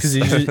genius.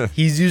 Yeah, because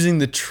he's using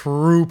the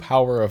true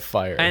power of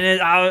fire.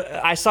 And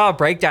I saw a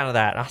breakdown of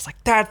that, and I was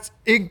like, that's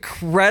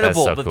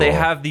incredible That's so that they cool.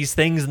 have these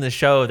things in the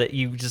show that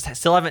you just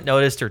still haven't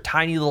noticed, or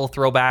tiny little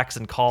throwbacks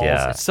and calls.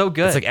 Yeah. It's so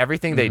good. It's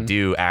everything they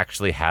do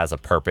actually has a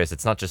purpose.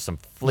 It's not just some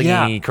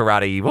flingy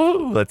karate.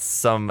 Woo! It's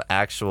some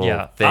actual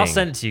thing. I'll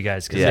send it to you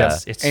guys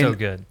because it's so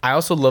good. I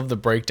also love the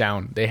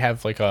breakdown. They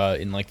have in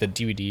the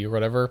DVD or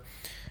whatever.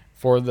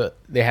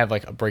 They have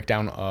a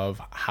breakdown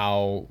of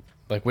how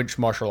which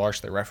martial arts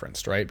they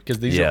referenced, right? Because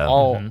these are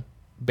all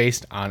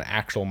based on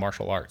actual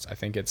martial arts. I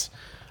think it's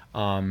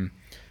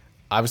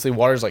obviously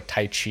water's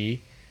Tai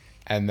Chi,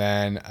 and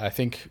then I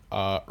think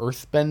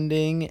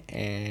earthbending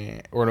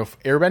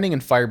airbending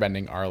and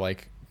firebending are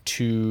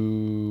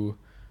two.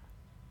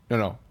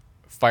 No,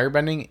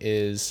 firebending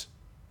is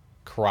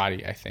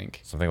karate, I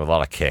think. Something with a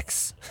lot of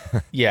kicks.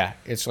 Yeah,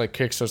 it's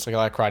kicks, so it's a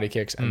lot of karate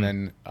kicks, and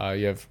then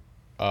you have.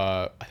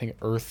 I think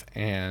earth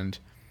and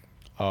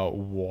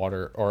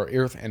water, or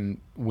earth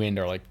and wind,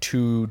 are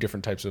two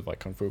different types of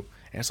kung fu,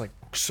 and it's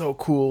so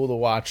cool to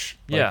watch.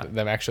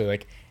 Them actually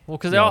well,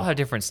 because they all have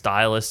different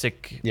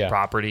stylistic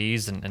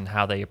properties and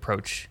how they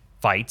approach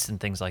fights and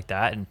things like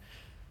that, and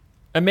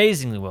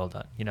amazingly well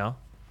done.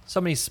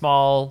 So many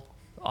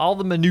all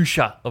the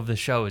minutia of the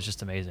show is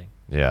just amazing.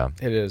 Yeah,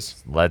 it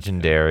is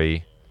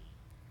legendary.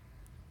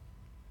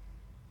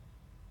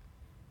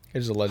 It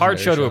is a legendary hard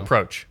show to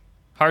approach.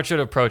 Hard show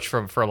to approach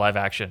for live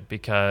action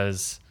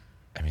because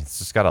it's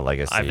just got a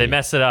legacy. If they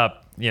mess it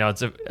up,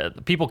 it's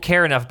people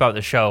care enough about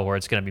the show where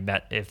it's going to be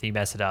if they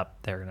mess it up,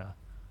 they're gonna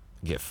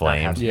get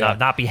flamed.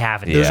 Not be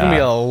having it. There's gonna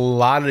be a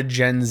lot of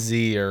Gen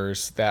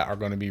Zers that are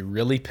going to be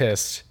really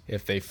pissed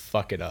if they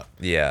fuck it up.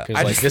 Yeah,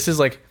 because this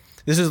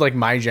is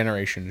my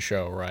generation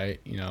show,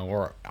 right?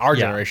 Or our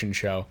generation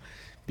show,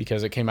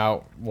 because it came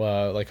out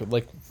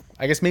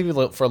I guess maybe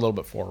for a little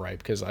bit before, right?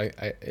 Because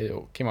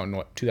it came out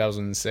in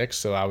 2006,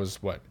 so I was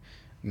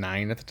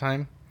 9 at the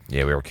time.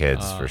 Yeah, we were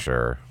kids for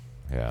sure.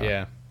 Yeah.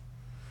 Yeah.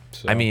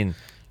 So,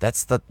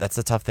 that's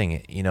the tough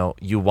thing. You know,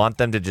 you want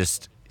them to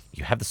just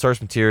you have the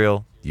source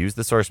material, use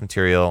the source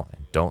material,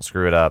 and don't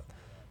screw it up.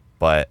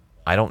 But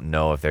I don't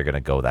know if they're gonna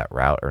go that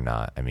route or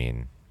not. I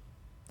mean,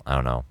 I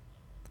don't know.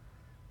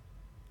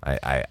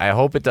 I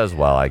hope it does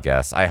well. I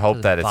guess I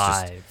hope that it's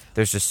just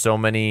there's just so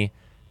many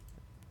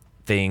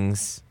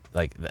things.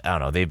 Like, I don't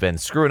know. They've been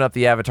screwing up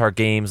the Avatar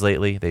games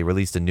lately. They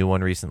released a new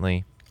one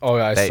recently. Oh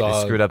yeah, They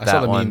screwed up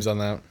that the one. memes on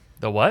that.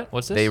 The what?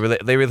 What's this?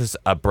 They released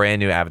a brand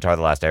new Avatar: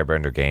 The Last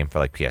Airbender game for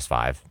like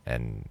PS5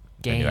 and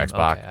the new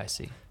Xbox. Okay, I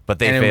see. But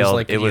they And it was failed.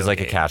 like It was video like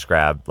a game. cash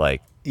grab.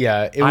 Like,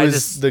 Yeah, it I was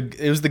just- the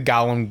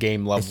Gollum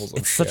game levels.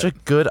 it's such a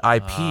good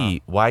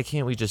IP. Why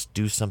can't we just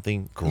do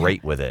something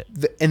great with it?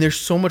 and there's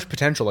so much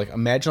potential. Like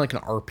imagine like an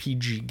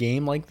RPG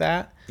game like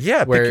that.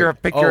 Yeah, where-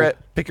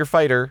 pick your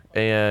fighter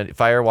and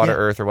fire, water, Yeah.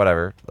 earth, or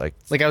whatever. Like,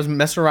 Like I was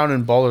messing around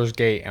in Baldur's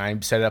Gate and I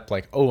set up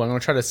like, I'm gonna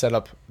try to set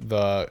up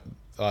the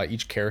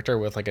each character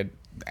with like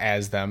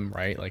as them,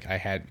 right? Like I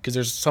had, because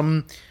there's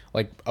some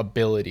like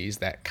abilities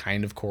that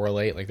kind of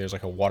correlate. Like there's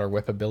like a water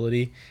whip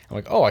ability. I'm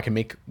like, I can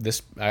make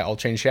this. I'll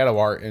change Shadow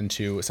Art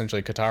into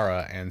essentially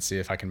Katara and see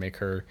if I can make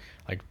her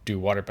like do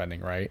water bending,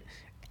 right?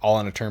 All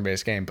in a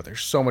turn-based game. But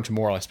there's so much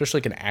more, especially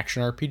like an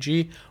action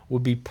RPG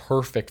would be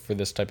perfect for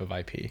this type of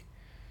IP.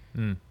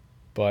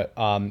 But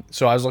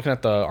so I was looking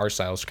at the art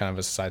styles kind of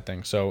as a side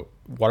thing. So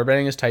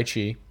waterbending is Tai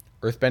Chi,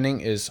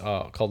 earthbending is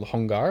called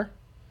Hongar,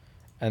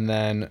 and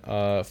then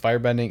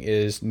firebending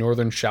is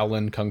Northern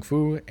Shaolin Kung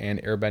Fu,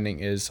 and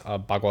airbending is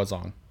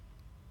Baguazhang.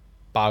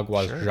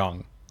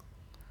 Baguazhang.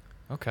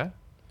 Okay.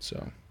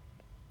 So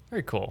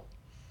Very cool.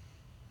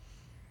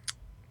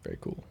 very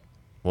cool.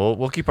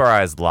 we'll keep our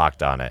eyes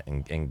locked on it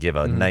and give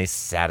a nice,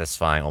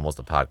 satisfying, almost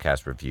a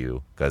podcast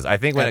review. Because I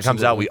think when it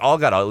comes out, we all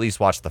got to at least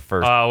watch the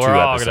first We're two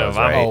all episodes,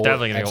 gonna. right? I'm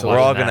definitely gonna go absolutely. We're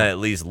watch all that. gonna at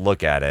least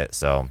look at it.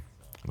 So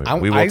we I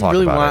will talk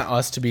really about want it.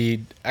 us to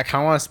be. I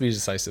kind of want us to be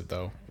decisive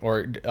though,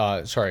 or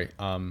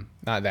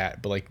not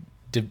that, but like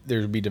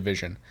there would be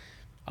division.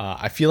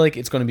 I feel like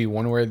it's going to be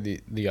one way or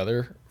the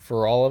other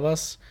for all of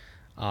us.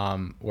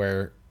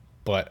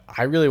 But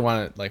I really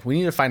want to we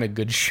need to find a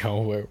good show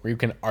where you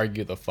can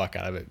argue the fuck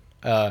out of it.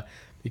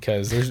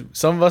 Because there's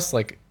some of us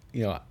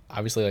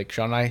obviously like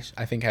Sean and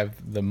I think have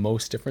the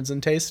most difference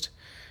in taste,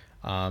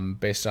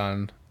 based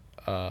on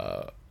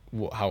how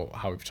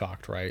we've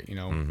talked, right?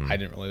 I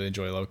didn't really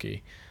enjoy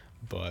Loki,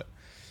 but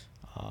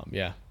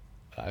I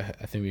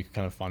think we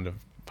kind of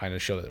find a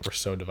show that we're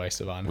so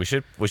divisive on. We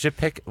should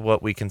pick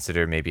what we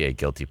consider maybe a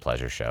guilty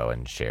pleasure show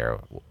and share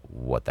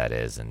what that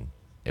is and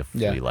if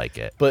we like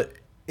it. But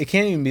it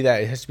can't even be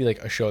that. It has to be like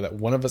a show that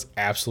one of us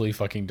absolutely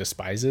fucking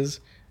despises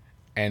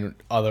and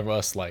other of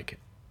us like.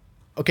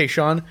 Okay,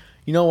 Sean,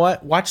 you know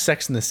what? Watch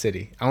Sex in the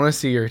City. I want to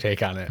see your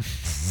take on it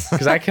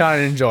because I cannot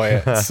enjoy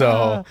it.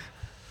 So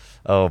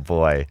Oh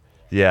boy,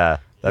 yeah,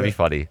 that'd be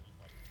funny.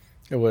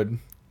 it would.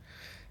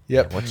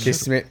 Yep.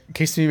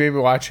 Casey made me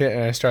watch it,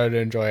 and I started to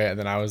enjoy it, and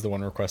then I was the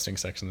one requesting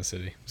Sex in the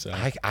City. So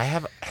I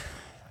have.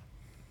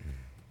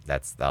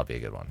 That'll be a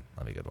good one.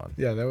 That'll be a good one.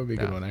 yeah, that would be a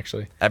good one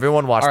actually.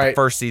 Everyone watch All the right.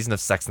 first season of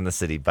Sex and the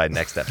City by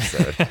next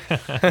episode.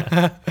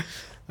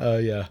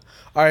 Yeah.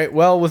 All right.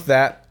 Well, with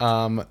that,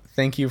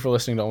 thank you for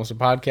listening to Almost a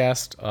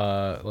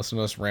Podcast. Listen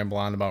to us ramble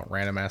on about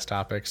random ass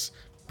topics,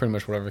 pretty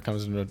much whatever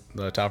comes into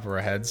the top of our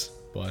heads.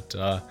 But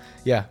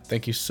yeah,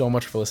 thank you so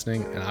much for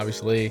listening. And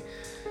obviously,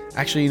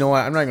 actually, you know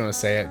what? I'm not going to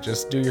say it.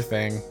 Just do your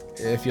thing.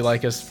 If you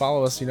like us,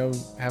 follow us.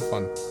 Have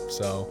fun.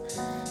 So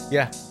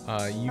yeah,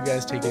 you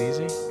guys take it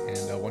easy,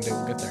 and one day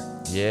we'll get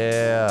there.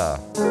 Yeah.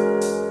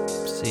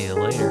 See you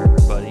later,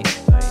 everybody.